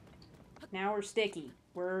 Nope. Now we're sticky.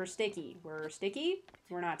 We're sticky. We're sticky?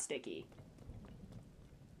 We're not sticky.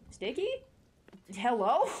 Sticky?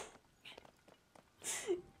 Hello?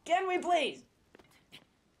 Can we please?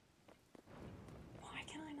 Why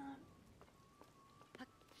can I not?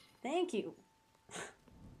 Thank you.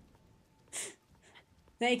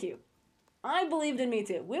 Thank you. I believed in me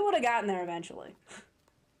too. We would have gotten there eventually.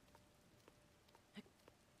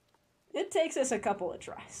 It takes us a couple of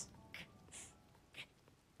tries.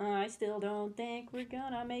 I still don't think we're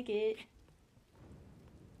gonna make it.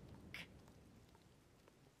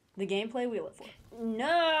 The gameplay we live for.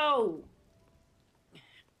 No!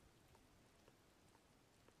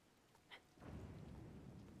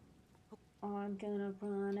 I'm gonna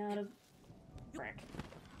run out of... Frick.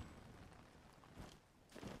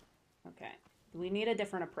 Okay. We need a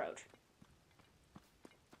different approach.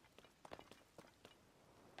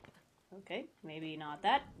 Okay, maybe not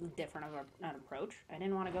that different of an approach. I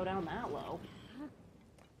didn't want to go down that low.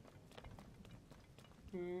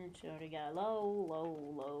 So we got low, low,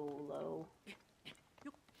 low, low.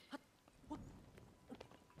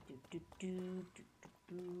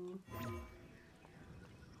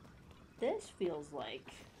 This feels like...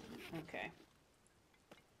 Okay.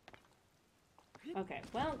 Okay,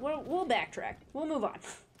 well, we'll backtrack. We'll move on.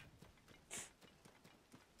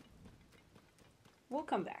 We'll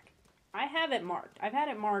come back. I have it marked. I've had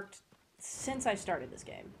it marked since I started this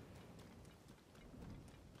game.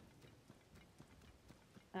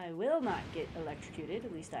 I will not get electrocuted,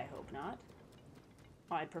 at least I hope not.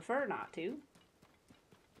 I'd prefer not to.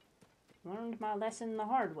 Learned my lesson the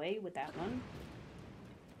hard way with that one.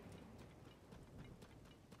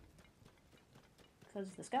 Because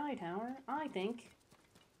the Sky Tower, I think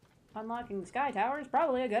unlocking the Sky Tower is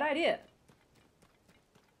probably a good idea.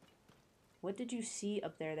 What did you see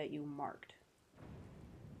up there that you marked?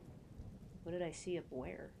 What did I see up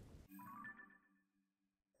where?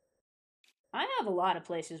 I have a lot of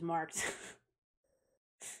places marked.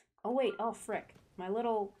 Oh wait, oh frick. My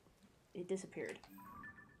little... It disappeared.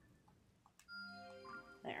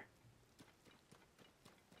 There.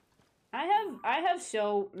 I have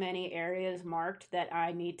so many areas marked that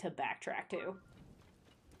I need to backtrack to.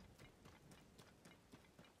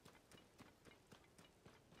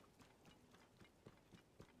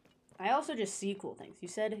 I also just see cool things. You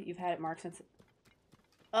said you've had it marked since...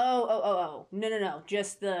 Oh. No.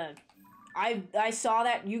 Just the... I saw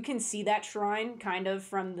that. You can see that shrine kind of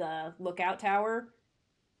from the lookout tower.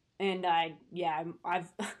 And I've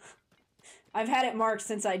I've had it marked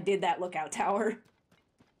since I did that lookout tower.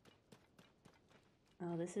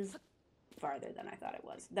 Oh, this is farther than I thought it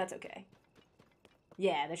was. That's okay.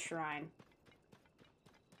 Yeah, the shrine.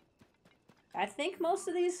 I think most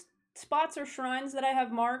of these spots are shrines that I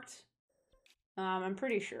have marked. I'm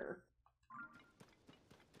pretty sure.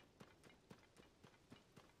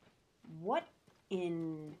 What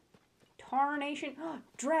in tarnation?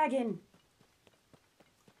 Dragon!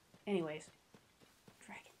 Anyways.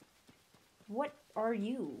 Dragon. What are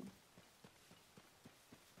you?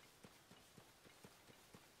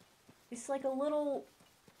 It's like a little...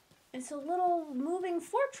 It's a little moving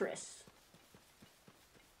fortress.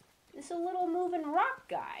 It's a little moving rock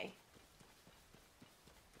guy.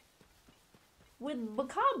 With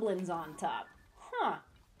bokoblins on top. Huh.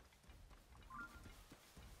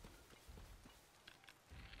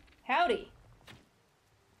 Howdy.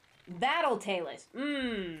 Battle Talus.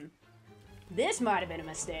 This might have been a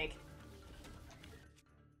mistake.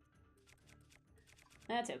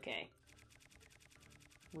 That's okay.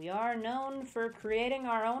 We are known for creating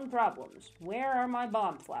our own problems. Where are my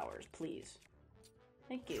bomb flowers, please?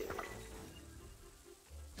 Thank you.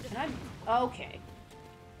 Can I... Okay.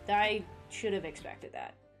 I should have expected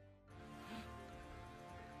that.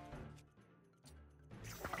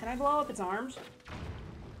 Can I blow up its arms?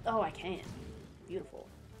 Oh, I can. Beautiful.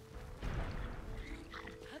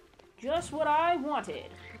 Just what I wanted.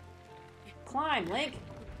 Climb, Link.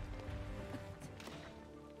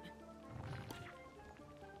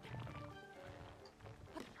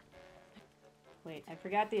 Wait, I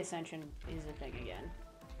forgot the ascension is a thing again.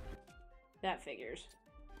 That figures.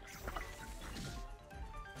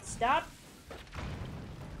 Stop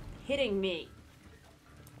hitting me.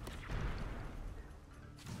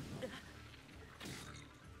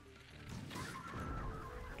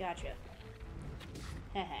 Gotcha.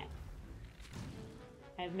 Haha.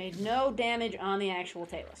 I've made no damage on the actual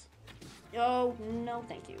Talus. Oh, no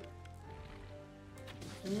thank you.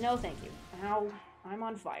 No thank you. Ow. I'm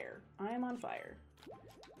on fire. I'm on fire.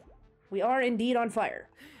 We are indeed on fire.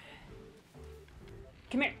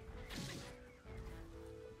 Come here.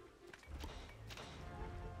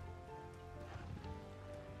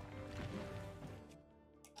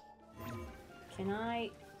 Can I...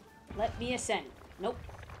 Let me ascend. Nope.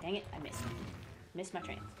 Dang it, I missed. Missed my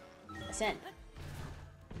chance. Ascend.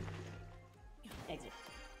 Exit.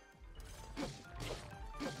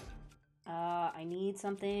 I need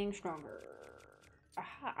something stronger.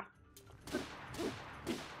 Aha.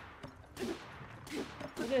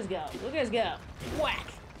 Look at us go. Look at us go. Whack.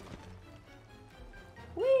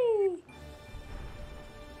 Whee!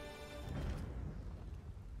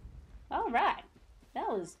 Alright. That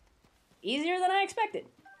was easier than I expected.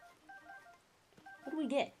 What do we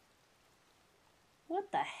get? What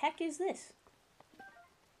the heck is this?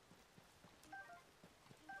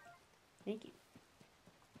 Thank you.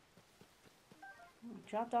 Oh,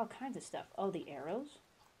 dropped all kinds of stuff. Oh, the arrows?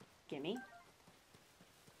 Gimme.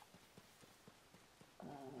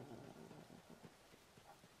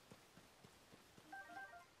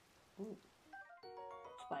 Ooh.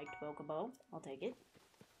 Spiked Bokobo. I'll take it.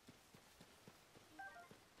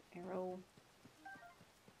 Arrow.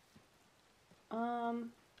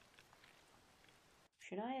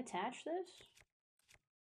 Should I attach this?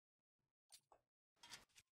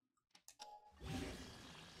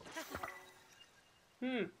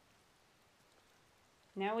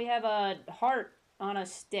 Now we have a heart on a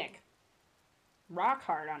stick. Rock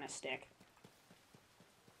heart on a stick.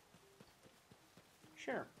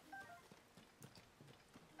 Sure.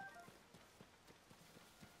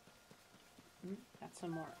 Got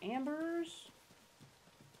some more ambers.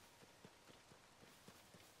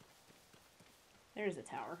 There's the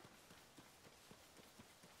tower.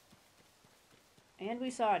 And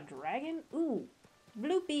we saw a dragon. Ooh,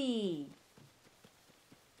 Bloopy!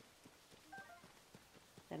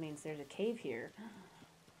 That means there's a cave here.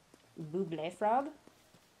 Booble frog.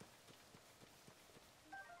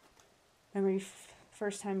 Remember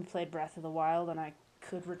first time I played Breath of the Wild and I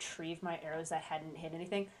could retrieve my arrows that hadn't hit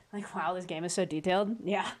anything? Like, wow, this game is so detailed.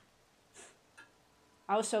 Yeah.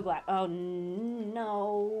 I was so glad. Oh,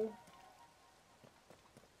 no.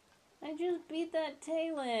 I just beat that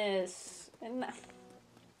Talus. And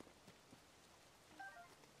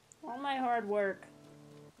all my hard work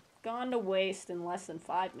gone to waste in less than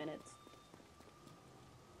 5 minutes.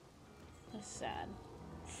 That's sad.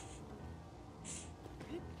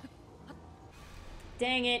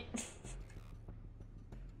 Dang it.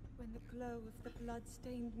 When the glow of the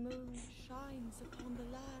blood-stained moon shines upon the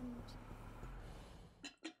land.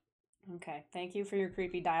 Okay, thank you for your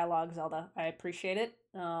creepy dialogue, Zelda. I appreciate it.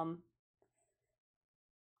 If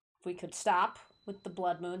we could stop with the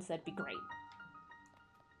blood moons, that'd be great.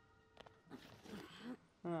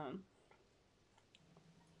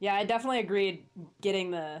 Yeah, I definitely agreed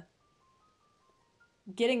getting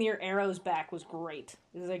your arrows back was great.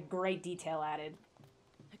 It was a great detail added.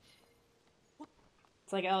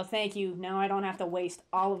 It's like, oh, thank you. Now I don't have to waste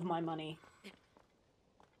all of my money.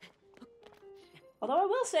 Although I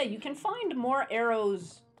will say, you can find more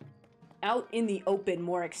arrows out in the open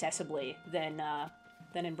more accessibly than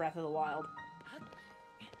in Breath of the Wild.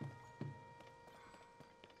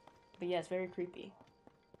 But yeah, it's very creepy.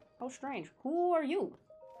 How strange. Who are you?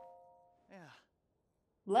 Yeah.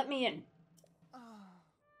 Let me in. Oh.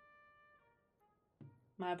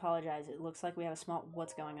 I apologize. It looks like we have a small...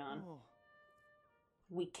 What's going on? Oh.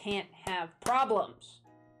 We can't have problems.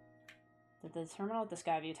 The terminal at the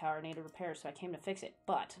Skyview Tower needed repairs, so I came to fix it.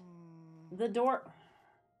 But the door...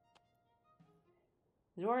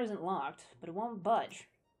 The door isn't locked, but it won't budge.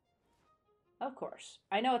 Of course.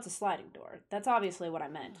 I know it's a sliding door. That's obviously what I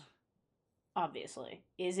meant. Obviously.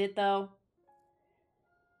 Is it, though?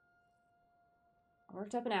 I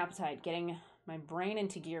worked up an appetite, getting my brain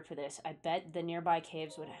into gear for this. I bet the nearby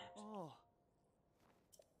caves would have... Oh.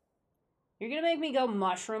 You're gonna make me go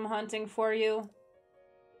mushroom hunting for you?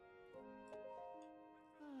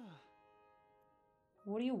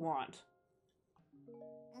 What do you want?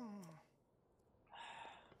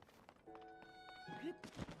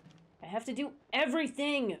 I have to do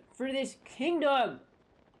everything for this kingdom!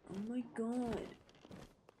 Oh my god.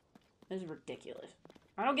 This is ridiculous.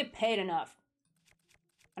 I don't get paid enough.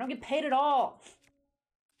 I don't get paid at all.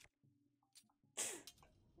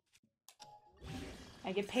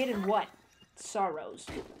 I get paid in what? Sorrows.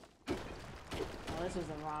 Oh, this was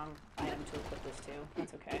the wrong item to equip this to.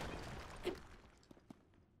 That's okay.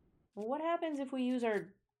 Well, what happens if we use our...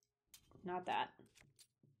 Not that.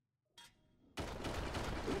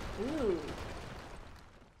 Ooh.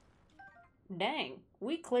 Dang.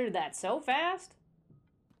 We cleared that so fast.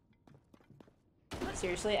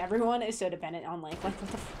 Seriously, everyone is so dependent on Link. Like,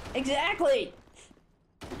 what the f... Exactly!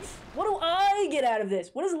 What do I get out of this?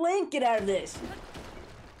 What does Link get out of this?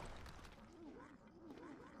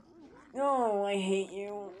 Oh, I hate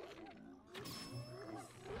you.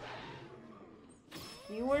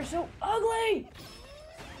 You were so ugly!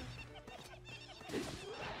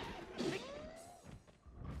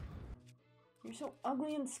 You're so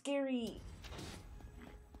ugly and scary.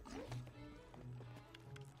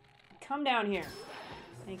 Come down here.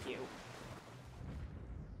 Thank you.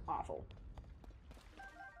 Awful.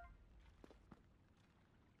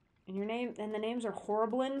 And your name, and the names are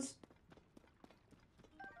Horriblins?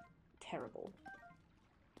 Terrible.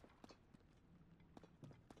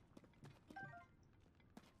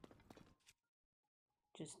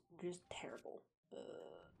 Just terrible.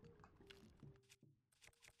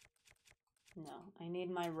 No, I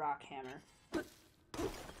need my rock hammer.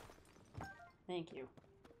 Thank you.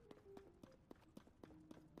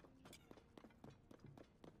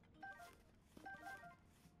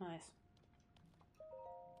 Nice.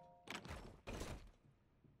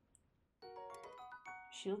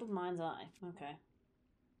 Shield of Mind's Eye. Okay.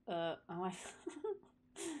 Oh,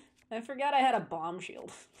 I forgot I had a bomb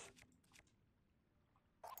shield.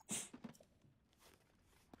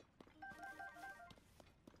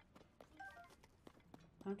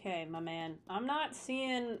 Okay, my man. I'm not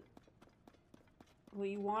seeing what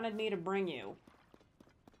you wanted me to bring you.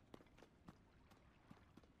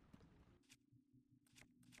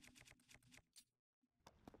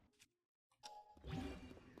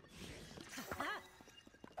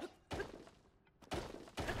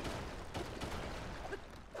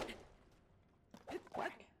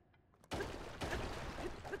 Whack.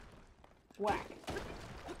 Whack.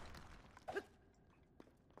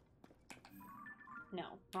 No,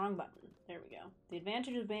 wrong button. There we go. The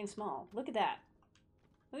advantage of being small. Look at that.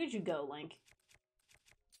 Look at you go, Link.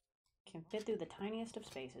 Can fit through the tiniest of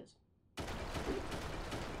spaces.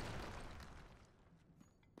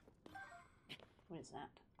 What is that?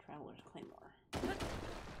 Traveler's Claymore.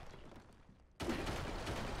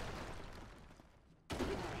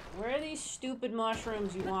 Alright, where are these stupid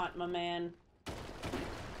mushrooms you want, my man?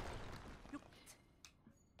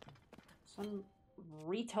 Some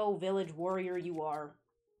Rito village warrior you are.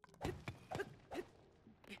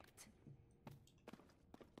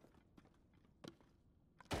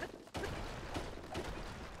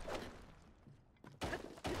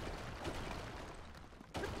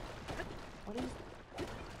 What is...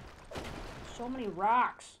 So many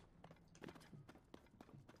rocks.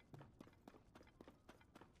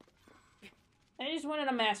 I just went in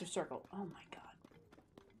a massive circle. Oh my god.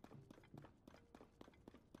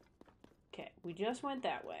 Okay, we just went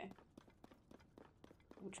that way.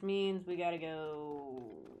 Which means we gotta go...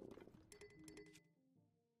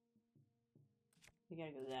 We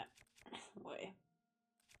gotta go that way.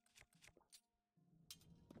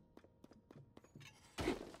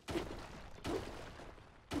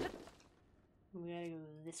 We gotta go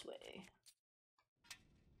this way.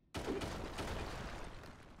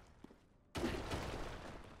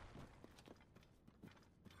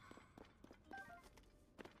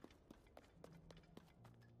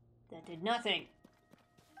 That did nothing.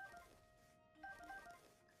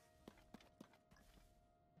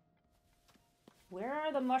 Where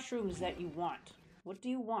are the mushrooms that you want? What do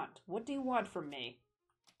you want? What do you want from me?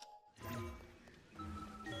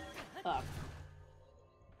 Up.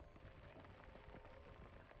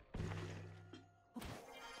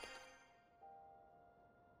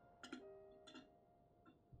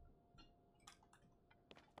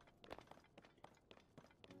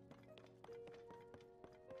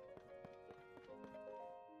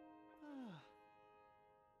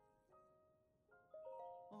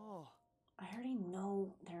 Oh. I already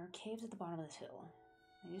know there are caves at the bottom of this hill.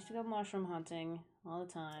 I used to go mushroom hunting all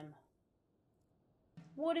the time.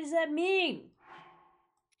 What does that mean?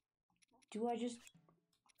 Do I just...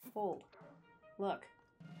 Hold. Look.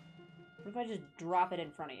 What if I just drop it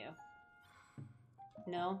in front of you?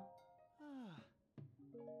 No?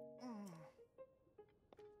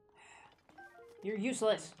 You're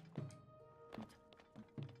useless.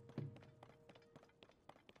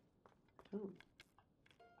 Ooh.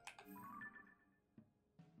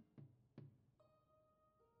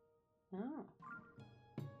 Oh.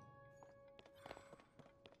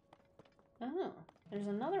 Oh, there's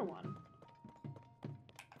another one.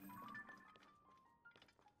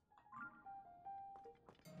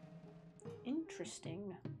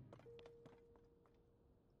 Interesting.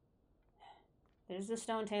 There's the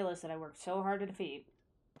stone talus that I worked so hard to defeat.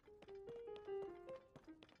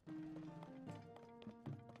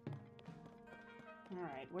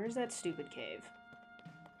 Alright, where's that stupid cave?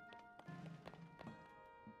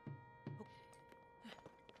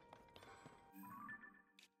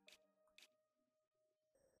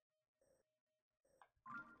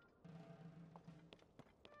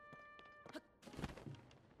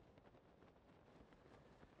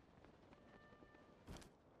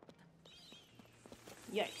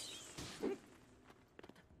 Yikes.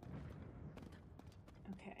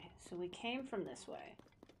 Okay, so we came from this way.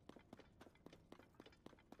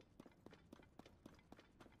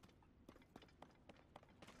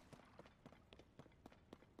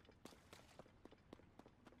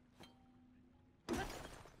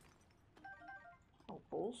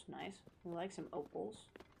 Opals, nice. We like some opals.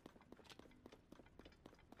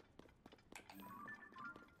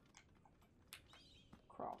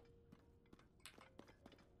 Crawl.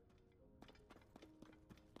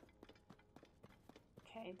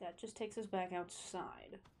 that just takes us back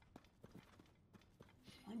outside.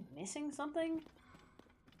 Am I missing something?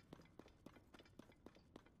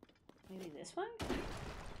 Maybe this way?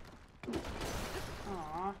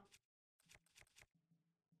 Aww.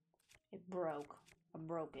 It broke. I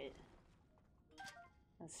broke it.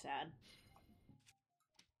 That's sad.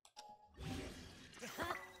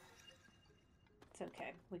 It's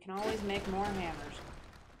okay. We can always make more hammers.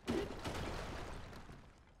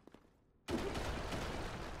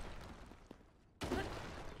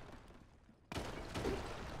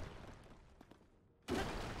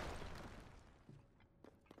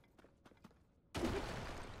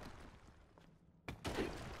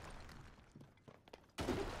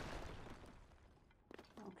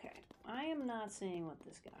 Okay. I am not seeing what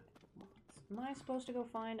this guy wants. Am I supposed to go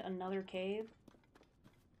find another cave?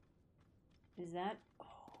 Is that... Oh,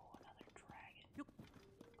 another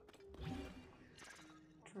dragon.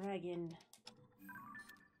 Dragon.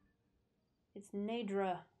 It's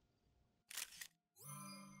Nadra.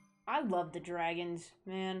 I love the dragons,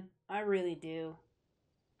 man. I really do.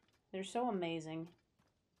 They're so amazing.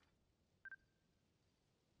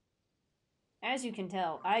 As you can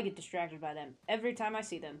tell, I get distracted by them every time I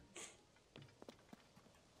see them.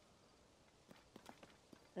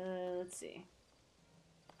 Let's see.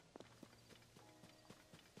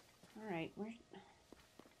 Alright, where...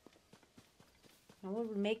 Now, what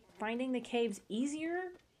would make finding the caves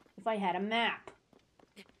easier? If I had a map.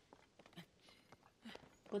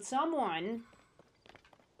 But someone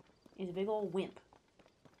is a big old wimp.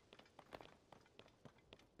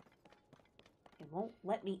 It won't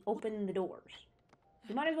let me open the doors.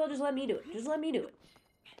 You might as well just let me do it. Just let me do it.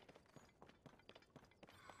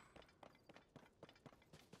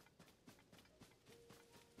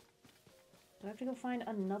 Do I have to go find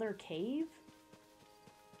another cave?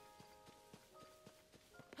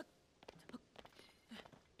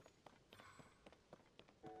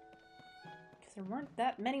 Because there weren't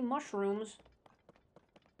that many mushrooms.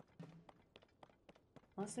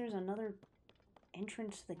 Unless there's another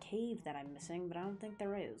entrance to the cave that I'm missing, but I don't think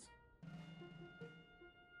there is.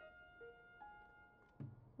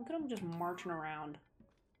 Look at them just marching around.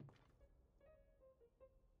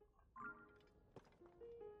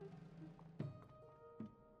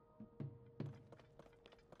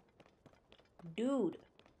 Dude.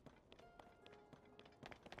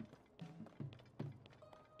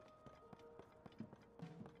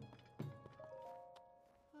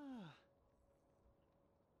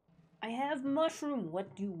 I have mushroom.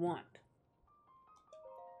 What do you want?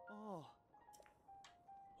 Oh.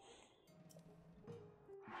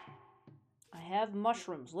 I have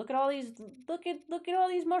mushrooms. Look at all these. Look at all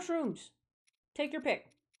these mushrooms. Take your pick.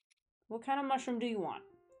 What kind of mushroom do you want?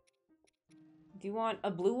 Do you want a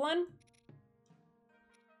blue one?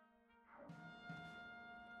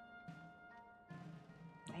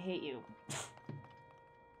 I hate you.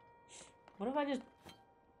 What if I just...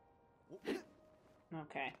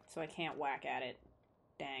 Okay, so I can't whack at it.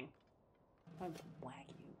 Dang. I whack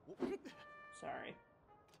you. Sorry.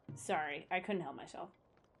 Sorry, I couldn't help myself.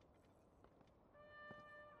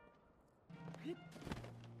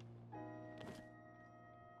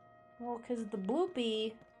 Well, because the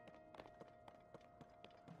bloopy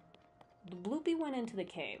went into the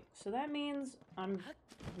cave, so that means I'm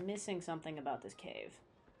missing something about this cave.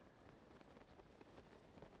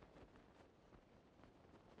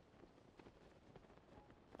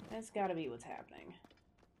 That's gotta be what's happening.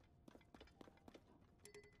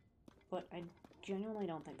 But I genuinely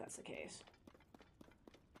don't think that's the case.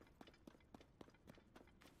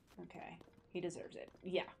 Okay, he deserves it.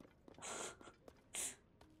 Yeah.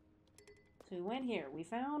 So we went here. We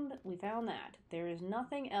found that. There is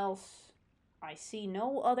nothing else. I see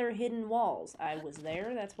no other hidden walls. I was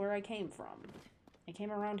there. That's where I came from. I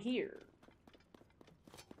came around here.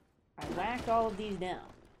 I whacked all of these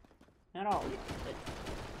down. Not all of them, but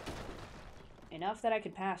enough that I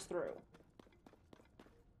could pass through.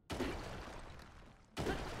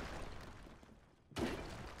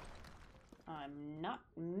 I'm not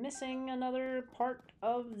missing another part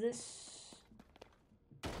of this.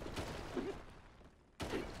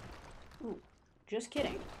 Ooh, just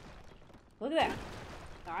kidding. Look at that.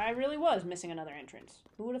 I really was missing another entrance.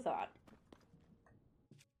 Who would have thought?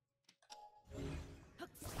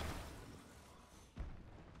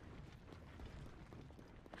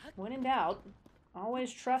 When in doubt,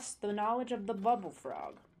 always trust the knowledge of the bubble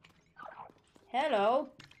frog. Hello.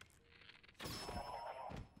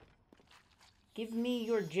 Give me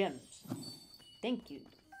your gems. Thank you.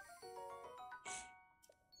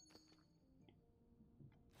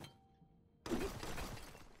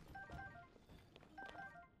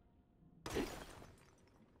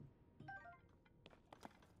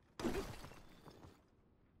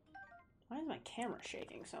 camera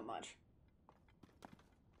shaking so much?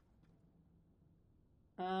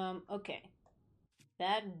 Okay.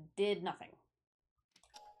 That did nothing.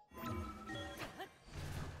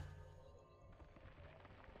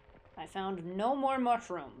 I found no more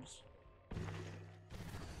mushrooms.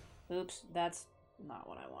 Oops, that's not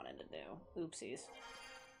what I wanted to do. Oopsies.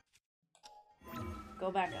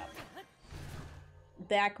 Go back up.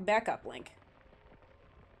 Back up, Link.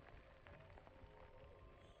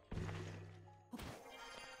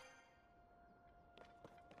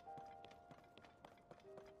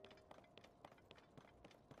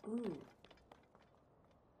 Ooh.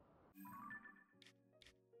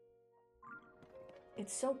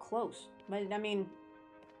 It's so close. But, I mean,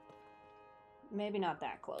 maybe not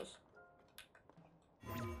that close.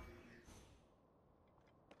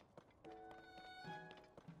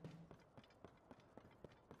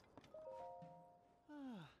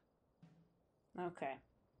 Okay.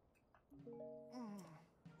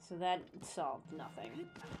 So that solved nothing. Oh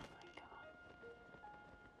my god.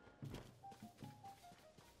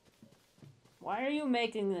 Why are you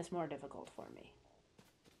making this more difficult for me?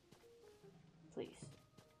 Please.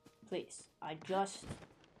 Please. I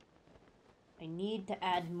need to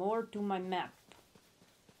add more to my map.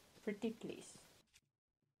 Pretty please.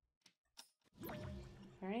 Is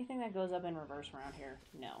there anything that goes up in reverse around here?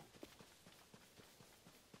 No.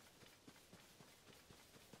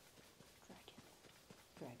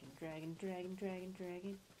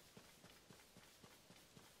 Dragon.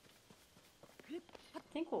 I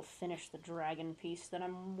think we'll finish the dragon piece that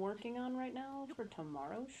I'm working on right now for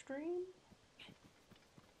tomorrow's stream.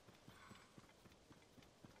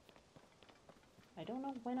 I don't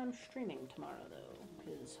know when I'm streaming tomorrow, though,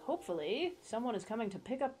 because hopefully someone is coming to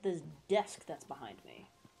pick up this desk that's behind me.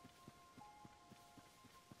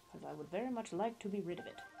 Because I would very much like to be rid of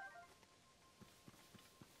it.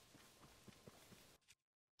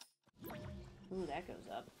 Ooh, that goes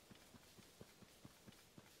up.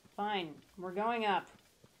 Fine, we're going up.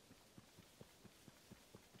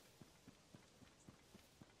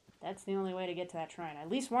 That's the only way to get to that shrine. I at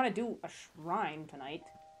least want to do a shrine tonight.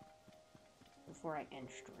 Before I end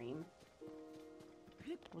stream.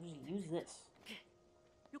 We'll just use this.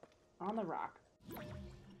 On the rock.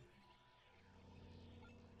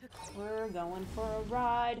 We're going for a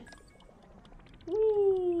ride.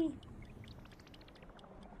 Whee!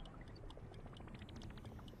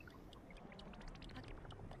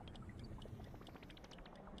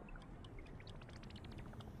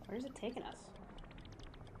 Where's it taking us?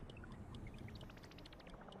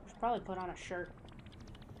 We should probably put on a shirt.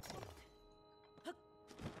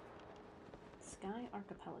 Sky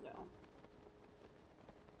Archipelago.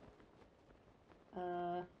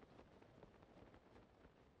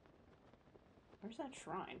 Where's that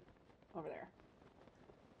shrine? Over there.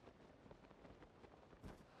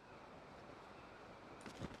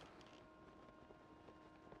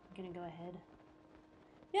 I'm gonna go ahead.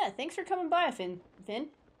 Yeah, thanks for coming by, Finn.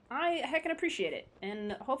 I heckin' appreciate it,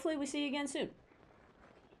 and hopefully we see you again soon.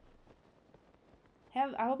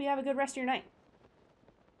 I hope you have a good rest of your night.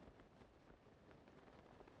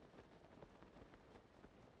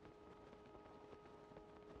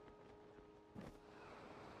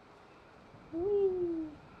 Woo.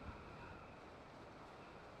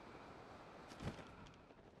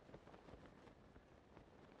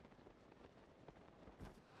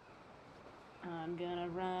 I'm gonna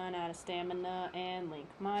run out of stamina and Link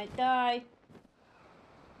might die.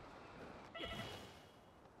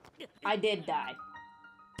 I did die.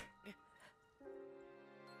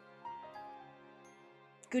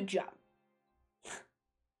 Good job.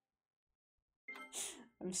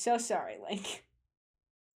 I'm so sorry, Link.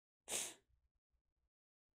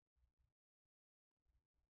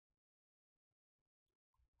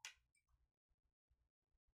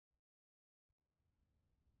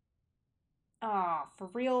 Aw, for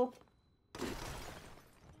real?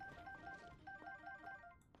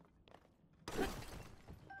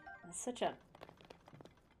 That's such a...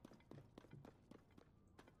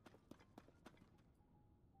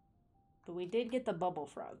 But we did get the bubble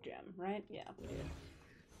frog gem, right? Yeah, we did.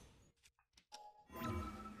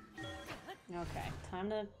 Okay, time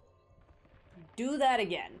to do that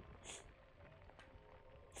again.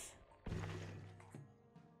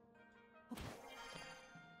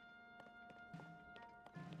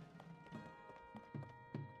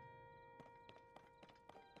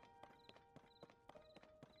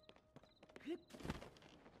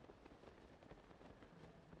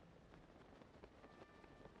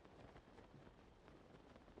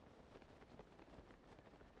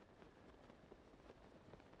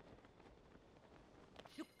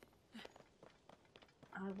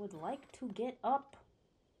 I would like to get up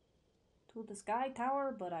to the sky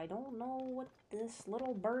tower, but I don't know what this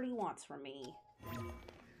little birdie wants from me.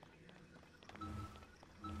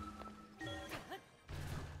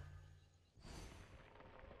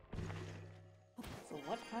 So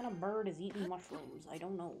what kind of bird is eating mushrooms? I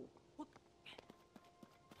don't know.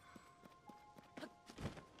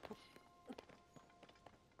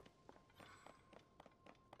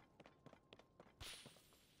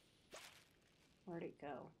 Where'd it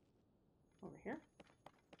go? Over here?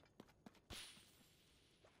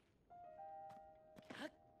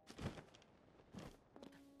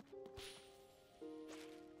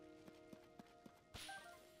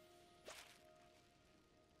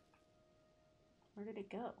 Where did it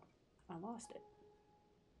go? I lost it.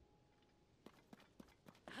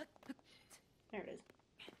 There it is.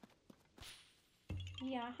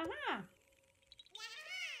 Yeah, haha!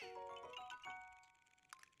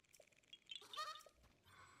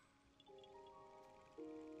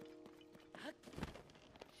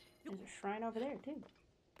 There's a shrine over there, too.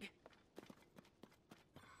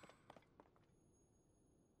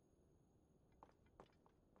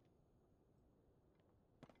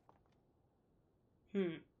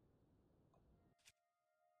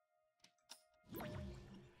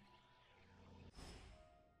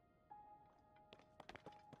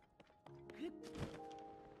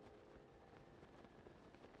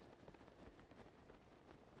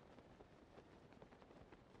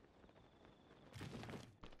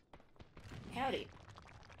 Howdy.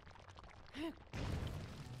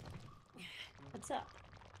 What's up?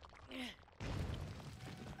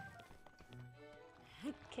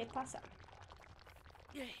 ¿Qué pasa?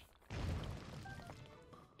 Why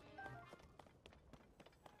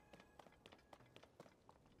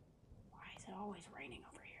is it always raining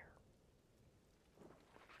over here?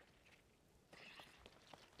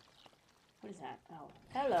 What is that? Oh,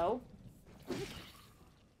 hello.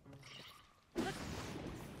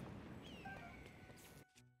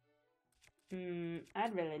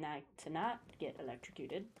 I'd really like to not get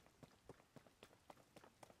electrocuted.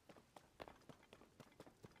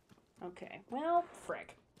 Okay, well,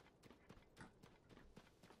 frick.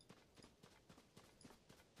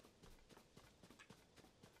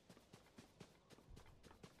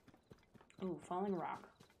 Ooh, falling rock.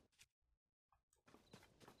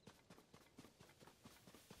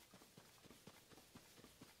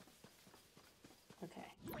 Okay,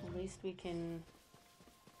 at least we can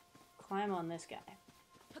climb on this guy.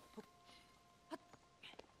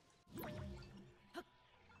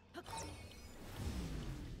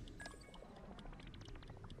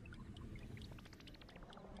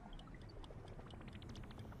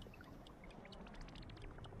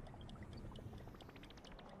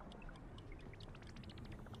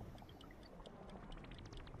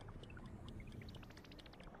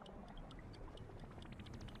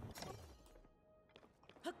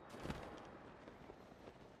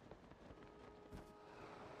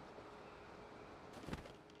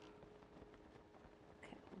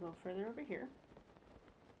 Go further over here,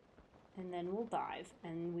 and then we'll dive,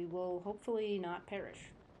 and we will hopefully not perish.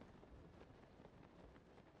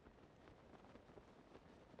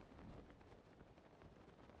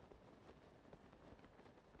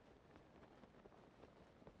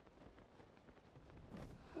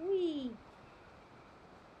 Whee!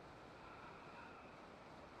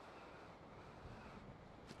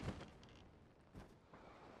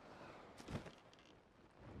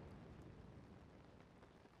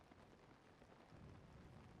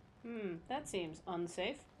 That seems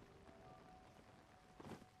unsafe.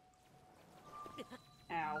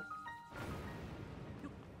 Ow.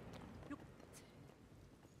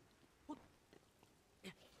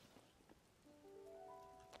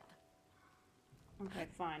 Okay,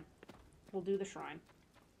 fine. We'll do the shrine.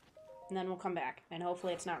 And then we'll come back, and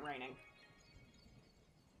hopefully it's not raining.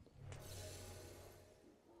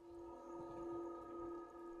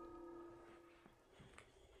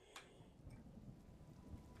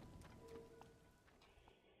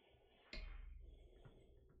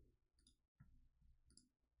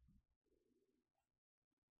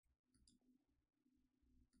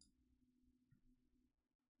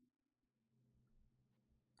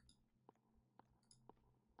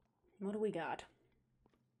 What do we got?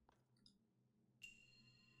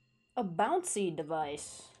 A bouncy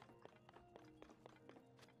device.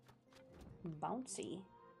 Bouncy.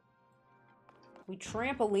 We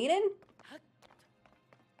trampolining?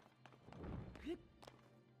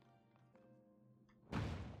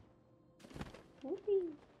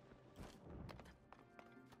 Whoopee.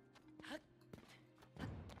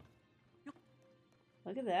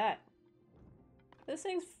 Look at that. This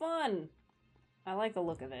thing's fun. I like the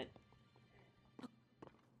look of it.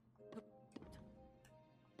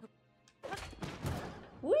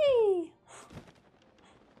 Whee!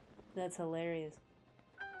 That's hilarious.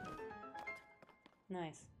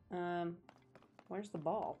 Nice. Where's the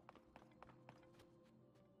ball?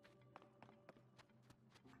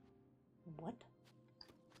 What?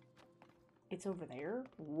 It's over there?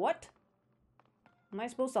 What? Am I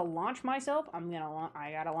supposed to launch myself?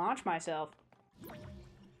 I gotta launch myself.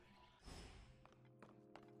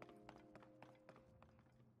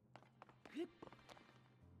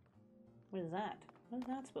 What is that? What is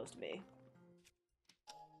that supposed to be?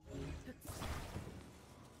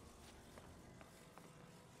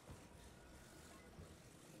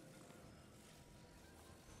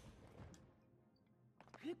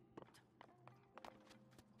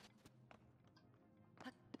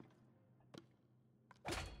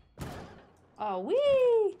 Oh,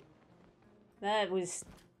 wee! That was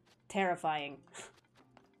terrifying.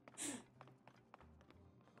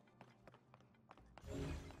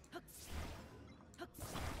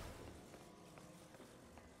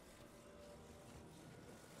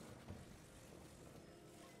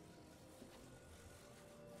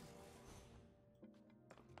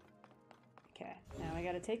 Okay, now I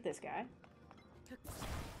gotta take this guy.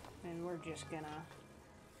 And we're just gonna...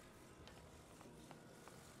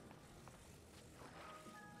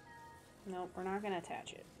 Nope, we're not gonna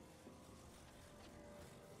attach it.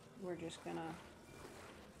 We're just gonna...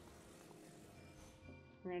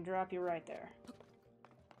 We're gonna drop you right there.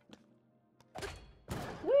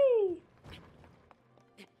 Whee!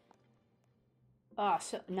 Oh,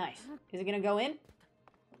 so nice. Is it gonna go in?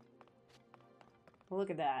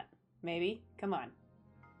 Look at that. Maybe. Come on.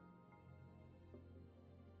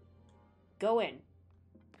 Go in.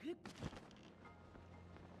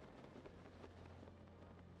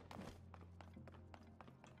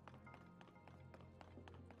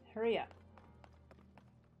 Hurry up.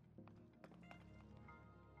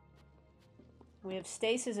 We have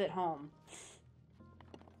stasis at home.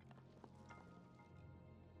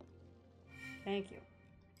 Thank you.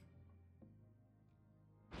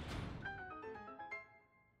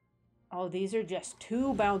 Oh, these are just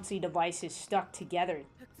two bouncy devices stuck together.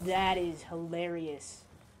 That is hilarious.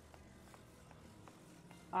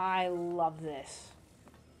 I love this.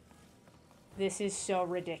 This is so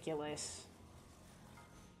ridiculous.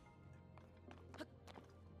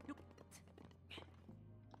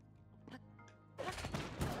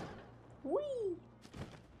 Whee!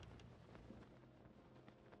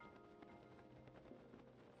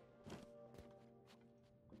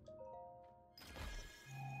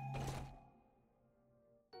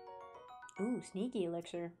 Ooh, sneaky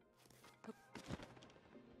elixir.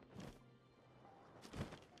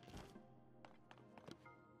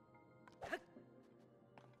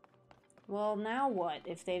 Well, now what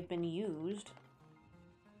if they've been used?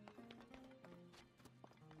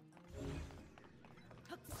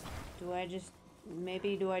 Do I just...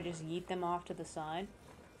 Maybe do I just yeet them off to the side?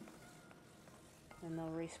 And they'll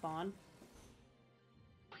respawn?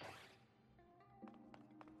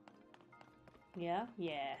 Yeah?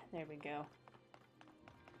 Yeah, there we go.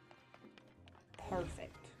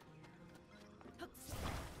 Perfect.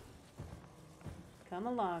 Come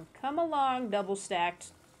along, double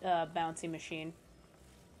stacked bouncy machine.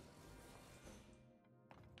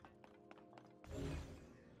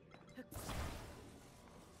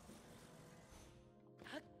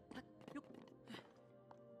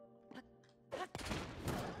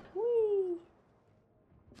 Whee!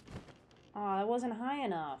 Aw, that wasn't high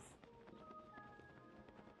enough.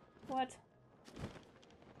 What?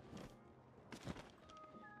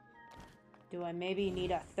 Do I maybe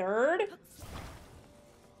need a third?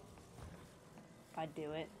 I'd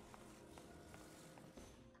do it.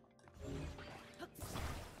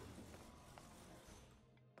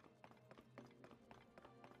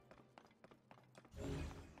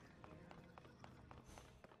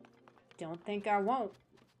 Don't think I won't.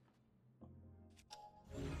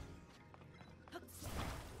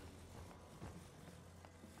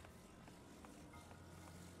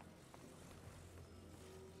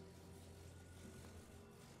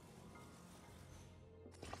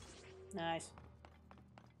 Nice.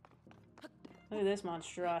 Look at this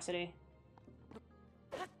monstrosity.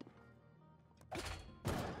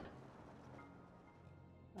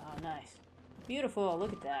 Oh, nice. Beautiful,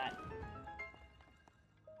 look at that.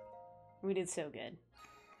 We did so good.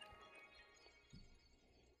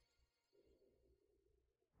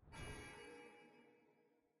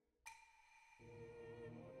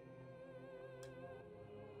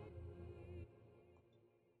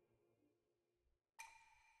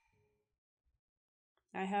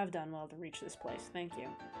 I have done well to reach this place. Thank you.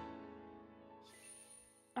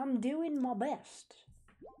 I'm doing my best.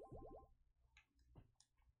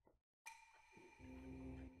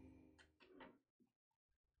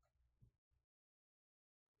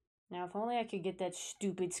 Now, if only I could get that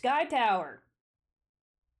stupid sky tower.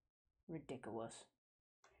 Ridiculous.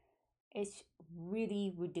 It's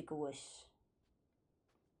really ridiculous.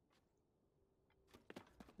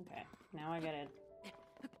 Okay, now I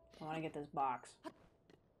want to get this box.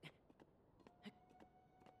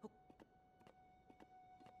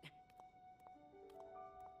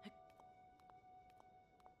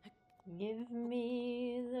 Give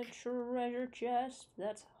me the treasure chest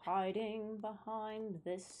that's hiding behind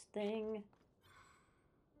this thing.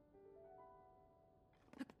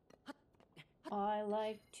 I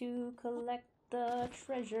like to collect the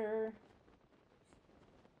treasure.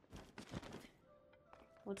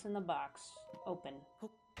 What's in the box? Open.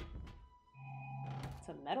 It's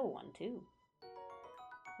a metal one, too.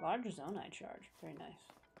 Large zonite charge. Very nice.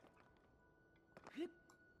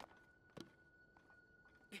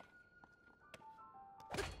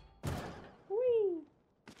 Whee!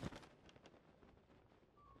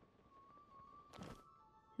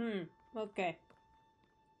 Okay.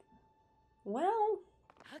 Well...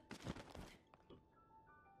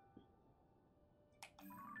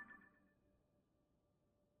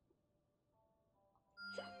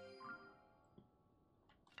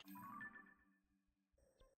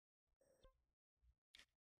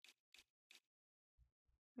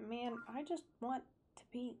 Man, I just want to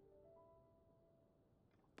be...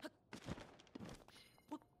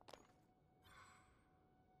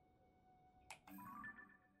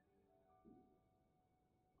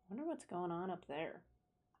 I wonder what's going on up there.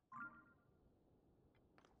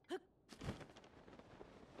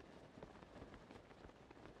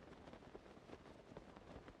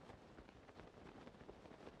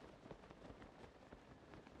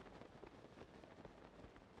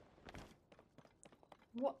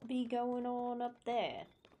 What be going on up there?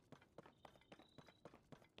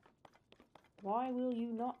 Why will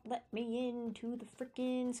you not let me into the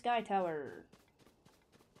frickin' sky tower?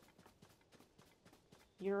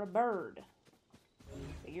 You're a bird.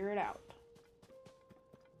 Figure it out.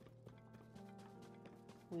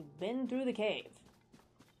 We've been through the cave.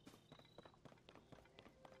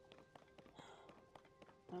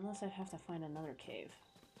 Unless I have to find another cave.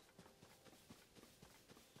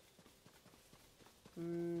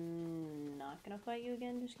 Not gonna fight you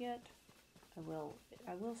again just yet. I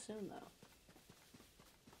will soon though.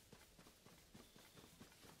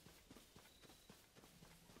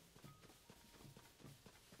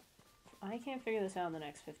 I can't figure this out in the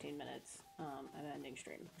next 15 minutes. I'm ending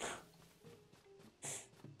stream.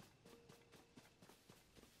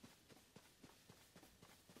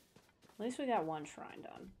 At least we got one shrine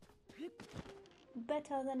done.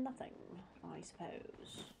 Better than nothing, I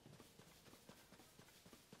suppose.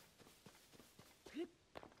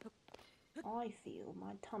 I feel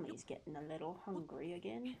my tummy's getting a little hungry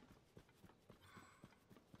again.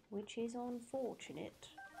 Which is unfortunate.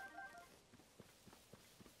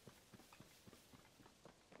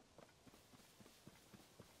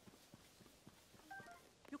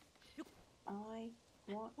 I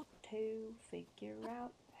want to figure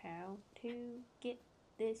out how to get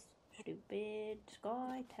this stupid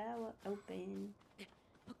sky tower open.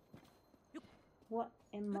 What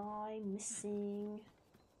am I missing?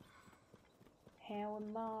 How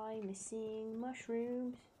am I missing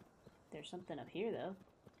mushrooms? There's something up here though.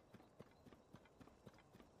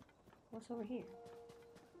 What's over here?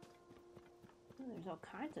 Oh, there's all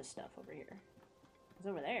kinds of stuff over here. It's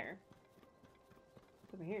over there.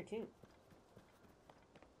 It's over here too.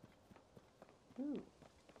 Ooh.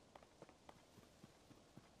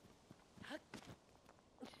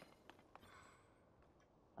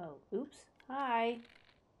 Oh, oops. Hi.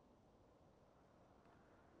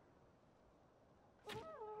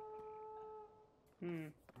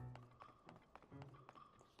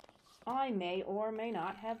 I may or may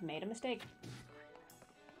not have made a mistake.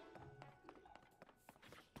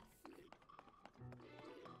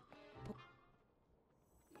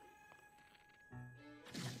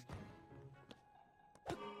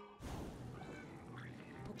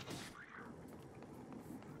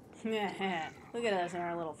 Look at us and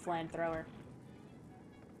our little flamethrower.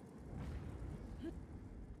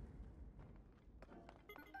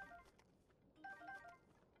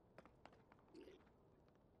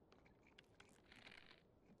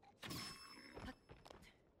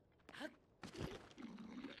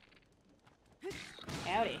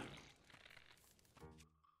 Howdy.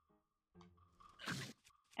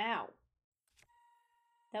 Ow.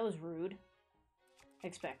 That was rude.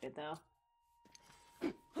 expected, though.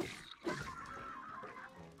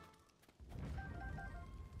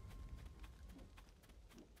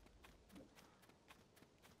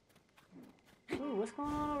 Ooh, what's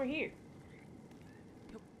going on over here?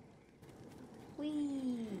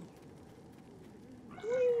 Whee!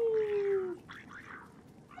 Whee!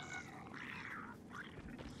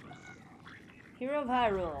 Hero of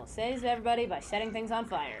Hyrule saves everybody by setting things on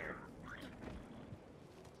fire.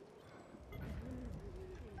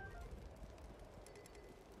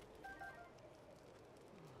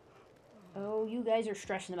 Oh, you guys are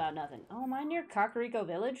stressing about nothing. Oh, am I near Kakariko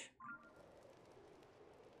Village?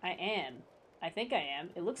 I am. I think I am.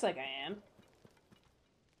 It looks like I am.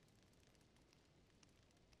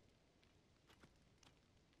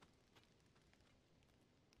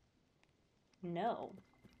 No.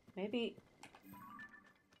 Maybe...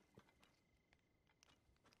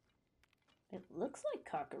 It looks like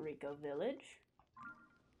Kakariko Village.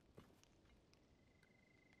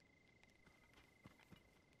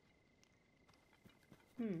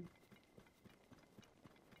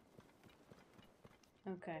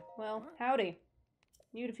 Okay, well, howdy.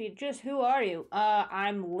 You defeated... Just who are you?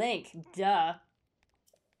 I'm Link. Duh.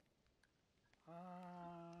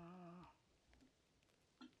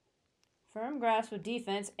 Firm grasp with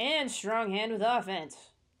defense and strong hand with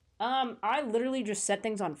offense. I literally just set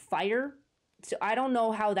things on fire, so I don't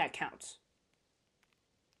know how that counts.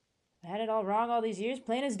 I had it all wrong all these years,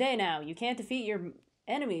 plain as day now. You can't defeat your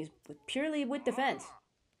enemies purely with defense.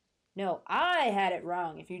 No, I had it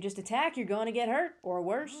wrong. If you just attack, you're going to get hurt, or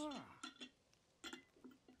worse.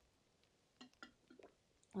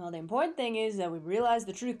 Well, the important thing is that we realize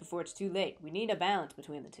the truth before it's too late. We need a balance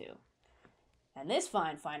between the two. And this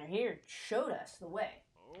fine finder here showed us the way.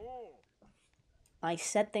 I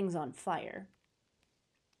set things on fire.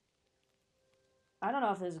 I don't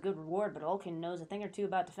know if this is a good reward, but Ulkin knows a thing or two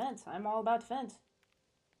about defense. I'm all about defense.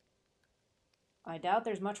 I doubt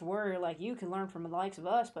there's much warrior like you can learn from the likes of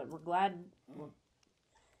us, but we're glad...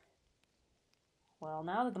 Well,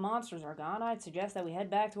 now that the monsters are gone, I'd suggest that we head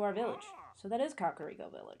back to our village. So that is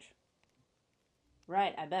Kakariko Village.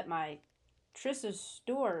 Right, I bet my Trissa's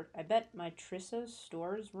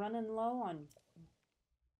store's running low on...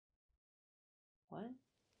 What? I'm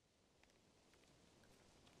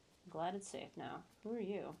glad it's safe now. Who are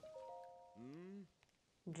you?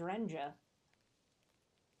 Drenja.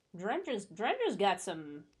 Drenja's got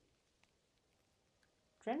some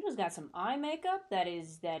eye makeup that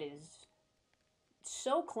is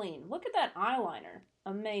so clean. Look at that eyeliner.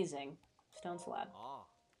 Amazing. Stone slab.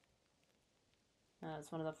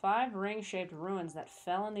 It's one of the 5 ring-shaped ruins that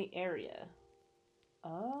fell in the area.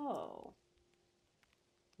 Oh.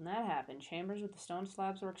 When that happened, chambers with the stone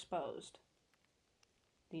slabs were exposed.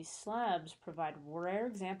 These slabs provide rare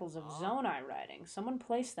examples of Zonai writing. Someone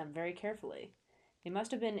placed them very carefully. They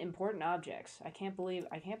must have been important objects. I can't believe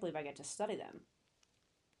I get to study them.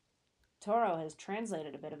 Toro has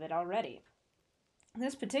translated a bit of it already.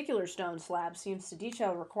 This particular stone slab seems to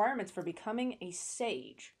detail requirements for becoming a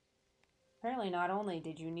sage. Apparently not only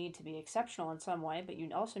did you need to be exceptional in some way, but you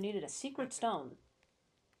also needed a secret stone.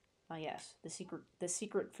 Ah yes, the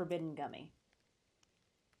secret forbidden gummy.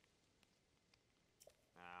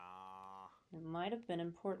 It might have been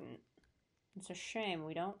important. It's a shame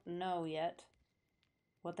we don't know yet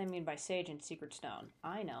what they mean by sage and secret stone.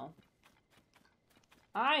 I know.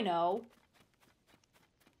 I know!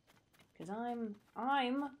 Because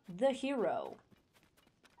I'm the hero.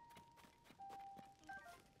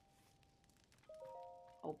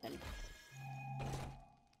 Open.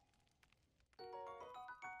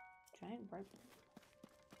 Giant bright...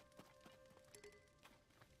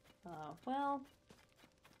 well...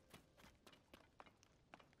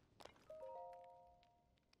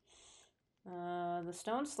 The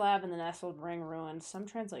stone slab in the nestled ring ruins. Some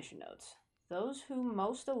translation notes. Those who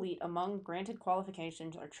most elite among granted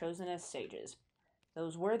qualifications are chosen as sages.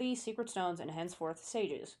 Those worthy, secret stones, and henceforth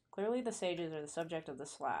sages. Clearly the sages are the subject of the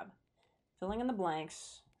slab. Filling in the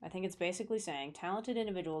blanks, I think it's basically saying talented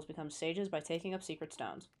individuals become sages by taking up secret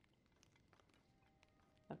stones.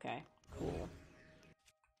 Okay, cool.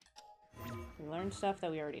 We learned stuff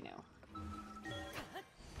that we already knew.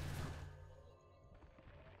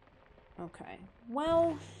 Okay,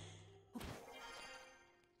 well...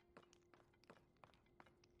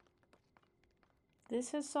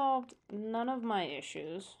 This has solved none of my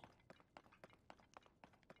issues.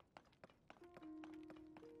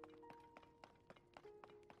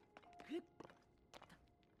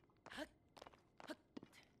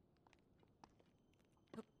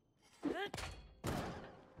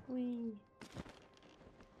 Whee.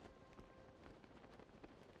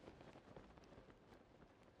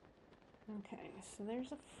 Okay, so there's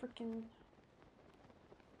a freaking...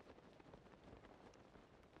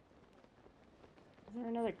 Is there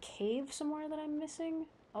another cave somewhere that I'm missing?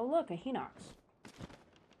 Oh look, a Hinox.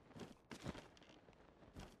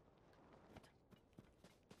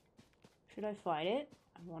 Should I fight it?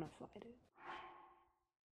 I want to fight it.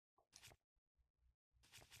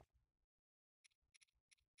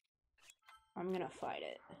 I'm gonna fight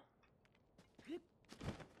it.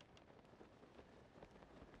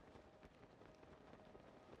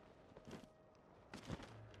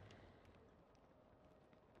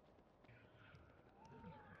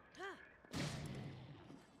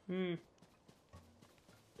 Hmm.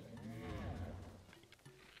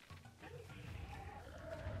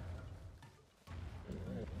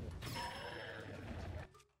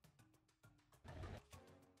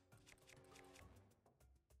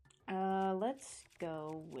 Let's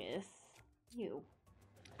go with you.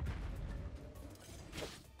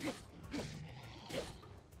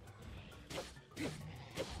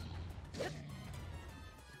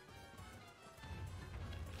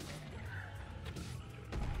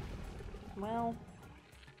 Well,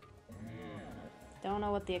 don't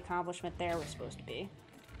know what the accomplishment there was supposed to be.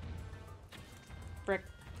 Frick.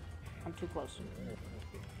 I'm too close.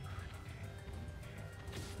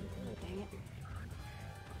 Dang it.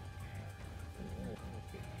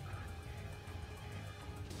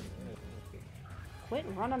 Quit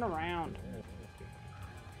running around.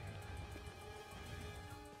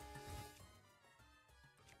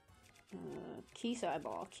 Keys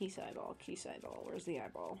eyeball, keys eyeball, keys eyeball. Where's the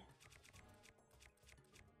eyeball?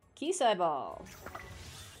 Keys eyeball.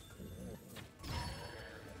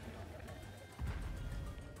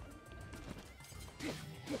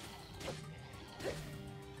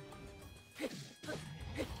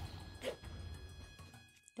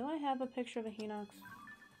 Do I have a picture of a Hinox?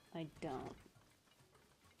 I don't.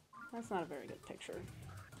 That's not a very good picture.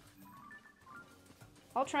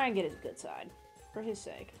 I'll try and get his good side, for his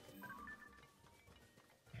sake.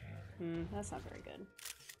 That's not very good.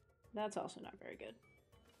 That's also not very good.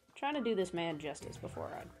 I'm trying to do this man justice before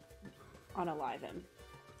I unalive him.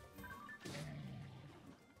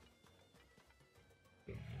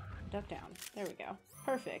 Duck down. There we go.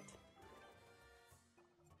 Perfect.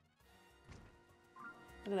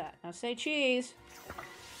 Look at that. Now say cheese!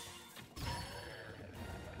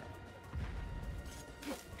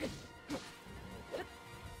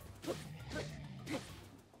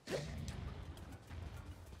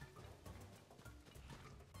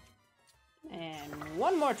 And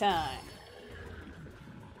one more time.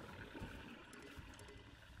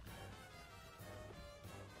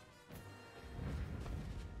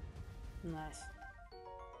 Nice.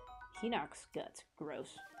 Hinox guts.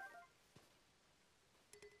 Gross.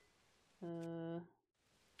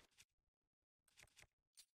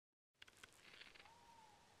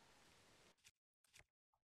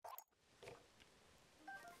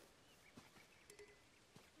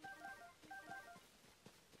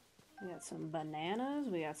 We got some bananas,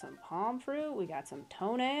 we got some palm fruit, we got some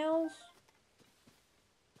toenails.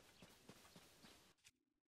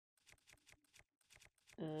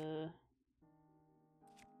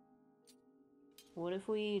 What if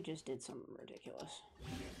we just did something ridiculous?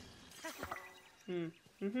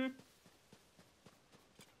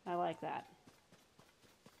 I like that.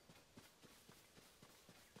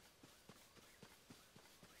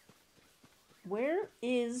 Where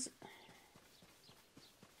is...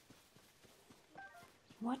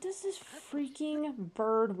 What does this freaking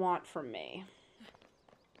bird want from me?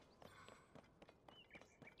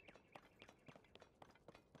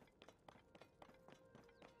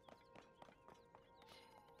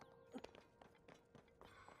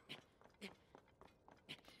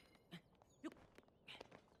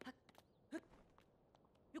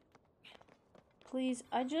 Please,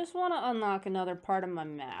 I just want to unlock another part of my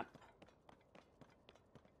map.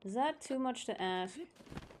 Is that too much to ask?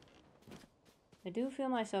 I do feel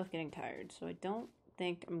myself getting tired, so I don't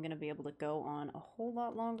think I'm gonna be able to go on a whole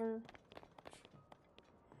lot longer.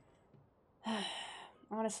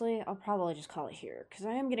 Honestly, I'll probably just call it here, because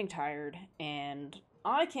I am getting tired, and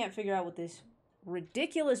I can't figure out what this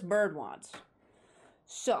ridiculous bird wants.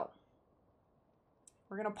 So,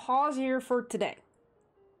 we're gonna pause here for today.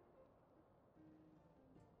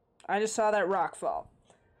 I just saw that rock fall.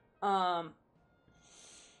 We're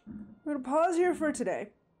gonna pause here for today.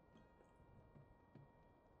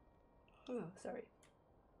 Oh, sorry.